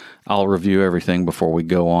site. I'll review everything before we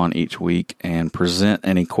go on each week and present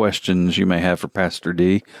any questions you may have for Pastor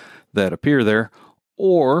D that appear there.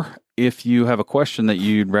 Or if you have a question that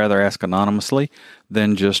you'd rather ask anonymously,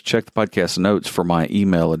 then just check the podcast notes for my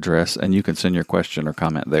email address and you can send your question or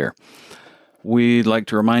comment there. We'd like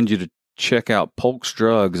to remind you to check out Polk's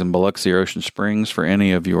Drugs in Biloxi, Ocean Springs for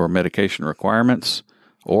any of your medication requirements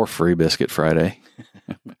or Free Biscuit Friday.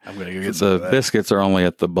 I'm going to go get some of that. Biscuits are only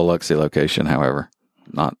at the Biloxi location, however,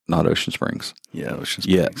 not Ocean Springs. Yeah, Ocean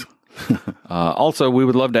Springs. Also, we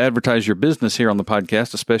would love to advertise your business here on the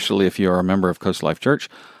podcast, especially if you are a member of Coast Life Church.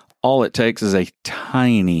 All it takes is a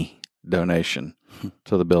tiny donation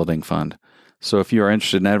to the building fund. So if you are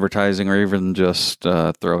interested in advertising or even just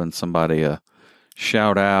throwing somebody a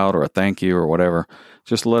shout out or a thank you or whatever,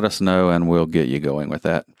 just let us know and we'll get you going with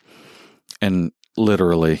that. And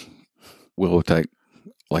literally, we'll take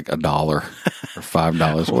like $1 or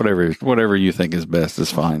 $5, whatever you think is best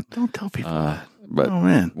is fine. Don't tell people. But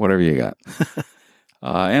whatever you got.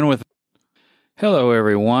 Hello,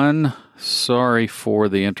 everyone. Sorry for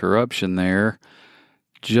the interruption there.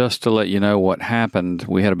 Just to let you know what happened,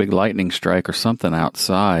 we had a big lightning strike or something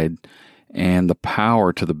outside, and the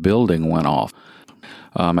power to the building went off.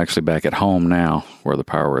 I'm actually back at home now where the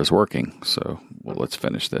power is working, so let's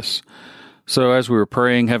finish this. So as we were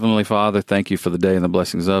praying, Heavenly Father, thank you for the day and the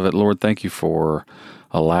blessings of it. Lord, thank you for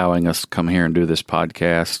allowing us to come here and do this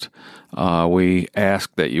podcast. We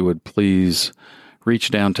ask that you would please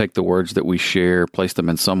reach down, take the words that we share, place them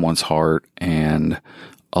in someone's heart, and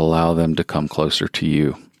allow them to come closer to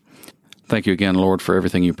you. Thank you again, Lord, for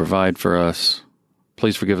everything you provide for us.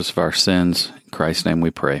 Please forgive us of our sins. In Christ's name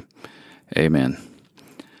we pray. Amen.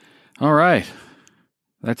 All right.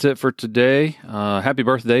 That's it for today. Happy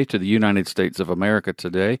birthday to the United States of America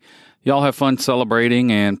today. Y'all have fun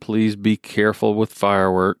celebrating, and please be careful with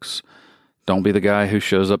fireworks. Don't be the guy who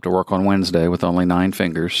shows up to work on Wednesday with only 9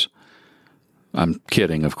 fingers. I'm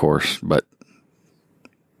kidding, of course, but,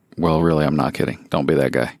 well, really, I'm not kidding. Don't be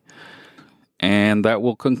that guy. And that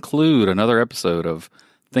will conclude another episode of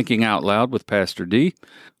Thinking Out Loud with Pastor D.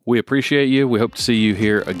 We appreciate you. We hope to see you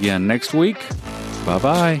here again next week.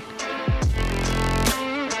 Bye-bye.